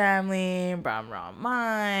his family, brought me around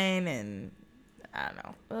mine, and I don't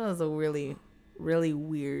know, it was a really, really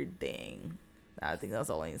weird thing. I think that was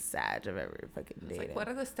the only Sag I've ever fucking It's dated. like, what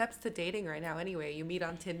are the steps to dating right now anyway? You meet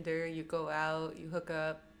on Tinder, you go out, you hook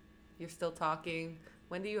up, you're still talking.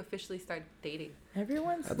 When do you officially start dating?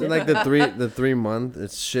 Everyone's I think like the 3 month,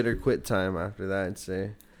 it's shit or quit time after that, I'd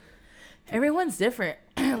say. everyone's different.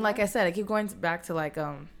 Like I said, I keep going back to like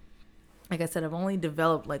I said, I've only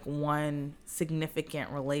developed like one significant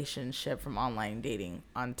relationship from online dating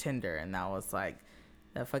on Tinder, and that was like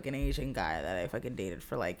that fucking Asian guy that I fucking dated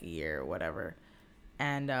for like a year or whatever.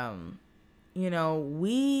 And, you know,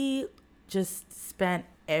 we just spent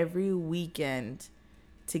every weekend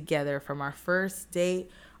together from our first date.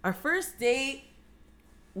 Our first date,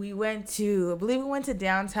 I believe we went to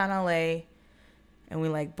downtown LA and we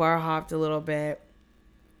like bar hopped a little bit.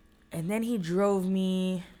 And then he drove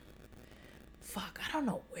me, I don't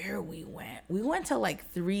know where we went. We went to like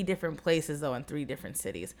 3 different places though in 3 different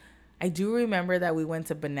cities. I do remember that we went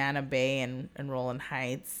to Banana Bay and Rolling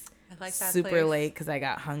Heights. I like that super place. late because I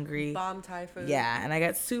got hungry. Bomb Thai food. Yeah, and I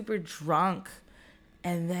got super drunk.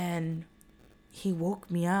 And then he woke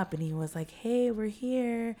me up and he was like, hey, we're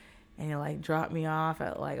here. And he like dropped me off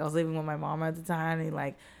at like, I was living with my mom at the time. And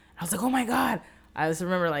I was like, oh my God. I just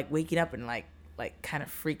remember like waking up and like kind of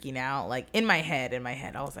freaking out. Like in my head,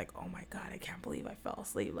 I was like, oh my God, I can't believe I fell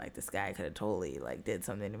asleep. Like this guy could have totally like did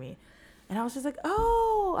something to me. And I was just like,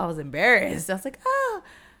 oh, I was embarrassed. I was like, oh,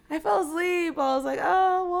 I fell asleep. I was like,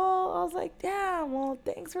 oh, well, I was like, damn, well,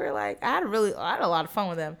 thanks for like, I had a lot of fun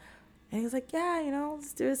with him. And he was like, yeah, you know,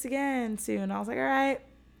 let's do this again soon. I was like, all right.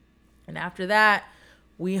 And after that,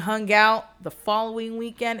 we hung out the following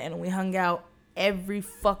weekend and we hung out every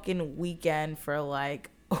fucking weekend for like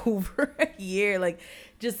over a year. Like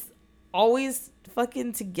just always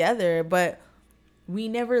fucking together, but we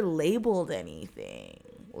never labeled anything.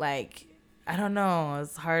 Like, I don't know.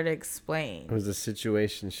 It's hard to explain. It was a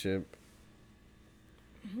situationship.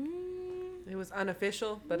 It was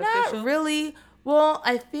unofficial, but Not official. really. Well,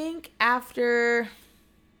 I think after,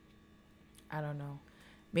 I don't know,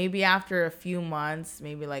 maybe after a few months,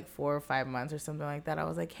 maybe like 4 or 5 months or something like that, I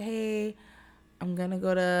was like, hey, I'm going to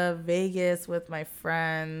go to Vegas with my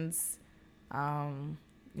friends,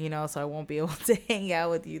 you know, so I won't be able to hang out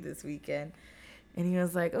with you this weekend. And he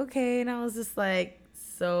was like, okay. And I was just like,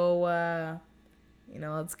 so, you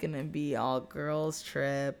know, it's going to be all girls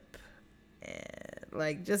trip. And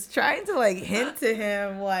like just trying to like hint to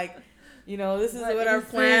him, like, you know, this is what our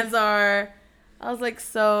plans are. I was like,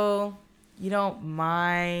 so you don't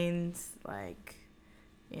mind, like,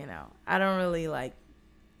 you know, I don't really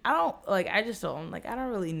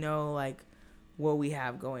know, like, what we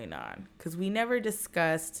have going on. Because we never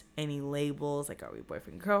discussed any labels, like, are we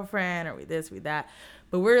boyfriend, girlfriend? Are we this, we that?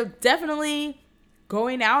 But we're definitely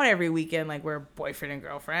going out every weekend, like, we're boyfriend and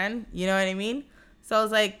girlfriend. You know what I mean? So I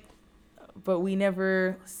was like, but we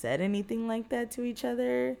never said anything like that to each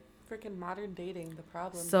other. Freaking modern dating, the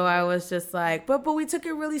problem. So I was just like, but we took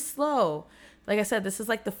it really slow. Like I said, this is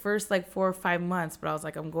like the first like 4 or 5 months, but I was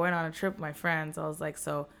like, I'm going on a trip with my friends. I was like,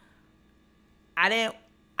 so I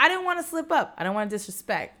didn't want to slip up. I don't want to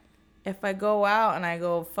disrespect. If I go out and I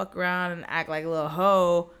go fuck around and act like a little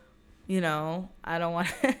hoe, you know, I don't want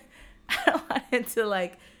it to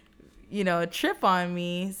like, you know, trip on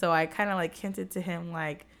me. So I kind of like hinted to him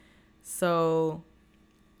like, so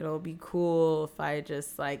it'll be cool if I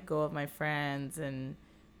just like go with my friends and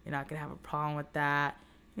you're not gonna have a problem with that.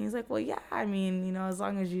 And he's like, well, yeah, I mean, you know, as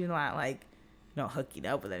long as you're not like, you know, hooking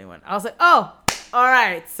up with anyone. I was like, oh, all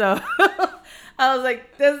right. So I was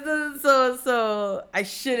like, so I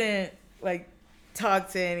shouldn't like talk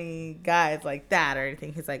to any guys like that or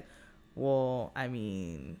anything. He's like, well, I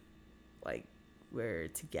mean, like, we're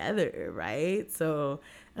together, right? So,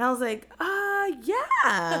 and I was like,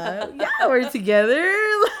 yeah, we're together.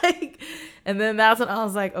 Like, and then that's when I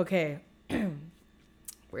was like, okay,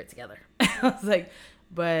 we're together. I was like,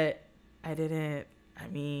 but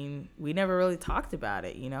we never really talked about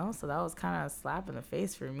it, you know? So that was kind of a slap in the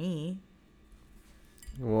face for me.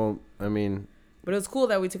 Well, I mean, but it was cool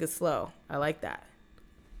that we took it slow. I like that.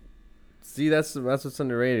 see, that's what's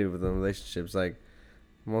underrated with the relationships. Like,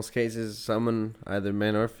 most cases, someone, either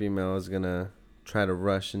man or female, is going to try to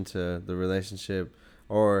rush into the relationship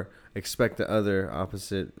or expect the other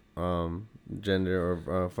opposite gender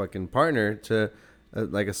or fucking partner to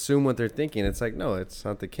like assume what they're thinking. It's like, no, it's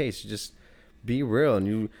not the case. You just be real, and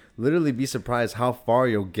you literally be surprised how far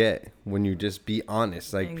you'll get when you just be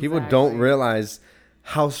honest. Like, people don't realize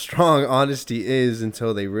how strong honesty is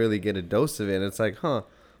until they really get a dose of it. And it's like,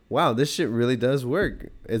 wow, this shit really does work.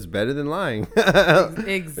 It's better than lying.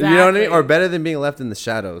 Exactly. You know what I mean? Or better than being left in the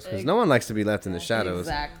shadows. Because no one likes to be left in the shadows.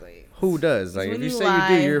 Exactly. Who does? Like, if you say lie,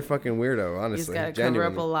 you do, you're a fucking weirdo, honestly. You just gotta cover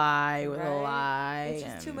up a lie with a lie. It's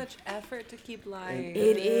just too much effort to keep lying.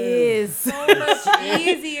 It is. So much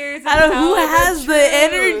easier to I don't know who tell has the truth.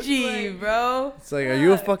 energy, Like, bro. It's like, are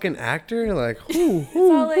you a fucking actor? Like, who? It's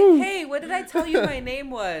all like, hey, what did I tell you my name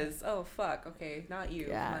was? Oh, fuck. Okay, not you.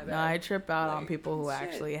 Yeah, My bad. no, I trip out on Like, people who shit.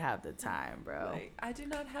 actually have the time, bro. Like, I do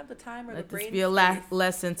not have the time or Let the brain this be a space.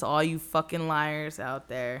 lesson to all you fucking liars out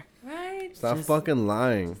there. Right? Stop Just- fucking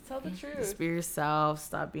lying. Tell the truth. Just be yourself.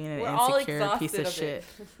 Stop being an We're all insecure exhausted piece of of shit.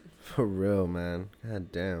 it. For real, man.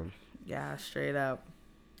 God damn. Yeah, straight up.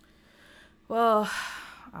 Well,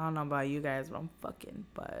 I don't know about you guys, but I'm fucking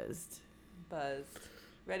buzzed. Buzzed.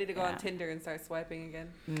 Ready to go Yeah. on Tinder and start swiping again.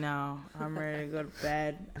 No, I'm ready to go to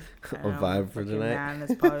bed. A And vibe for fucking tonight. Man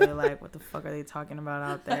is probably like, what the fuck are they talking about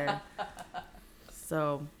out there?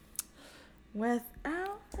 So,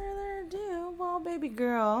 without further ado, well, baby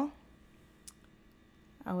girl,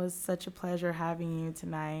 it was such a pleasure having you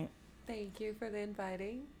tonight. Thank you for the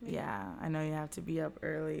inviting. me. Yeah, I know you have to be up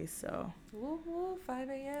early, so. Woo woo, 5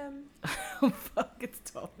 a.m. Fuck,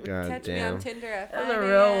 it's 12. God Catch me on damn. Tinder at 5 That's a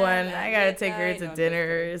real a.m. one. at I gotta take her midnight. to No, I'm just dinner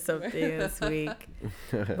kidding. or something this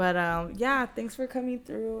week. But yeah, thanks for coming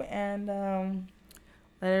through and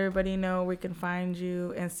let everybody know where we can find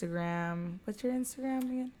you. Instagram. What's your Instagram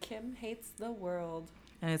again? Kim hates the world.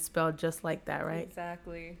 And it's spelled just like that, right?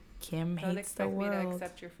 Exactly. Kim Don't hates the expect me to world.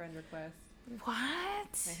 accept your friend request. What?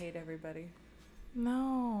 I hate everybody.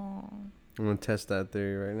 No. I'm gonna test that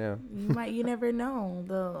theory right now. You never know.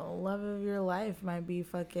 The love of your life might be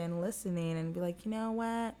fucking listening and be like, you know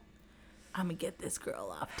what? I'm gonna get this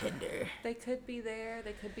girl off Tinder. They could be there.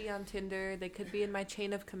 They could be on Tinder. They could be in my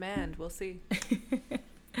chain of command. We'll see.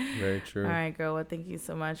 Very true. All right, girl. Well, thank you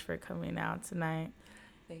so much for coming out tonight.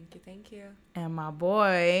 Thank you. Thank you. And my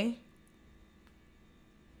boy,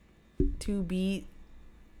 to beat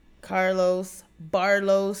Carlos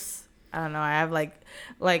Barlos. I don't know. I have like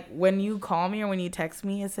when you call me or when you text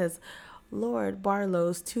me, it says Lord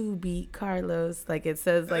Barlos to beat Carlos. Like it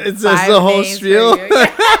says like It says 5 the whole names for spiel? you.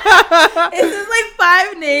 It says like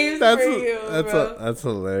 5 names That's for you, bro. that's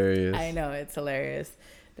hilarious. I know, it's hilarious.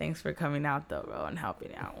 Thanks for coming out though, bro, and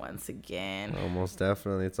helping out once again. Oh, most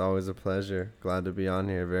definitely. It's always a pleasure. Glad to be on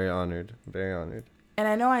here. Very honored. Very honored. And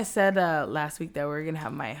I know I said last week that we are gonna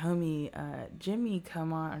have my homie Jimmy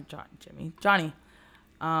come on, or Johnny.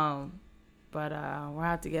 But we'll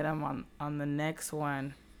have to get him on the next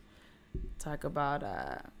one. Talk about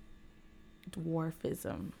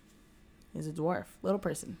dwarfism. He's a dwarf, little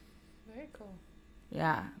person. Very cool.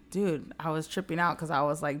 Yeah, dude, I was tripping out because I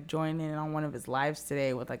was like joining in on one of his lives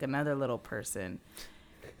today with like another little person.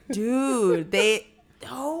 Dude,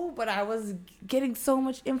 but I was getting so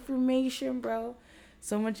much information, bro.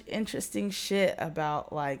 So much interesting shit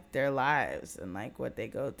about like their lives and like what they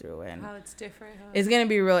go through, and How it's different, huh? it's gonna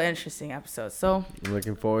be a real interesting episode. So I'm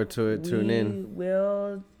looking forward to it. Tune in. we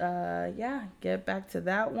will get back to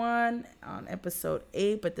that one on episode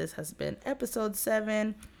 8, but this has been episode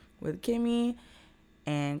 7 with Kimmy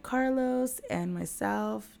and Carlos and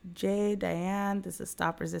myself, Jay, Diane. This is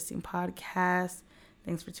Stop Resisting Podcast.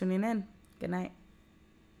 Thanks for tuning in. Good night.